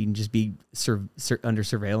saying, like, you can just be under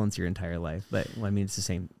surveillance your entire life. But well, I mean, it's the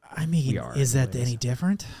same. I mean, is that any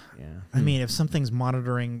different? Yeah. I mean, if something's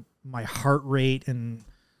monitoring my heart rate and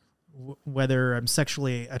whether I'm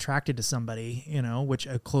sexually attracted to somebody, you know, which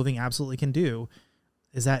clothing absolutely can do,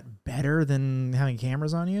 is that better than having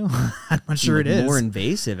cameras on you? I'm not sure it is. More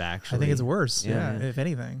invasive, actually. I think it's worse. Yeah, if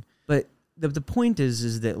anything. But the point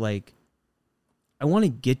is that, like, I want to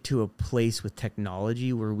get to a place with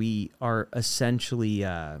technology where we are essentially,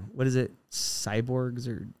 what is it? Cyborgs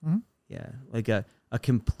or like a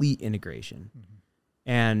complete integration.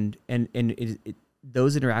 And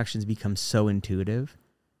those interactions become so intuitive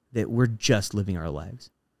that we're just living our lives,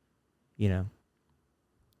 you know?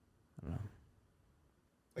 I don't know.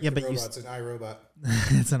 Like, yeah, but robot's an iRobot.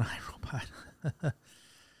 It's an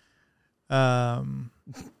iRobot.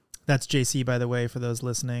 That's JC, by the way, for those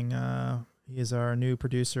listening. He is our new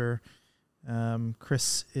producer.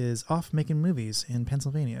 Chris is off making movies in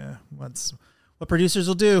Pennsylvania. What producers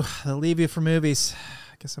will do. They'll leave you for movies.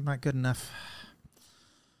 I guess I'm not good enough.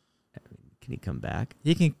 Can he come back?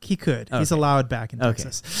 He could. Okay. He's allowed back in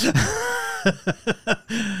Texas.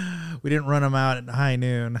 We didn't run him out at high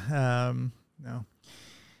noon. No.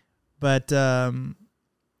 But,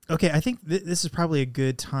 okay, I think this is probably a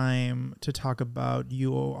good time to talk about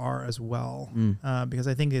UOR as well, because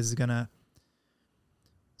I think this is going to...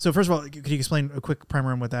 So first of all, could you explain a quick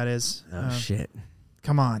primer on what that is? Oh, shit.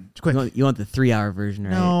 Come on, quick. You want the 3-hour version,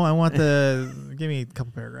 right? No, I want the... Give me a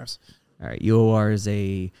couple paragraphs. All right, UOR is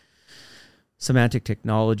a semantic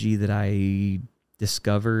technology that I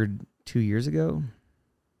discovered 2 years ago.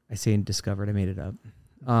 I say discovered, I made it up.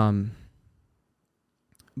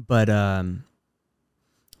 But the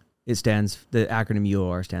acronym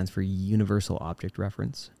UOR stands for Universal Object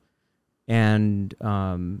Reference. And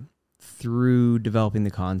through developing the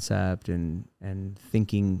concept and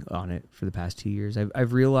thinking on it for the past 2 years,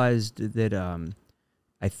 I've realized that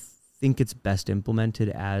I think it's best implemented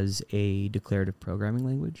as a declarative programming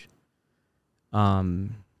language.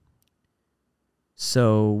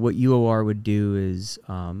 So what UOR would do is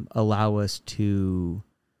allow us to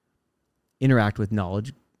interact with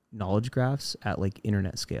knowledge graphs at like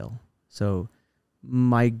internet scale. So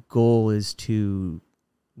my goal is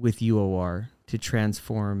with UOR, to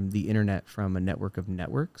transform the internet from a network of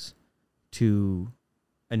networks to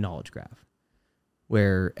a knowledge graph,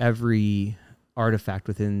 where every artifact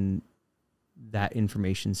within that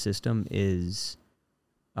information system is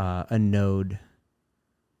a node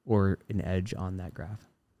or an edge on that graph.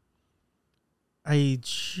 I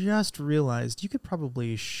just realized you could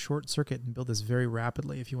probably short circuit and build this very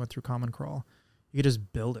rapidly if you went through Common Crawl. You could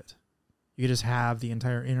just build it. You could just have the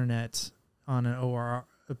entire internet on an OR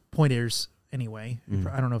pointers anyway.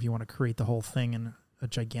 I don't know if you want to create the whole thing in a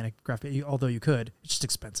gigantic graph, although you could. It's just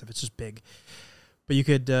expensive. It's just big. But you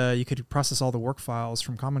could process all the work files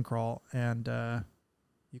from Common Crawl, and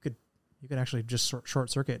you could actually just short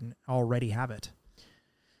circuit and already have it.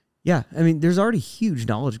 Yeah, I mean, there's already huge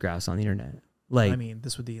knowledge graphs on the internet. Like, I mean,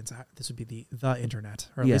 this would be the internet,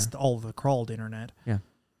 or at least all of the crawled internet. Yeah,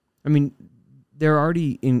 I mean, they're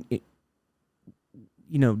already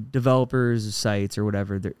developers, sites or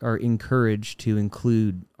whatever that are encouraged to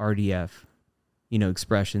include RDF,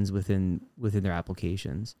 expressions within their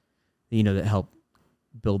applications, that help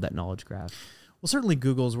build that knowledge graph. Well, certainly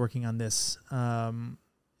Google's working on this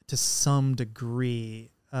to some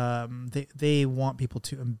degree. They want people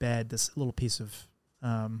to embed this little piece of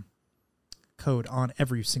code on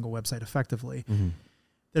every single website effectively.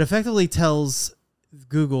 That effectively tells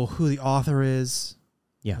Google who the author is,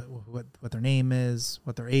 what their name is,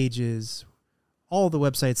 what their age is, all the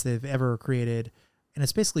websites they've ever created, and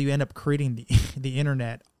it's basically you end up creating the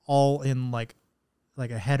internet all in like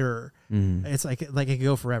a header. It's like it can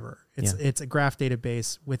go forever. It's a graph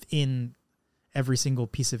database within every single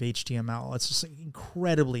piece of HTML. It's just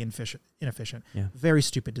incredibly inefficient. Very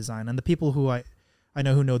stupid design. And the people who I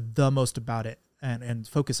know who know the most about it and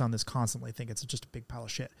focus on this constantly think it's just a big pile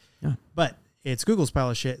of shit. But it's Google's pile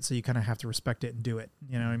of shit, so you kind of have to respect it and do it.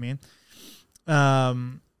 You know what I mean?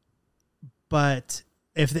 But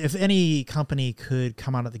if any company could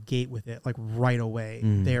come out of the gate with it like right away,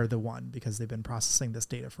 they're the one, because they've been processing this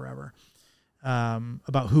data forever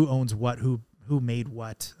about who owns what, who made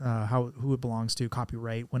what, who it belongs to,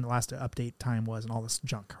 copyright, when the last update time was, and all this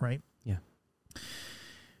junk, right? Yeah.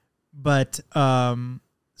 But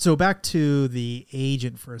so back to the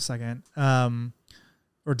agent for a second,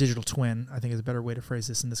 or digital twin, I think is a better way to phrase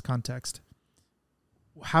this in this context.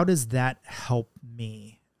 How does that help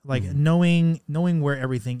me? Like knowing where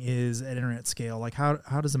everything is at internet scale, like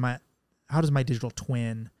how does my digital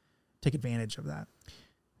twin take advantage of that?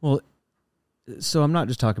 Well, so I'm not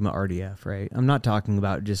just talking about RDF, right? I'm not talking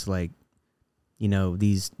about just like,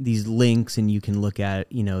 these links and you can look at,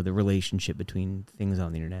 the relationship between things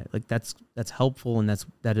on the internet. Like that's helpful, and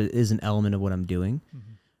that is an element of what I'm doing.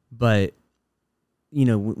 But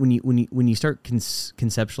when you start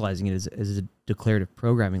conceptualizing it as a declarative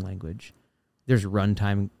programming language, there's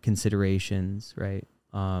runtime considerations, right?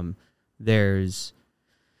 There's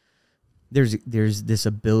this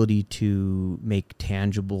ability to make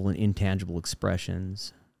tangible and intangible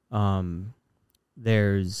expressions.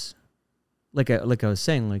 There's like I was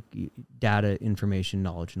saying, like data, information,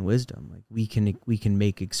 knowledge, and wisdom. Like we can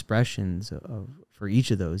make expressions for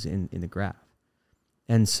each of those in the graph.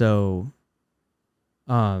 And so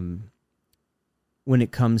when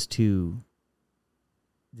it comes to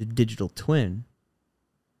the digital twin,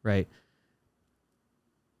 right?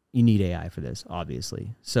 You need AI for this,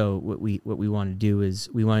 obviously. So what we want to do is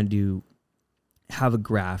we want to have a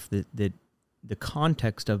graph that the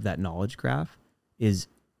context of that knowledge graph is,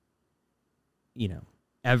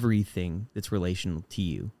 everything that's relational to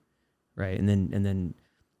you, right? And then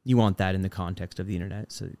you want that in the context of the internet,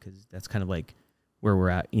 so because that's kind of like where we're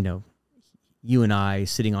at, you and I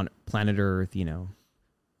sitting on planet Earth, so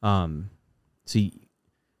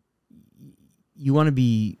you want to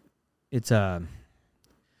be, it's a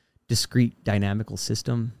discrete dynamical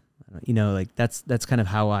system, like that's kind of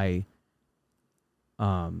how I,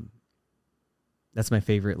 that's my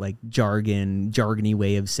favorite, like jargony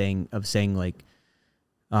way of saying like,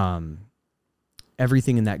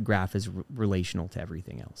 everything in that graph is relational to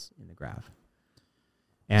everything else in the graph.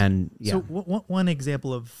 And yeah. So one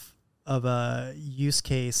example of a use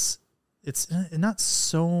case, it's not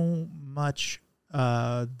so much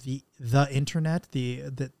the internet,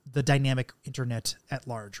 the dynamic internet at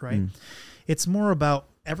large, right? It's more about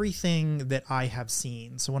everything that I have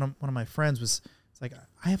seen. So one of my friends was, it's like,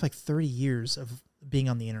 I have like 30 years of being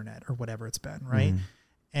on the internet or whatever it's been, right?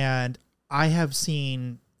 And I have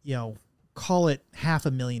seen, call it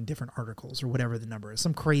 500,000 different articles or whatever the number is,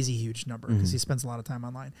 some crazy huge number, because he spends a lot of time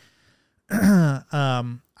online. I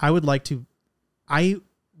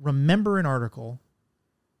remember an article.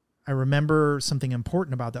 I remember something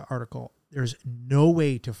important about that article. There's no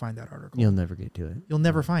way to find that article. You'll never get to it. You'll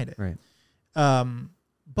never find it. Right.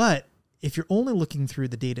 But if you're only looking through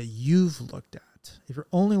the data you've looked at, if you're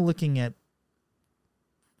only looking at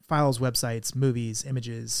files, websites, movies,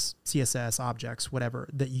 images, CSS, objects, whatever,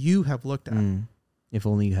 that you have looked at. If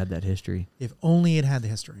only you had that history. If only it had the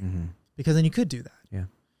history. Because then you could do that. Yeah.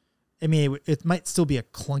 I mean, it might still be a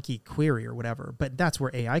clunky query or whatever, but that's where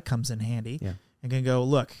AI comes in handy. Yeah. And can go,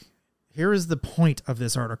 look, here is the point of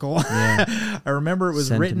this article. Yeah. I remember it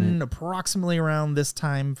was written approximately around this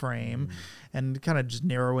time frame, and kind of just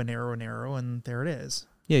narrow, and there it is.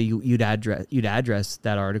 Yeah, you'd address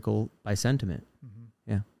that article by sentiment.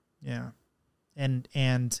 Yeah.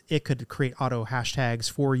 And it could create auto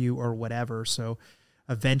hashtags for you or whatever. So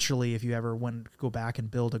eventually, if you ever want to go back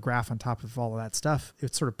and build a graph on top of all of that stuff,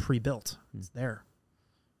 it's sort of pre-built. It's there.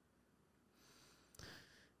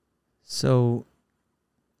 So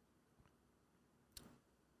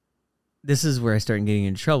this is where I start getting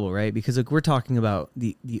into trouble, right? Because like we're talking about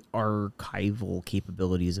the archival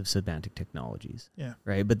capabilities of semantic technologies. Yeah.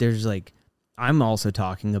 Right. But there's like, I'm also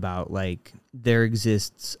talking about like there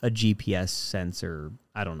exists a GPS sensor,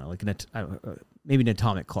 I don't know, like maybe an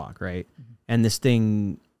atomic clock, right? And this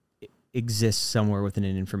thing exists somewhere within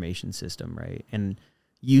an information system, right? And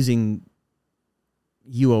using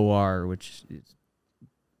UOR, which is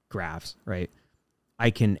graphs, right?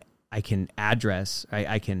 I can address,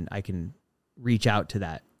 I can reach out to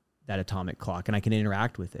that atomic clock, and I can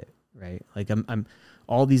interact with it, right? Like I'm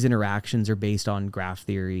all these interactions are based on graph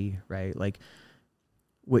theory, right? Like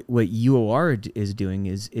what UOR is doing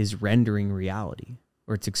is rendering reality,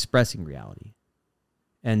 or it's expressing reality.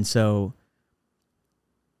 And so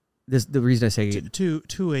the reason I say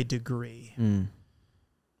to a degree.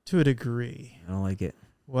 To a degree. I don't like it.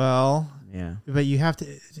 Well, yeah. But you have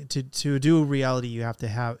to do reality, you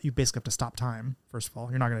basically have to stop time, first of all.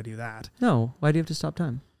 You're not going to do that. No, why do you have to stop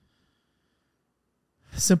time?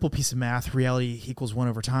 Simple piece of math, reality equals 1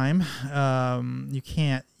 over time. You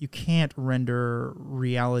can't render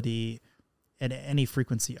reality at any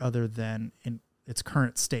frequency other than in its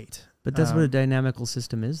current state. But that's what a dynamical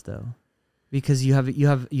system is, though, because you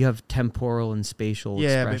have temporal and spatial.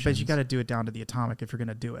 Yeah, but you got to do it down to the atomic if you're going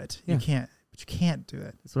to do it. Yeah. You can't do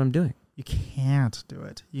it. That's what I'm doing. You can't do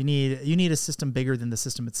it. You need a system bigger than the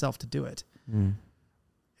system itself to do it.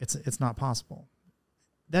 It's not possible.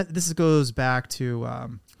 This goes back to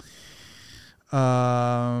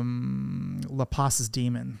Laplace's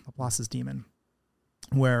demon,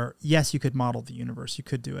 where yes, you could model the universe, you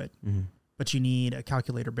could do it, but you need a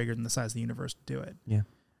calculator bigger than the size of the universe to do it. Yeah.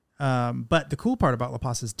 But the cool part about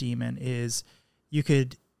Laplace's demon is you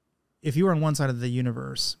could, if you were on one side of the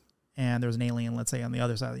universe and there's an alien, let's say, on the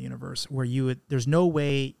other side of the universe, where there's no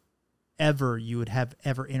way ever you would have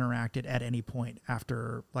ever interacted at any point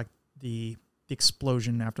after like the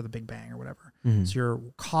explosion after the Big Bang or whatever. So you're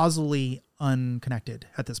causally unconnected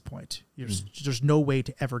at this point. There's no way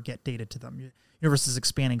to ever get data to them. The universe is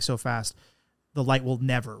expanding so fast, the light will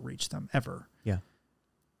never reach them, ever. Yeah.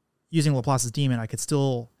 Using Laplace's demon, I could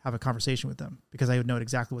still have a conversation with them because I would know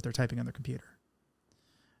exactly what they're typing on their computer.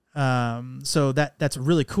 So that's a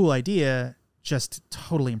really cool idea, just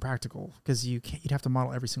totally impractical because you'd have to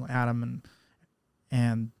model every single atom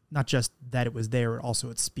and not just that it was there, but also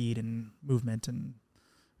its speed and movement and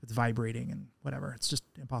it's vibrating and whatever. It's just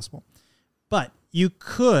impossible. But you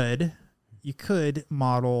could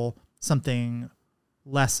model something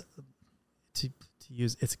less to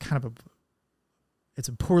use. It's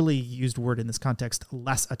a poorly used word in this context,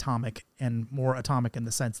 less atomic and more atomic in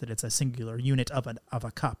the sense that it's a singular unit of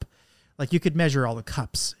a cup. Like you could measure all the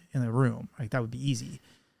cups in the room. Like that would be easy.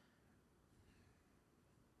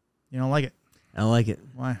 You don't like it? I don't like it.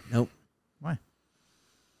 Why? Nope. Why?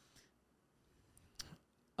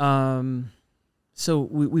 So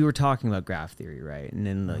we were talking about graph theory, right? And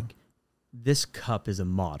then like this cup is a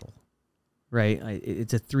model, right?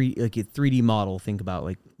 It's a 3D model. Think about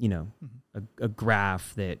like, a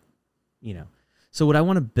graph that, So what I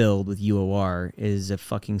want to build with UOR is a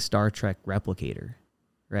fucking Star Trek replicator,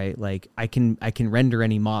 right? Like I can render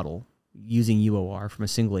any model using UOR from a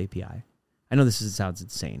single API. I know sounds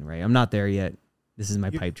insane, right? I'm not there yet. This is my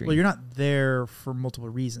pipe dream. Well, you're not there for multiple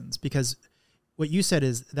reasons because what you said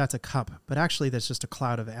is that's a cup, but actually that's just a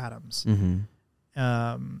cloud of atoms.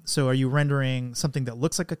 So are you rendering something that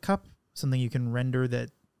looks like a cup, something you can render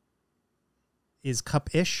that is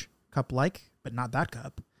cup-ish, cup-like, but not that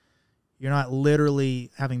cup? You're not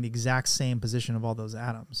literally having the exact same position of all those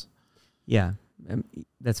atoms. Yeah,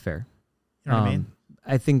 that's fair. You know what I mean?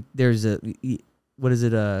 I think there's a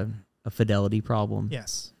fidelity problem.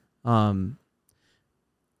 Yes. But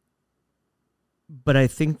I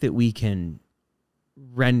think that we can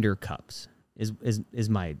render cups is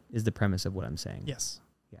the premise of what I'm saying. Yes.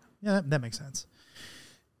 Yeah. Yeah, that makes sense.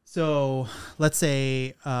 So let's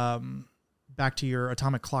say back to your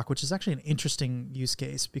atomic clock, which is actually an interesting use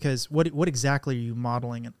case because what exactly are you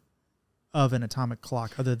modeling of an atomic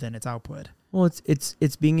clock other than its output? Well,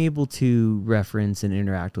 it's being able to reference and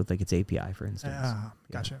interact with like its API, for instance.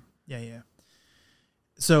 Gotcha. Yeah.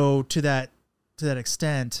 So to that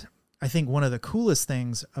extent, I think one of the coolest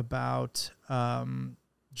things about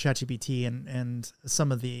ChatGPT and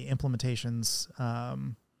some of the implementations,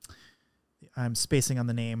 I'm spacing on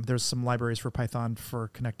the name. There's some libraries for Python for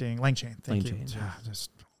connecting LangChain. Thank you. Just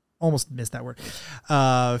almost missed that word.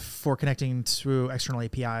 For connecting to external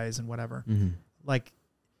APIs and whatever. Like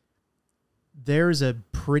there's a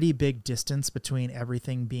pretty big distance between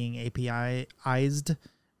everything being API-ized,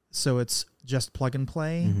 so it's just plug and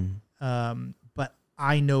play. But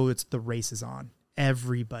I know the race is on.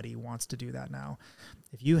 Everybody wants to do that now.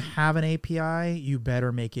 If you have an API, you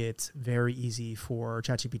better make it very easy for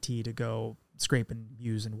ChatGPT to go scrape and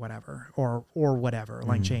use and whatever, or whatever,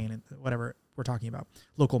 LangChain and whatever we're talking about,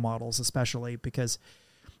 local models especially, because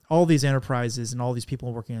all these enterprises and all these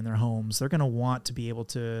people working in their homes, they're going to want to be able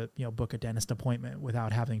to book a dentist appointment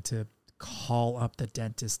without having to call up the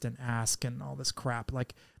dentist and ask and all this crap.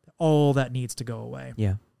 Like all that needs to go away.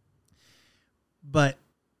 Yeah. But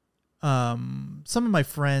some of my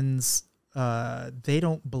friends, they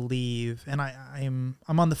don't believe, and I'm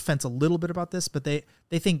on the fence a little bit about this, but they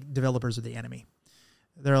think developers are the enemy.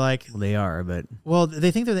 They're like, well, they are, but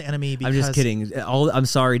they think they're the enemy because I'm just kidding. I'm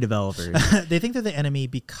sorry, developers. they think they're the enemy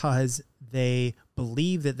because they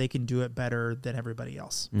believe that they can do it better than everybody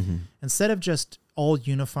else. Mm-hmm. Instead of just all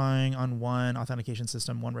unifying on one authentication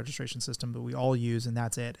system, one registration system that we all use, and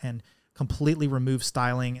that's it, and completely remove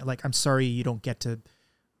styling. Like, I'm sorry, you don't get to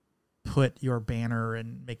put your banner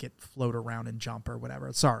and make it float around and jump or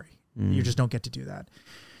whatever. Sorry, you just don't get to do that.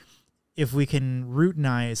 If we can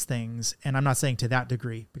routinize things, and I'm not saying to that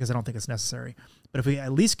degree because I don't think it's necessary, but if we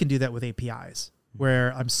at least can do that with APIs,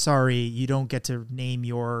 where I'm sorry, you don't get to name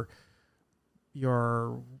your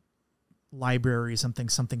library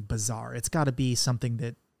something bizarre. It's got to be something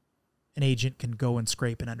that an agent can go and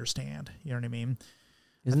scrape and understand. You know what I mean?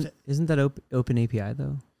 Isn't that open API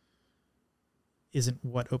though? Isn't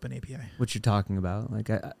what open API? What you're talking about?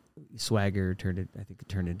 Like Swagger turned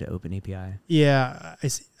into open API. Yeah, I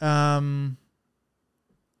see.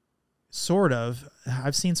 Sort of.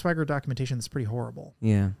 I've seen Swagger documentation that's pretty horrible.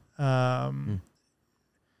 Yeah.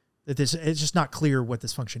 It's just not clear what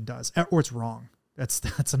this function does, or it's wrong.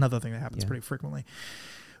 That's another thing that happens pretty frequently.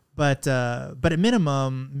 But at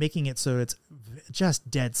minimum, making it so it's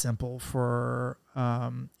just dead simple for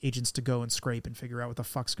agents to go and scrape and figure out what the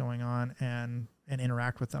fuck's going on and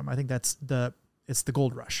interact with them. I think it's the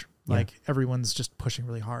gold rush. Like everyone's just pushing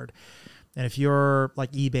really hard. And if you're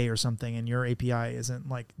like eBay or something and your API isn't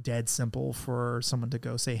like dead simple for someone to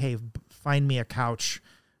go say, hey, find me a couch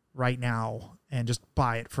right now and just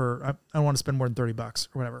buy it for, I don't want to spend more than $30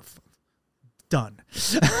 or whatever. Done.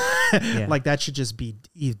 Like that should just be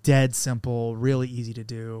dead simple, really easy to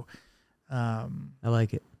do. I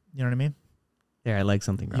like it. You know what I mean? There, I like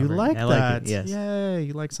something, Robert. You like I that. Like it, yes. Yay,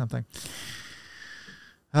 you like something.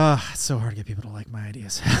 It's so hard to get people to like my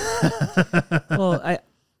ideas. Well,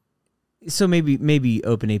 so maybe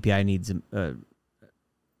Open API needs a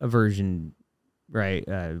version, right?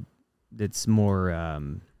 That's more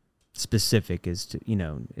specific, as to, you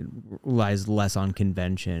know, it relies less on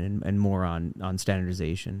convention and more on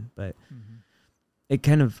standardization. But it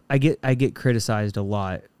kind of I get criticized a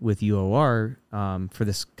lot with UOR for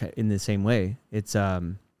this in the same way. It's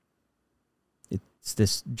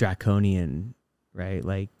this draconian, right?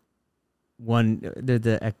 Like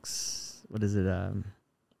the X, what is it?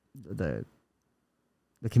 The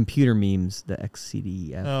computer memes, the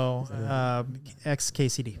XCDF. Oh,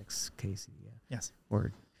 XKCD. XKCD, yeah. Yes.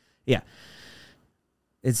 Word. Yeah.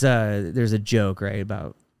 It's there's a joke, right,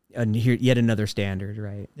 about here yet another standard,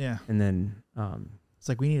 right? Yeah. And then it's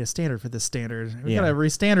like, we need a standard for this standard. We gotta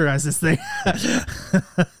re-standardize this thing.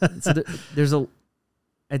 So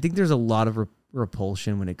I think there's a lot of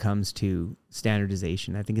repulsion when it comes to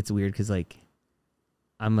standardization. I think it's weird because like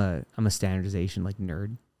I'm a standardization like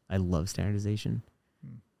nerd. I love standardization.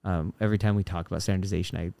 Every time we talk about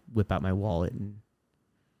standardization, I whip out my wallet and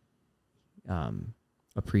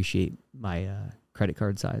appreciate my credit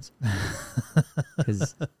card size,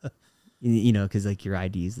 because because like your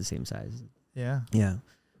ID is the same size. Yeah.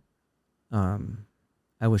 I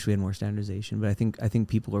wish we had more standardization, but I think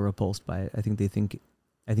people are repulsed by it. I think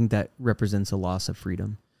that represents a loss of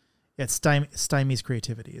freedom. Yeah, it stymies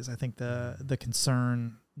creativity is, I think, the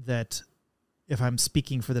concern that, if I'm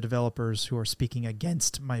speaking for the developers who are speaking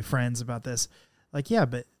against my friends about this, like, yeah,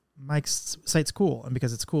 but my site's cool, and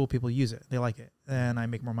because it's cool, people use it, they like it, and I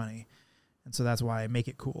make more money, and so that's why I make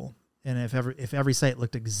it cool. And if every site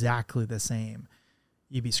looked exactly the same,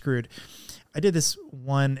 you'd be screwed. I did this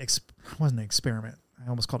one, it wasn't an experiment. I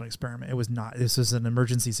almost called it an experiment. It was not. This was an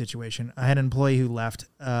emergency situation. I had an employee who left,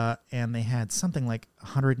 and they had something like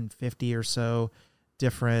 150 or so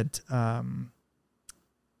different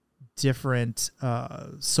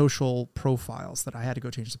social profiles that I had to go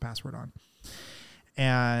change the password on.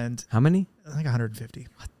 And how many? I think 150.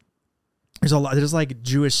 There's a lot. There's like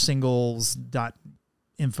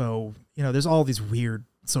jewishsingles.info. There's all these weird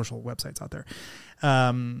social websites out there,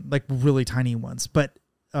 like really tiny ones. But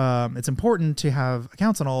it's important to have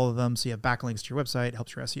accounts on all of them, so you have backlinks to your website. It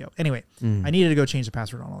helps your SEO. Anyway, I needed to go change the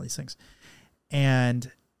password on all these things. And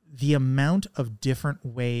the amount of different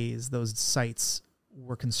ways those sites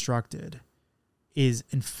were constructed is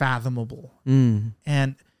unfathomable.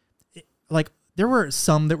 And there were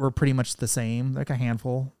some that were pretty much the same, like a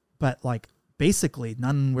handful, but like basically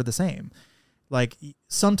none were the same. Like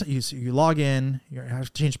sometimes you log in, you have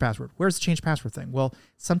to change the password. Where's the change password thing? Well,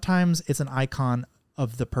 sometimes it's an icon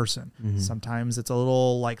of the person. Sometimes it's a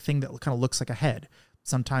little like thing that kind of looks like a head.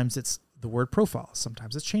 Sometimes it's the word profile.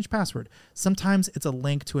 Sometimes it's change password. Sometimes it's a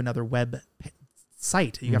link to another web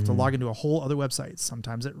site. You have to log into a whole other website.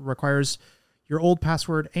 Sometimes it requires your old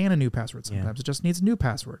password and a new password. Sometimes it just needs a new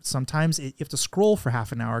password. Sometimes you have to scroll for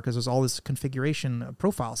half an hour because there's all this configuration of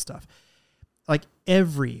profile stuff. Like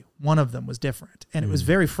every one of them was different. And it was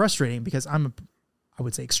very frustrating because I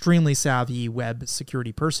would say, extremely savvy web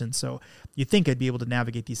security person. So you'd think I'd be able to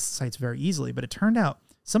navigate these sites very easily, but it turned out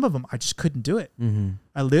some of them I just couldn't do it.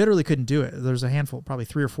 I literally couldn't do it. There's a handful, probably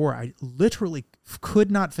 3 or 4. I literally could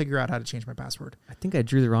not figure out how to change my password. I think I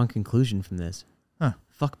drew the wrong conclusion from this. Huh.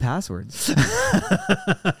 Fuck passwords.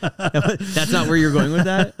 That's not where you're going with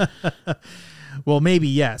that? Well, maybe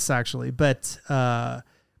yes, actually. But at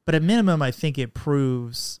minimum, I think it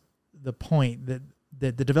proves the point that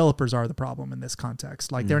the developers are the problem in this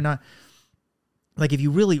context. Like they're not, like if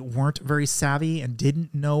you really weren't very savvy and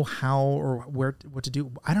didn't know how or what to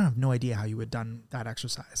do, I don't have no idea how you would have done that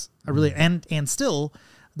exercise. I really, and still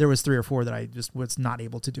there was 3 or 4 that I just was not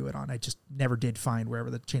able to do it on. I just never did find wherever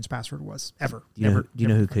the change password was ever. Do you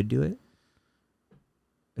know who could do it?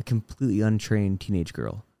 A completely untrained teenage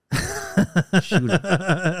girl.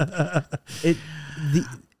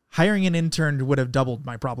 Hiring an intern would have doubled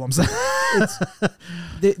my problems. I'm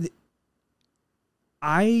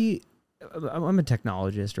a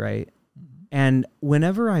technologist, right? And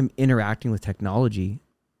whenever I'm interacting with technology,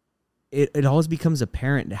 it always becomes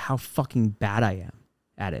apparent how fucking bad I am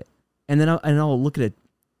at it. And then I'll look at it,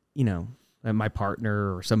 at my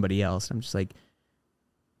partner or somebody else. I'm just like,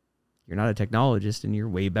 you're not a technologist and you're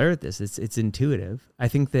way better at this. It's intuitive. I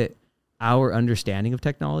think that our understanding of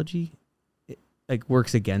technology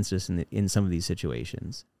works against us in some of these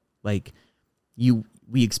situations. Like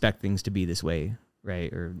we expect things to be this way,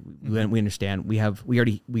 right? Or we understand we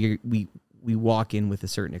walk in with a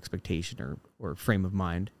certain expectation or frame of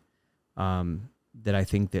mind that I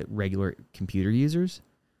think that regular computer users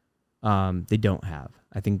they don't have.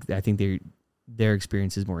 I think their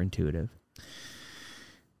experience is more intuitive.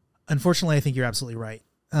 Unfortunately, I think you're absolutely right.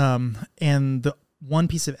 And the one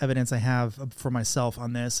piece of evidence I have for myself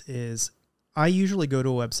on this is I usually go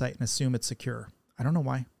to a website and assume it's secure. I don't know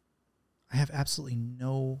why. I have absolutely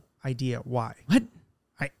no idea why. What?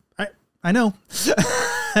 I know.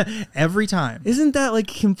 Every time. Isn't that like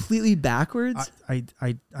completely backwards? I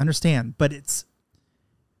understand, but it's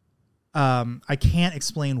I can't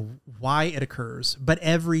explain why it occurs, but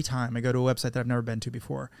every time I go to a website that I've never been to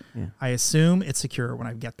before, I assume it's secure when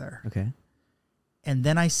I get there. Okay. And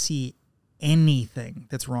then I see anything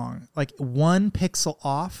that's wrong, like 1 pixel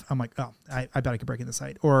off. I'm like, oh, I bet I could break in the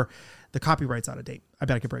site, or the copyright's out of date. I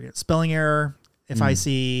bet I could break it. Spelling error. If I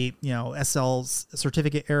see, SL's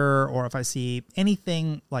certificate error, or if I see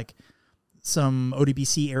anything like some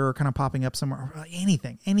ODBC error kind of popping up somewhere,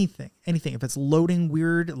 anything. If it's loading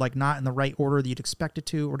weird, like not in the right order that you'd expect it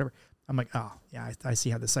to or whatever, I'm like, oh yeah, I see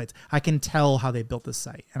how this site's, I can tell how they built this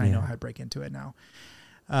site and I know how to break into it now.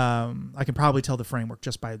 I can probably tell the framework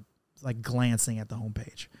just by like glancing at the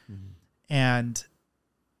homepage. And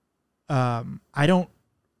I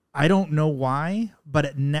don't know why,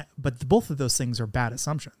 but both of those things are bad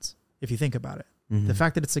assumptions if you think about it. The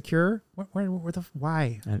fact that it's secure,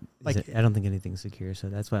 why? I don't think anything's secure, so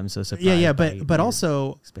that's why I'm so surprised. Yeah, but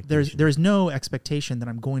also there's no expectation that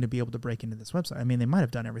I'm going to be able to break into this website. I mean, they might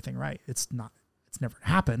have done everything right. It's never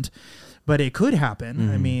happened, but it could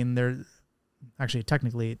happen. I mean, actually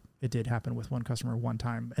technically it did happen with one customer one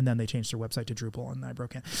time, and then they changed their website to Drupal, and I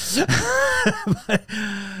broke in. But,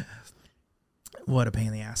 what a pain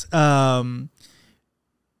in the ass.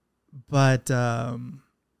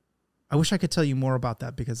 I wish I could tell you more about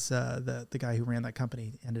that because the guy who ran that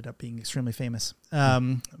company ended up being extremely famous.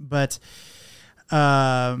 Anyway,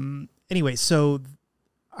 so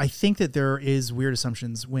I think that there is weird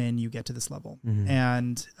assumptions when you get to this level,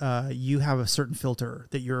 and you have a certain filter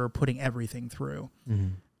that you're putting everything through.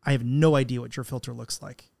 I have no idea what your filter looks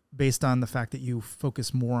like based on the fact that you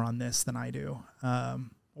focus more on this than I do,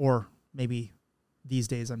 or maybe these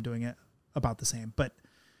days I'm doing it about the same, but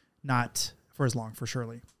not for as long, for sure,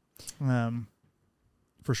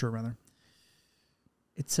 rather.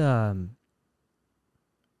 It's So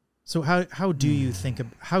how do you think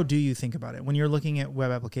about it when you're looking at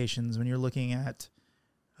web applications, when you're looking at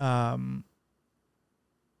I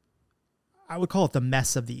would call it the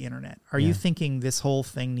mess of the internet. Are you thinking this whole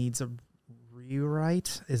thing needs a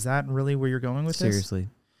rewrite? Is that really where you're going with this? Seriously.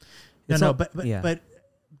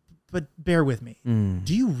 But bear with me.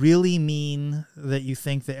 Do you really mean that you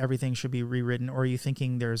think that everything should be rewritten, or are you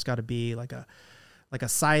thinking there's got to be like like a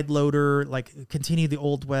side loader, like continue the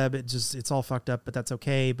old web. It's all fucked up, but that's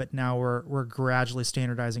okay. But now we're gradually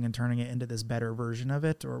standardizing and turning it into this better version of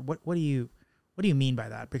it. Or what do you mean by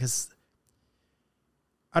that? Because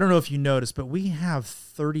I don't know if you noticed, but we have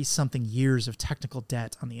 30 something years of technical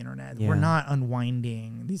debt on the internet. Yeah. We're not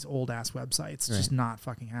unwinding these old ass websites. It's just not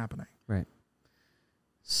fucking happening. Right.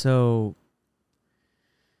 So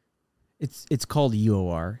it's called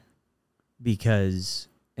UOR because,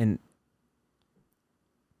 and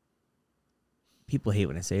people hate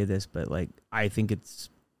when I say this, but like, I think it's,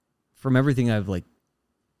 from everything I've like,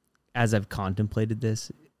 as I've contemplated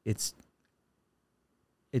this, it's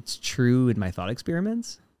true in my thought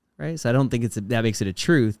experiments, right? So I don't think that makes it a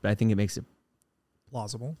truth, but I think it makes it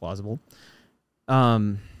plausible.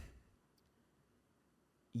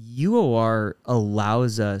 UOR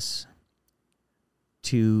allows us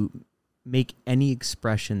to make any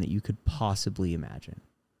expression that you could possibly imagine,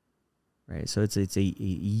 right? So it's a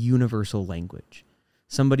universal language.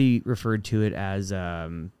 Somebody referred to it as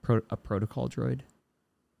a protocol droid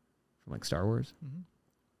from like Star Wars,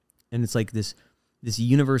 and it's like this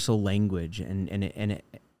universal language, and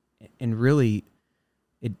really,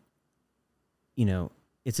 it, you know,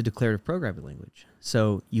 it's a declarative programming language.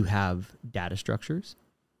 So you have data structures,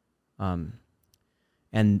 and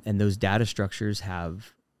those data structures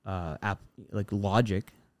have like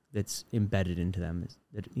logic that's embedded into them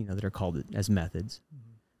that are called as methods.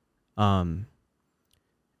 And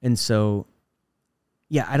so,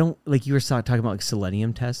 yeah, I don't, like you were talking about like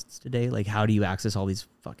Selenium tests today. Like, how do you access all these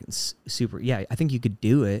fucking super? Yeah, I think you could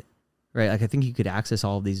do it, right? Like, I think you could access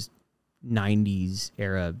all of these 90s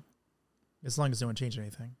era, as long as no one changed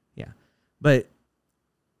anything. Yeah, but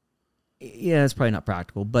yeah, it's probably not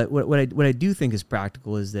practical. But what I do think is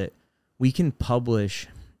practical is that we can publish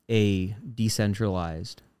a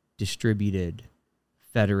decentralized, distributed,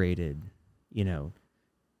 federated,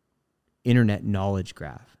 internet knowledge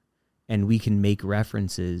graph, and we can make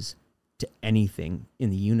references to anything in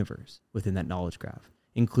the universe within that knowledge graph,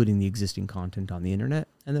 including the existing content on the internet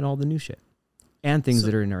and then all the new shit and things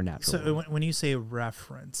that are in our natural world. When you say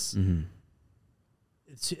reference, to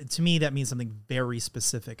me that means something very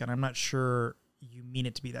specific, and I'm not sure you mean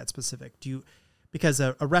it to be that specific. Because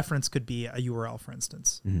a reference could be a URL, for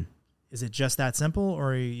instance. Is it just that simple,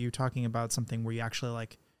 or are you talking about something where you actually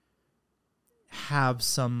like have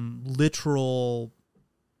some literal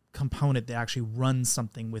component that actually runs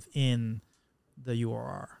something within the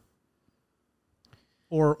URL,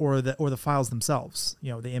 or the files themselves?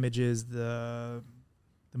 The images, the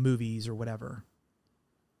movies, or whatever.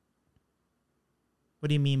 What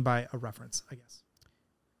do you mean by a reference, I guess?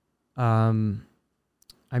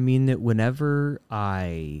 I mean that whenever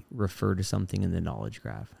I refer to something in the knowledge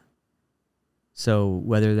graph, so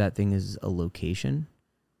whether that thing is a location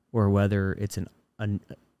or whether it's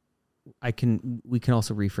we can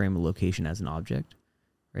also reframe a location as an object,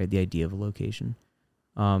 right? The idea of a location.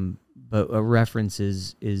 But a reference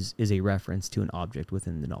is a reference to an object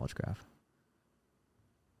within the knowledge graph.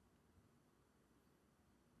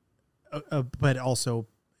 But also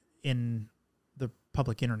in the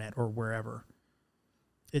public internet or wherever.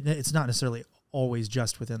 It's not necessarily always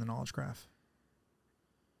just within the knowledge graph.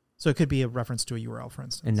 So it could be a reference to a URL, for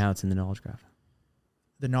instance. And now it's in the knowledge graph.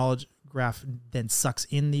 The knowledge graph then sucks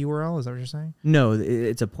in the URL? Is that what you're saying? No,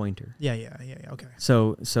 it's a pointer. Yeah, okay.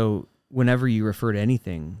 So whenever you refer to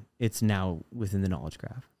anything, it's now within the knowledge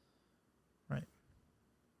graph. Right.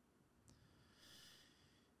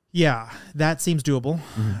 Yeah, that seems doable.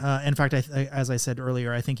 In fact, as I said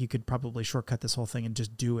earlier, I think you could probably shortcut this whole thing and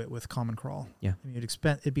just do it with Common Crawl. Yeah. I mean,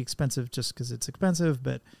 it'd be expensive just because it's expensive,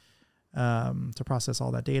 but to process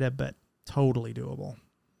all that data, but totally doable.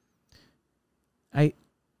 I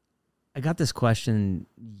got this question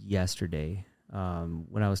yesterday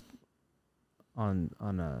when I was on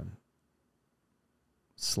a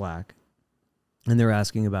Slack, and they were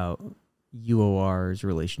asking about UOR's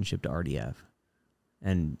relationship to RDF,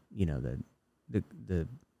 and the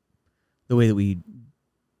way that we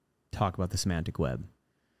talk about the semantic web,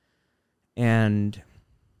 and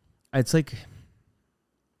it's like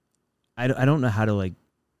I don't know how to like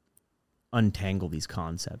untangle these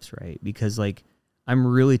concepts, right? Because like I'm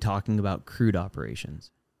really talking about crude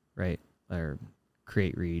operations, right? Or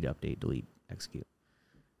create, read, update, delete, execute,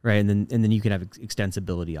 right? And then you can have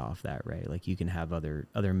extensibility off that, right? Like you can have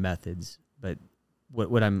other methods, but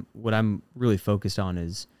what I'm really focused on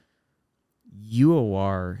is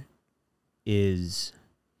UOR is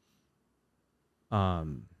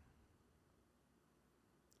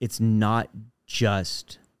it's not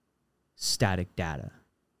just static data,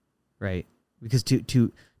 right? Because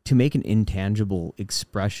to make an intangible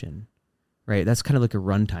expression, right? That's kind of like a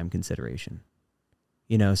runtime consideration,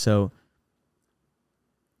 so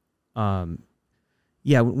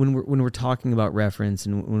yeah, when we're talking about reference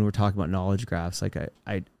and when we're talking about knowledge graphs, like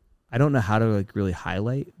I don't know how to like really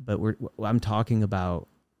highlight, but I'm talking about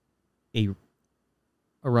a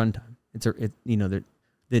runtime.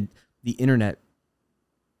 The internet.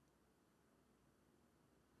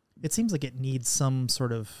 It seems like it needs some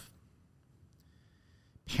sort of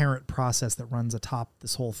parent process that runs atop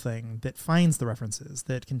this whole thing, that finds the references,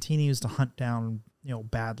 that continues to hunt down,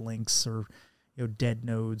 bad links or, dead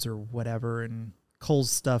nodes or whatever, and culls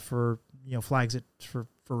stuff or, flags it for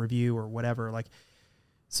review or whatever. Like,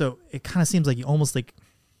 so it kind of seems like I almost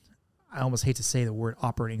hate to say the word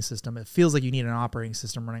operating system. It feels like you need an operating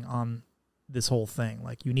system running on this whole thing.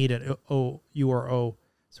 Like you need an URO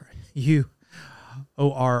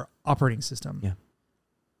operating system. Yeah.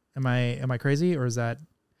 Am I crazy, or does that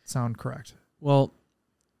sound correct? Well,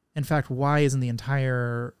 in fact, why isn't the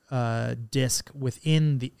entire disk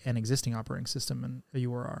within an existing operating system a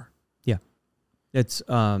URR? Yeah, it's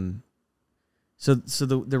so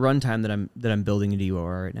the runtime that I'm building into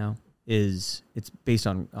URR right now it's based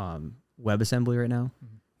on WebAssembly right now.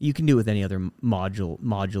 Mm-hmm. You can do it with any other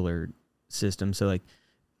modular system. So like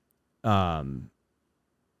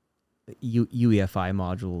UEFI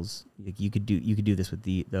modules, like you could do this with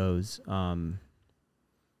those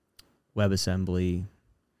WebAssembly.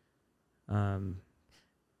 I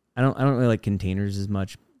don't really like containers as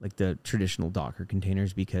much, like the traditional Docker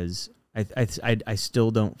containers, because I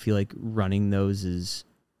still don't feel like running those is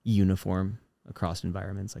uniform across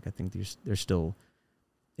environments. Like I think there's still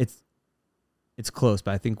it's close,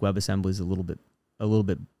 but I think WebAssembly is a little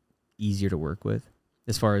bit easier to work with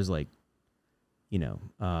as far as like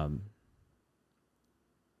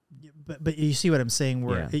but you see what I'm saying,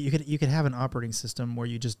 where you could have an operating system where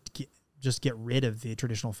you just get rid of the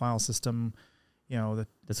traditional file system,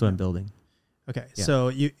 that's what I'm building. Okay. Yeah. So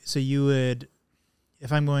you would,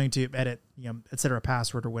 if I'm going to edit, et cetera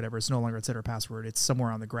password or whatever, it's no longer et cetera password, it's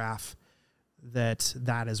somewhere on the graph that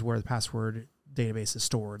is where the password database is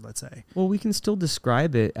stored, let's say. Well, we can still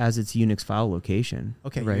describe it as its Unix file location.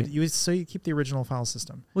 Okay, right? So you keep the original file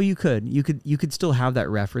system. Well, you could still have that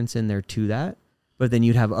reference in there to that, but then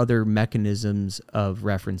you'd have other mechanisms of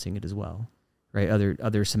referencing it as well, right?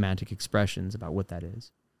 Other semantic expressions about what that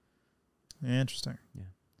is. Interesting. Yeah.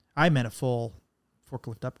 I meant a full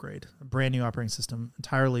forklift upgrade, a brand new operating system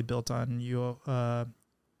entirely built on URR.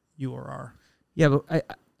 Yeah, but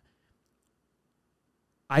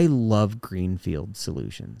I love greenfield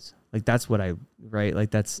solutions. Like that's what right?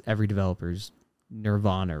 Like that's every developer's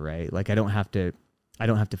nirvana, right? Like I don't have to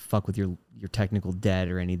fuck with your technical debt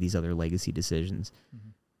or any of these other legacy decisions.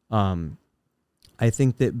 Mm-hmm. I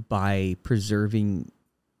think that by preserving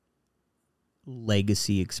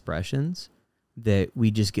legacy expressions, that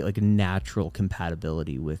we just get like a natural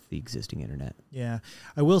compatibility with the existing internet. Yeah.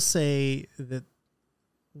 I will say that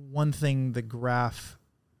one thing the graph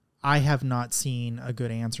I have not seen a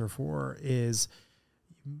good answer for is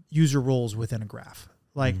user roles within a graph.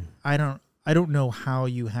 Like I don't know how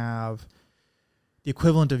you have the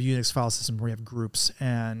equivalent of Unix file system where you have groups,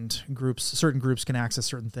 and certain groups can access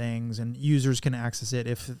certain things and users can access it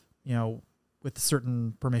if, with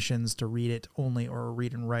certain permissions to read it only, or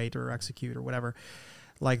read and write or execute or whatever.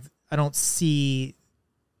 Like I don't see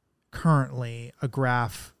currently a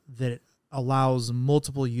graph that allows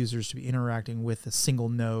multiple users to be interacting with a single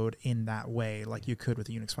node in that way, like you could with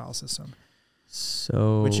a Unix file system.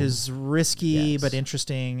 So, which is risky, but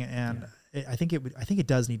interesting, and I think it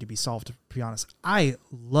does need to be solved, to be honest. I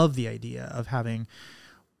love the idea of having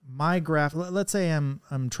my graph. Let's say I'm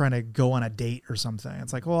trying to go on a date or something.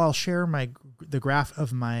 It's like, well, I'll share the graph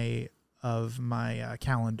of my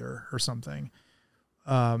calendar or something,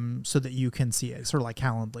 so that you can see it, sort of like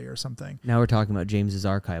Calendly or something. Now we're talking about James's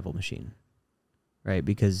archival machine, right?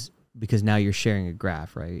 Because now you're sharing a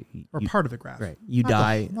graph, right? Or part of the graph, right? You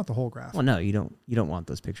die, not the whole graph. Well, no, you don't want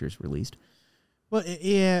those pictures released. Well,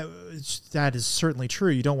 yeah, that is certainly true.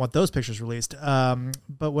 You don't want those pictures released.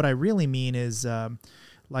 But what I really mean is,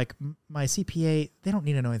 like my CPA, they don't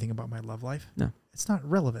need to know anything about my love life. No, it's not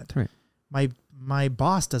relevant. Right. My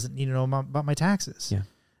boss doesn't need to know about my taxes. Yeah.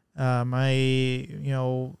 My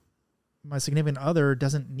significant other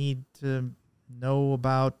doesn't need to know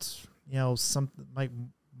about,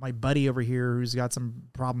 my buddy over here who's got some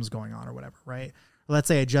problems going on or whatever. Right. Let's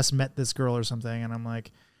say I just met this girl or something, and I'm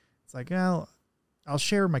like, it's like, well, I'll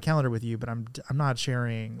share my calendar with you, but I'm not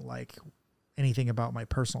sharing like anything about my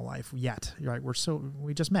personal life yet. You're right.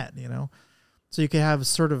 We just met, so you could have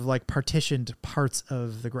sort of like partitioned parts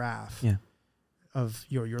of the graph, yeah, of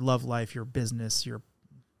your love life, your business, your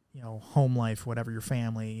home life, whatever, your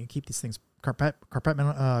family. You keep these things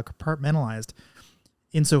compartmentalized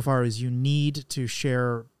insofar as you need to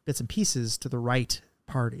share bits and pieces to the right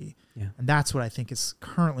party. Yeah. And that's what I think is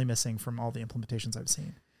currently missing from all the implementations I've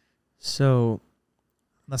seen. So,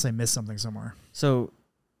 unless I missed something somewhere. So,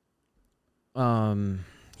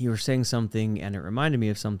 you were saying something, and it reminded me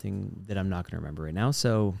of something that I'm not going to remember right now.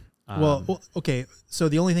 So, well, okay. So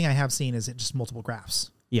the only thing I have seen is just multiple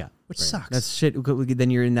graphs. Yeah, which sucks. That's shit. Then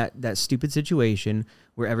you're in that stupid situation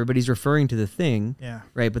where everybody's referring to the thing, yeah,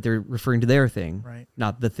 right? But they're referring to their thing, right?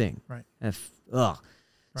 Not the thing, right? Right.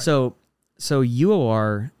 So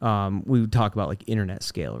UOR, we would talk about like internet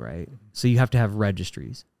scale, right? Mm-hmm. So you have to have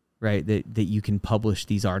registries, right? That you can publish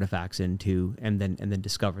these artifacts into, and then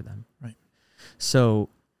discover them, right? So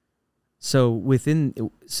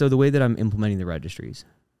the way that I'm implementing the registries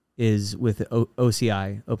is with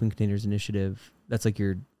OCI, Open Containers Initiative. That's like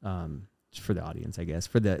your for the audience, I guess.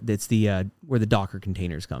 It's the where the Docker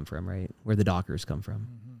containers come from, right? Where the Dockers come from,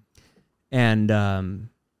 and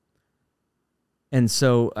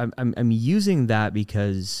so I'm using that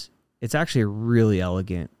because it's actually a really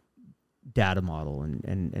elegant data model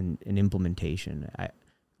and implementation.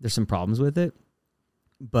 There's some problems with it,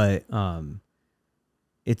 but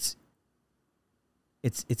it's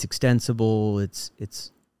extensible. It's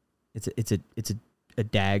a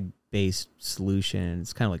DAG based solution.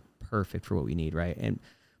 It's kind of like perfect for what we need, right? And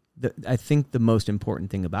I think the most important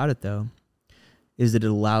thing about it, though, is that it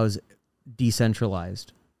allows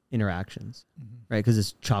decentralized interactions, right? Because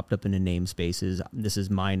it's chopped up into namespaces. This is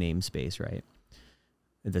my namespace, right?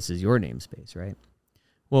 This is your namespace, right?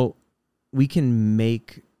 Well, we can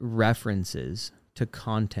make references to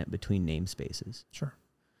content between namespaces. Sure.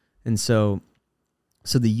 And so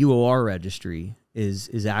the UOR registry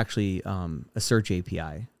is actually a search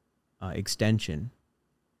API extension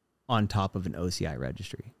on top of an OCI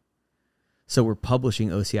registry. So we're publishing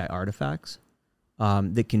OCI artifacts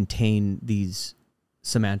that contain these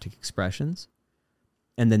semantic expressions,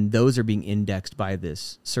 and then those are being indexed by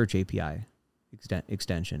this search API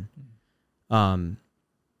extension. And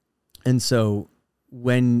so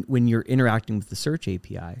when you're interacting with the search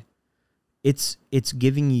API, it's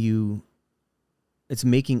giving you, it's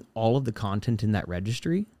making all of the content in that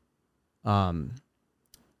registry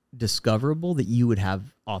discoverable that you would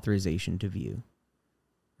have authorization to view,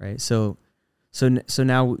 right? So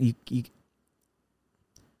now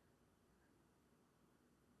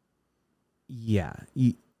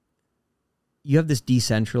you have this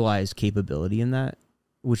decentralized capability in that,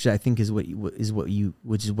 which I think is what you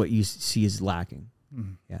see is lacking.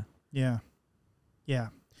 Yeah.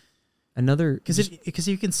 Another, because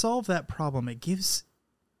you can solve that problem. It gives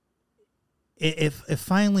it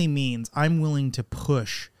finally means I'm willing to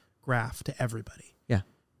push graph to everybody. Yeah.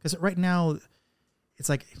 Because right now it's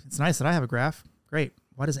like, it's nice that I have a graph. Great.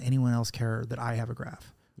 Why does anyone else care that I have a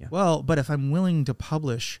graph? Yeah. Well, but if I'm willing to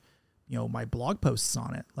publish, my blog posts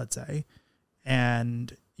on it, let's say,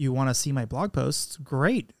 and you want to see my blog posts,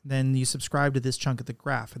 great. Then you subscribe to this chunk of the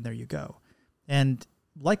graph, and there you go. And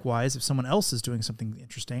likewise, if someone else is doing something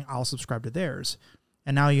interesting, I'll subscribe to theirs.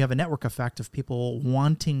 And now you have a network effect of people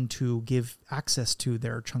wanting to give access to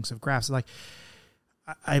their chunks of graphs. Like,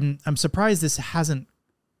 I'm surprised this hasn't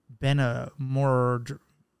been a more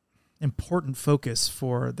important focus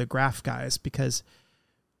for the graph guys, because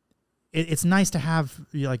it's nice to have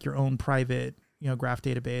your own private graph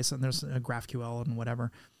database, and there's a GraphQL and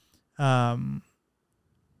whatever. And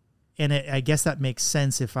I guess that makes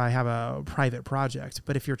sense if I have a private project.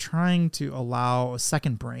 But if you're trying to allow a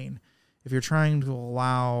second brain, if you're trying to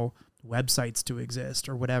allow websites to exist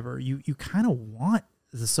or whatever, you kind of want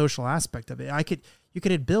the social aspect of it. You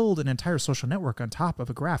could build an entire social network on top of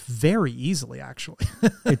a graph very easily, actually.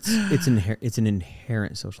 it's an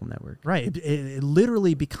inherent social network. Right. It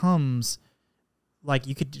literally becomes like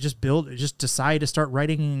you could just decide to start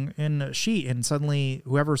writing in a sheet, and suddenly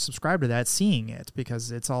whoever subscribed to that seeing it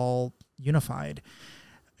because it's all unified.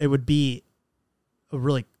 It would be a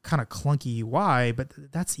really kind of clunky UI, but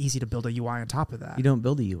that's easy to build a UI on top of that. You don't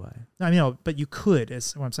build a UI. But you could,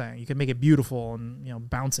 is what I'm saying. You could make it beautiful and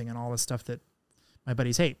bouncing and all this stuff that my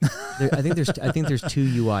buddies hate. I think there's two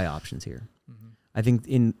UI options here. Mm-hmm. I think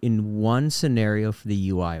in one scenario for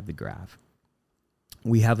the UI of the graph,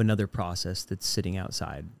 we have another process that's sitting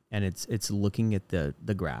outside, and it's looking at the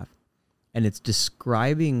graph, and it's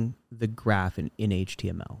describing the graph in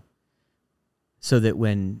HTML, so that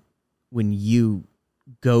when you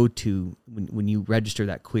go to when you register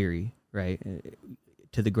that query, right,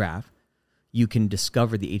 to the graph, you can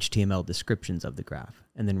discover the HTML descriptions of the graph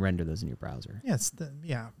and then render those in your browser. Yes,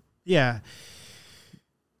 yeah.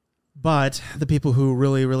 But the people who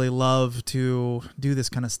really, really love to do this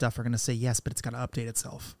kind of stuff are going to say yes, but it's got to update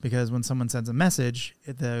itself, because when someone sends a message,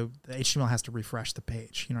 the HTML has to refresh the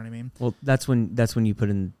page. You know what I mean? Well, that's when you put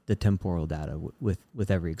in the temporal data with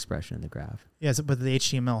every expression in the graph. Yes, but the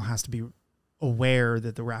HTML has to be aware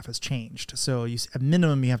that the graph has changed. So at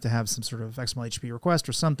minimum, you have to have some sort of XML HTTP request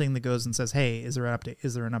or something that goes and says, "Hey, is there an update?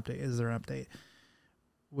 Is there an update? Is there an update?"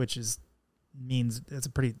 Which means it's a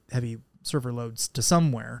pretty heavy server loads to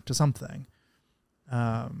somewhere, to something.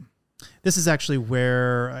 This is actually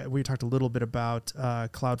where we talked a little bit about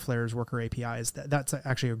Cloudflare's worker APIs. That's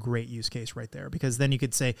actually a great use case right there, because then you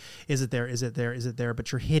could say, is it there? Is it there? Is it there?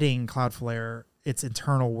 But you're hitting Cloudflare, its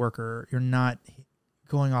internal worker. You're not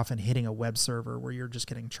going off and hitting a web server where you're just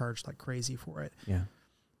getting charged like crazy for it. Yeah.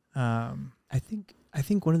 I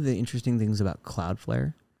think one of the interesting things about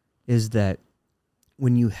Cloudflare is that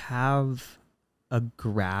when you have a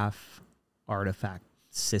graph artifact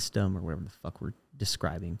system, or whatever the fuck we're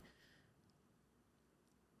describing,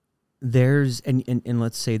 there's and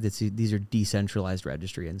let's say that these are decentralized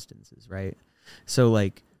registry instances, right? So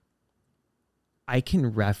like I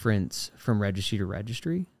can reference from registry to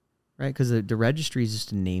registry, right? Because the registry is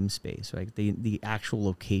just a namespace, right? The actual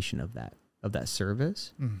location of that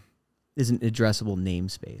service is an addressable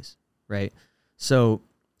namespace, right? So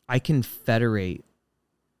I can federate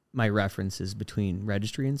my references between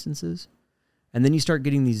registry instances, and then you start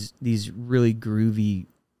getting these really groovy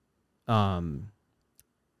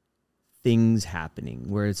things happening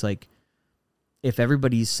where it's like, if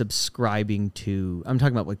everybody's subscribing to, I'm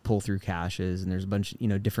talking about like pull through caches, and there's a bunch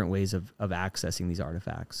of, different ways of accessing these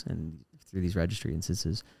artifacts and through these registry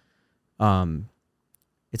instances.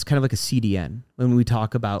 It's kind of like a CDN when we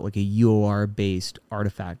talk about like a UOR based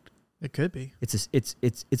artifact. It could be. It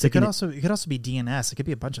could also be DNS. It could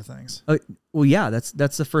be a bunch of things. Well, yeah,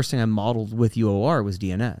 that's the first thing I modeled with UOR was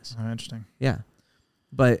DNS. Oh, interesting. Yeah,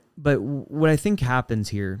 but what I think happens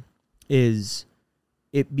here is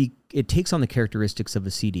it takes on the characteristics of a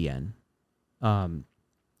CDN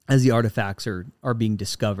as the artifacts are being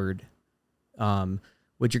discovered.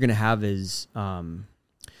 What you're going to have is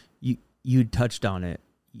you touched on it.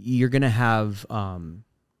 You're going to have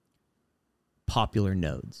popular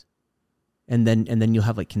nodes. And then you'll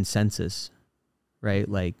have like consensus, right?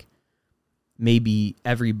 Like maybe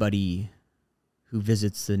everybody who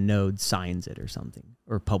visits the node signs it or something,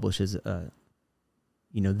 or publishes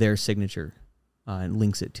their signature and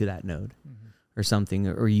links it to that node or something.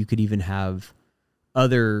 Or you could even have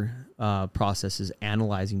other processes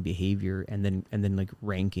analyzing behavior and then like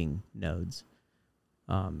ranking nodes.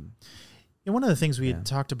 One of the things we had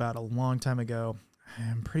talked about a long time ago,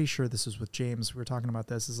 I'm pretty sure this was with James, we were talking about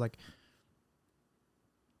this, is like,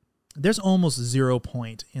 there's almost 0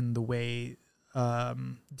 point in the way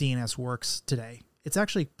DNS works today. It's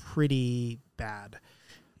actually pretty bad.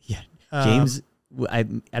 Yeah. James, I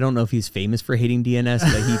don't know if he's famous for hating DNS,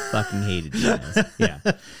 but he fucking hated DNS. Yeah.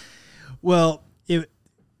 Well, it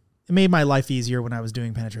made my life easier when I was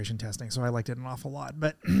doing penetration testing, so I liked it an awful lot.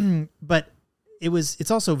 But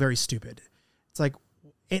it's also very stupid. It's like,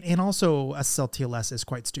 and also SSL TLS is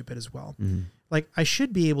quite stupid as well. Mm-hmm. Like, I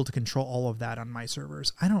should be able to control all of that on my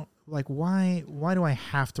servers. I don't like, why do I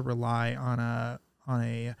have to rely on a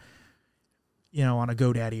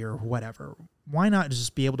GoDaddy or whatever? Why not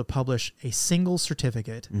just be able to publish a single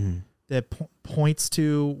certificate that points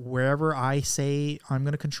to wherever I say I'm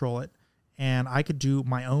going to control it, and I could do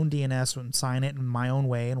my own DNS and sign it in my own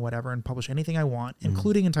way and whatever, and publish anything I want,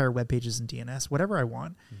 including entire web pages in DNS, whatever I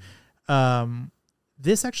want.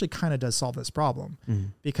 This actually kind of does solve this problem,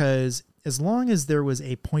 because as long as there was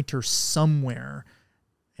a pointer somewhere,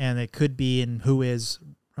 and it could be in whois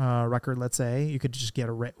record, let's say, you could just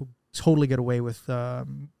totally get away with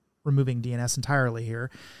removing DNS entirely here.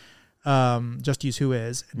 Just use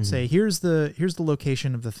whois and say, here's the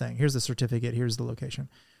location of the thing. Here's the certificate. Here's the location.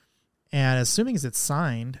 And assuming as it's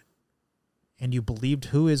signed and you believed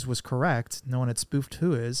whois was correct, no one had spoofed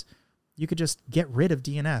whois, you could just get rid of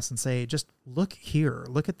DNS and say, just look here,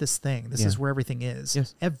 look at this thing. This is where everything is.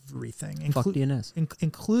 Yes. Everything. Fuck DNS.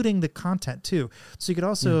 Including the content too. So you could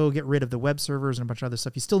also get rid of the web servers and a bunch of other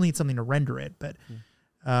stuff. You still need something to render it. But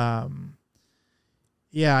I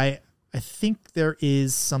think there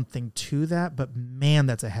is something to that, but man,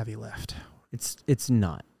 that's a heavy lift. It's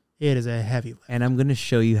not. It is a heavy lift. And I'm going to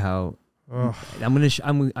show you how. I'm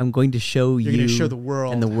going to show You're you going to show the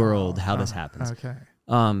world and the world how this happens. Okay.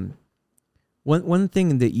 One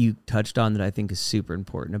thing that you touched on that I think is super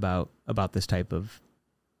important about this type of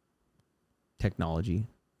technology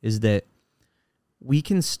is that we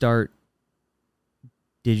can start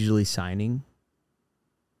digitally signing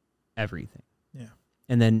everything. Yeah.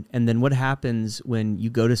 then what happens when you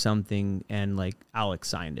go to something and like Alex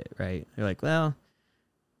signed it, right? You're like, well,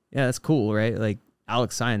 yeah, that's cool, right? Like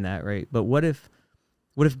Alex signed that, right? But what if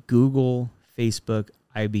Google, Facebook,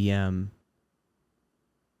 IBM,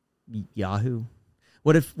 Yahoo?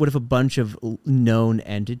 What if a bunch of known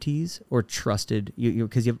entities or trusted,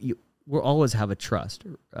 because we'll always have a trust,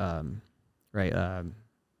 right?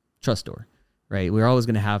 Trust store, right? We're always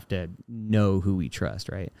going to have to know who we trust,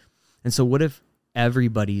 right? And so what if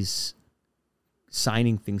everybody's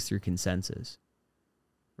signing things through consensus,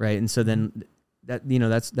 right? And so then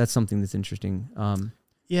that's something that's interesting.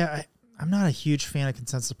 Yeah, I'm not a huge fan of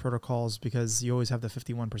consensus protocols because you always have the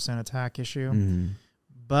 51% attack issue. Mm-hmm.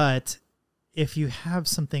 But if you have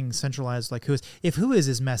something centralized like if Whois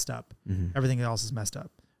is messed up, mm-hmm. everything else is messed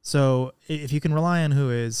up. So if you can rely on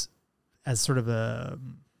Whois as sort of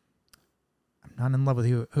I'm not in love with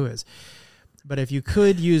Whois, but if you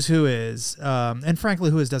could use Whois, and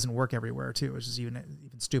frankly, Whois doesn't work everywhere too, which is even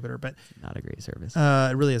stupider. But not a great service.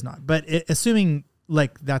 It really is not. But assuming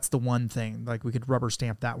like that's the one thing, like we could rubber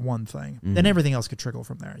stamp that one thing, mm-hmm. then everything else could trickle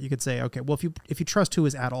from there. You could say, okay, well, if you trust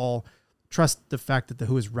Whois at all, trust the fact that the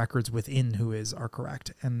Whois records within Whois are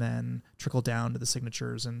correct, and then trickle down to the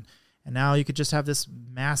signatures, and now you could just have this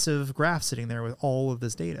massive graph sitting there with all of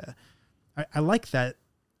this data. I like that.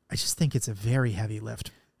 I just think it's a very heavy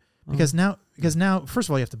lift. Because now, first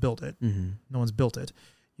of all, you have to build it. Mm-hmm. No one's built it.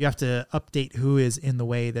 You have to update Whois in the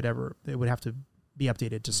way that it would have to be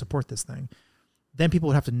updated to support this thing. Then people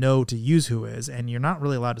would have to know to use Whois, and you're not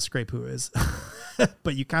really allowed to scrape Whois.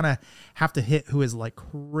 But you kind of have to hit Whois like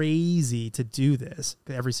crazy to do this.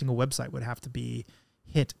 Every single website would have to be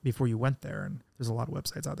hit before you went there, and there's a lot of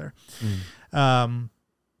websites out there. And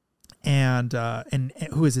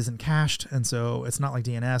Whois isn't cached, and so it's not like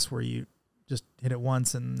DNS where you just hit it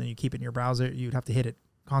once and then you keep it in your browser. You'd have to hit it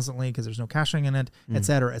constantly because there's no caching in it, et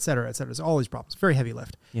cetera, et cetera, et cetera. There's all these problems. Very heavy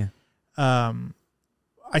lift. Yeah.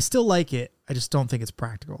 I still like it. I just don't think it's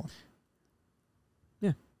practical.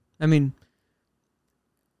 Yeah. I mean,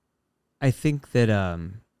 I think that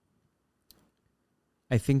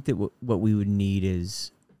what we would need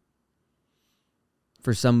is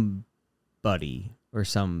for somebody or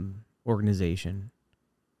some organization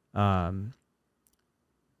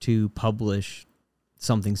to publish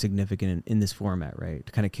something significant in this format, right?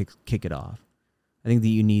 To kind of kick it off. I think that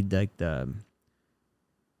you need like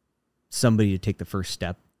somebody to take the first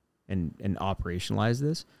step and operationalize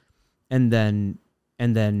this, and then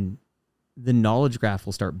the knowledge graph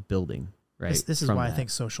will start building, right? This is why I think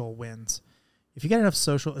social wins. If you get enough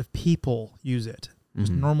if people use it,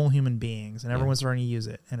 just normal human beings, and everyone's starting to use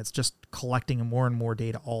it, and it's just collecting more and more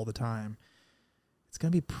data all the time, it's going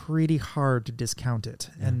to be pretty hard to discount it.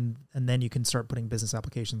 Yeah. And then you can start putting business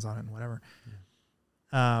applications on it and whatever.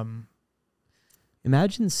 Yeah.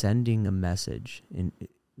 Imagine sending a message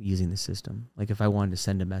using the system. Like if I wanted to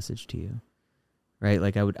send a message to you, right?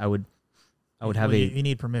 Like I would have you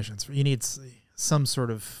need permissions. You need some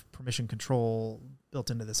sort of permission control built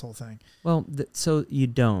into this whole thing. Well, so you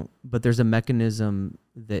don't, but there's a mechanism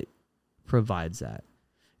that provides that.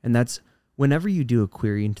 And that's whenever you do a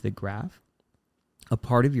query into the graph, a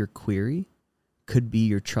part of your query could be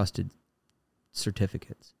your trusted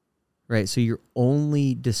certificates, right? So you're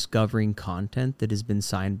only discovering content that has been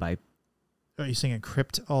signed by. Are you saying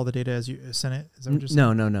encrypt all the data as you send it? Is that what you're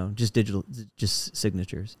saying? No. Just digital, just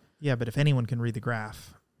signatures. Yeah, but if anyone can read the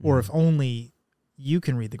graph, or if only you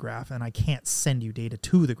can read the graph and I can't send you data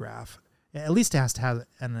to the graph, at least it has to have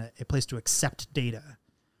a place to accept data.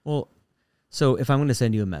 Well, so if I'm going to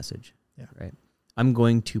send you a message, right, I'm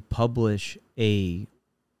going to publish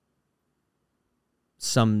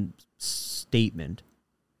some statement,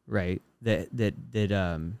 right, that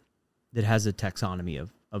has a taxonomy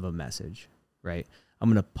of a message, right? I'm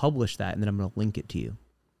going to publish that, and then I'm going to link it to you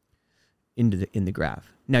in the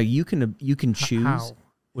graph. Now you can choose. How?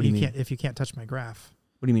 What do you mean? If you can't touch my graph.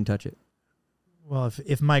 What do you mean touch it? Well,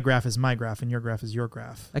 if my graph is my graph and your graph is your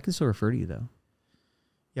graph. I can still refer to you though.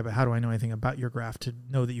 Yeah, but how do I know anything about your graph to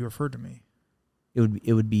know that you referred to me?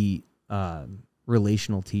 It would be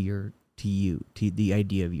relational to you, to the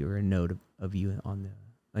idea of you, or a node of you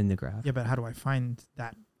in the graph. Yeah, but how do I find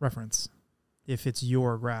that reference if it's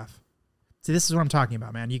your graph? See, this is what I'm talking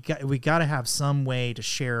about, man. We got to have some way to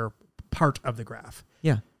share part of the graph.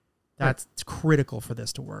 Yeah. That's critical for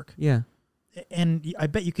this to work. Yeah. And I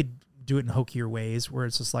bet you could do it in hokier ways where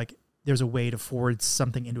it's just like there's a way to forward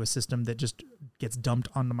something into a system that just gets dumped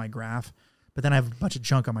onto my graph, but then I have a bunch of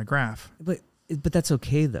junk on my graph. But that's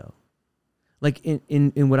okay though. Like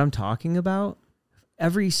in what I'm talking about,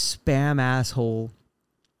 every spam asshole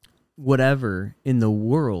whatever in the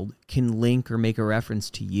world can link or make a reference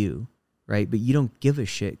to you, right? But you don't give a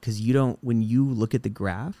shit because when you look at the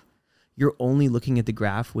graph, you're only looking at the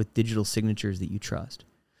graph with digital signatures that you trust.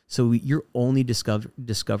 So you're only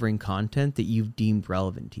discovering content that you've deemed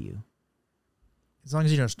relevant to you. As long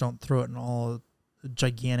as you just don't throw it in all a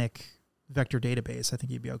gigantic vector database, I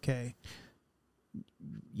think you'd be okay.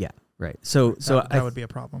 Yeah, right. So that would be a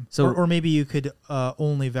problem. So, or maybe you could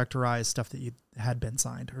only vectorize stuff that you had been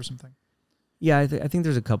signed or something. Yeah, I think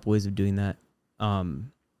there's a couple ways of doing that.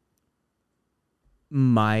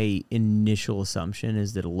 My initial assumption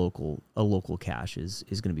is that a local cache is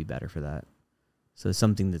going to be better for that. So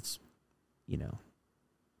something that's,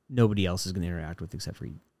 nobody else is going to interact with except for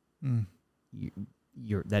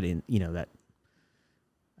you're that in, that, I don't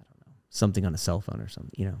know, something on a cell phone or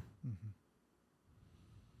something, Mm-hmm.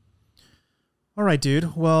 All right,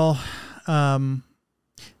 dude. Well, yeah.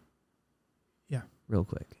 Real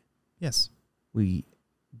quick. Yes. We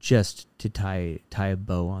just to tie a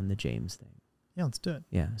bow on the James thing. Yeah, let's do it.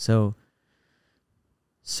 Yeah.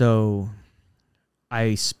 So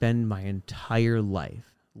I spend my entire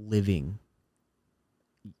life living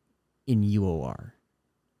in UOR,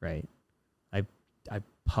 right? I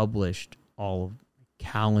published all of my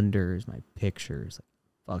calendars, my pictures,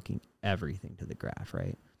 fucking everything to the graph,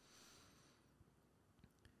 right?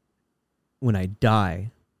 When I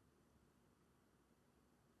die,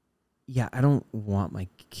 yeah, I don't want my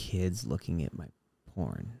kids looking at my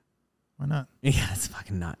porn. Why not? Yeah, that's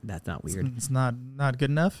not weird. It's not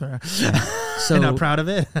good enough? Or So you're not proud of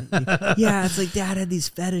it? Yeah, it's like, Dad had these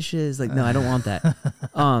fetishes. Like, no, I don't want that.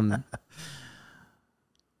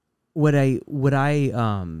 What I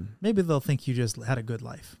maybe they'll think you just had a good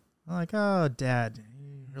life. Like, oh, Dad,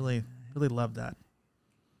 you really loved that.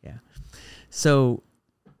 Yeah. So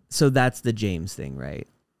that's the James thing, right?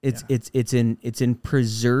 It's in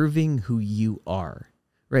preserving who you are,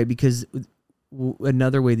 right? Because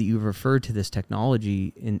another way that you've referred to this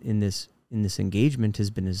technology in this engagement has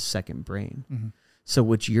been as a second brain. Mm-hmm. So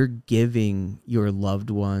what you're giving your loved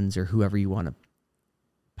ones or whoever you want to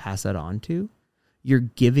pass that on to, you're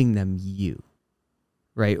giving them you,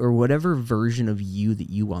 right? Or whatever version of you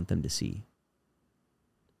that you want them to see.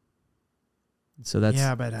 So that's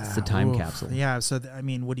the time capsule. Yeah. So,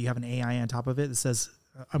 would you have an AI on top of it that says,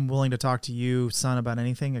 I'm willing to talk to you, son, about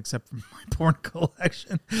anything except for my porn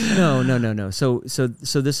collection? No. So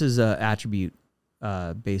this is a attribute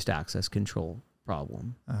based access control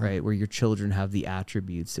problem, right? Where your children have the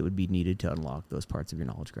attributes that would be needed to unlock those parts of your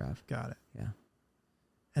knowledge graph. Got it. Yeah.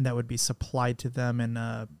 And that would be supplied to them in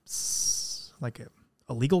a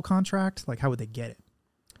legal contract? Like, how would they get it?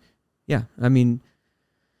 Yeah. I mean,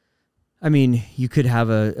 you could have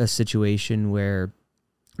a situation where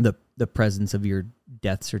the presence of your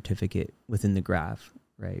death certificate within the graph,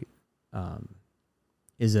 right,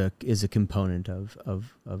 is a component of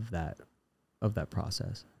that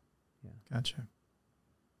process. Yeah. Gotcha.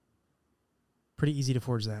 Pretty easy to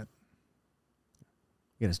forge that.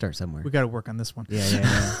 You got to start somewhere. We got to work on this one.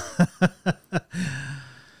 Yeah.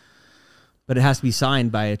 But it has to be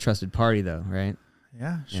signed by a trusted party, though, right?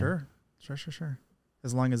 Yeah, sure. Sure.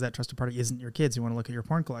 As long as that trusted party isn't your kids, you want to look at your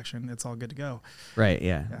porn collection, it's all good to go. Right,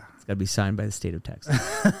 yeah. It's got to be signed by the state of Texas.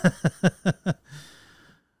 All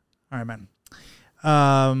right, man.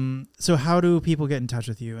 So how do people get in touch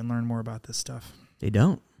with you and learn more about this stuff? They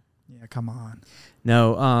don't. Yeah, come on.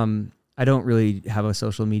 No, I don't really have a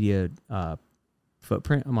social media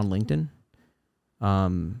footprint. I'm on LinkedIn.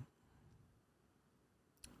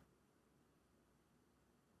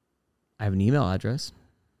 I have an email address.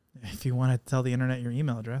 If you want to tell the internet your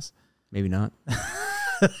email address. Maybe not.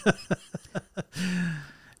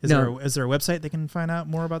 Is there a website they can find out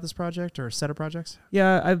more about this project or a set of projects?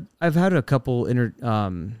 Yeah, I've had a couple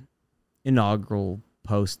inaugural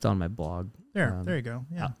posts on my blog. There you go.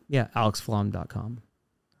 Yeah, alexflom.com.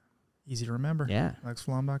 Easy to remember. Yeah.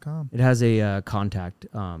 alexflom.com. It has a contact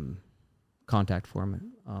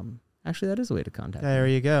form. Actually, that is a way to contact. There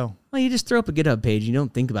you go. Well, you just throw up a GitHub page. You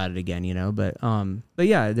don't think about it again, But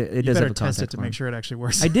yeah, it does have a contact You better test it to make sure it actually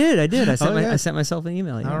works. I did. I sent myself an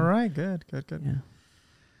email. Yeah. All right, good.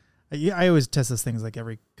 Yeah. I always test those things like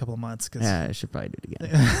every couple of months. Yeah, I should probably do it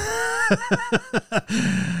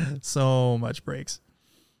again. So much breaks.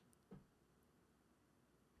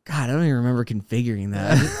 God, I don't even remember configuring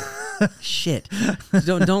that. Shit.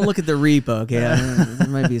 Don't look at the repo, okay? There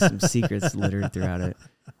might be some secrets littered throughout it.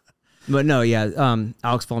 But no, yeah,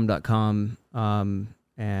 alexflom.com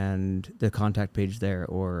and the contact page there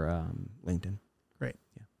or LinkedIn. Great.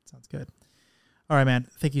 Yeah, sounds good. All right, man.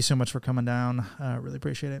 Thank you so much for coming down. Really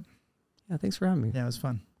appreciate it. Yeah, thanks for having me. Yeah, it was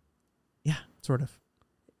fun. Yeah. Sort of.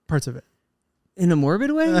 Parts of it. In a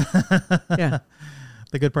morbid way? Yeah.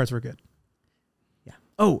 The good parts were good. Yeah.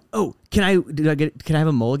 Oh, can I have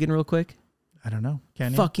a mulligan real quick? I don't know.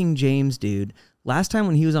 Can you? Fucking James, dude. Last time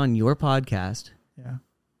when he was on your podcast, Yeah.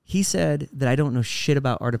 he said that I don't know shit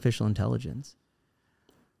about artificial intelligence.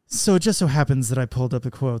 So it just so happens that I pulled up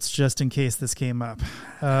the quotes just in case this came up.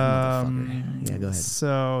 Yeah, go ahead.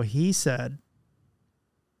 So he said,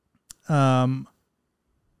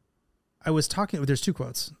 I was talking, there's two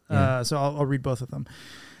quotes. Yeah. So I'll read both of them.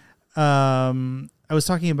 I was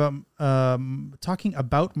talking about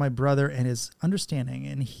my brother and his understanding,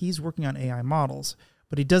 and he's working on AI models,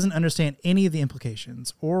 but he doesn't understand any of the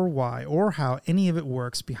implications or why or how any of it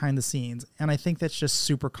works behind the scenes. And I think that's just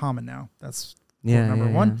super common now. That's quote number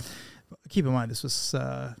one. Keep in mind, this was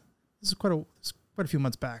quite a few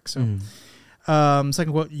months back. So,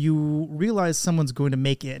 second quote, you realize someone's going to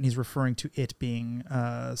make it, and he's referring to it being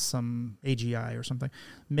some AGI or something,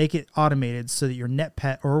 make it automated so that your net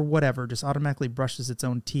pet or whatever just automatically brushes its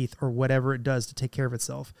own teeth or whatever it does to take care of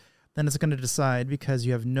itself. Then it's going to decide, because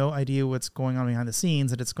you have no idea what's going on behind the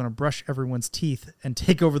scenes, that it's going to brush everyone's teeth and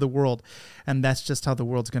take over the world. And that's just how the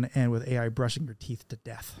world's going to end, with AI brushing your teeth to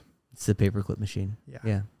death. It's the paperclip machine.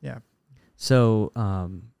 Yeah. So, I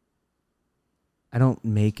don't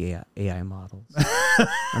make AI models.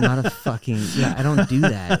 I'm not a fucking... Yeah, I don't do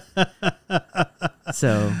that.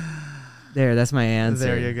 So, that's my answer.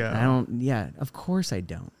 There you go. I don't... Yeah, of course I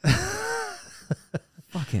don't.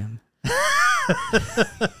 Fuck him.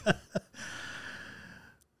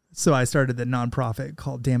 So I started the nonprofit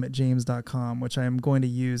called dammitjames.com, which I am going to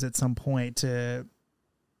use at some point to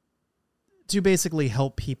basically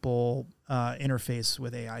help people interface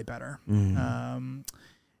with AI better. And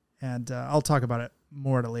I'll talk about it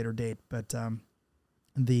more at a later date, but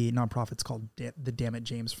the nonprofit's called the Damn It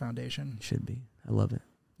James Foundation. Should be. I love it.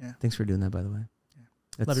 Yeah. Thanks for doing that, by the way.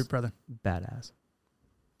 Yeah. Love you, brother. Badass.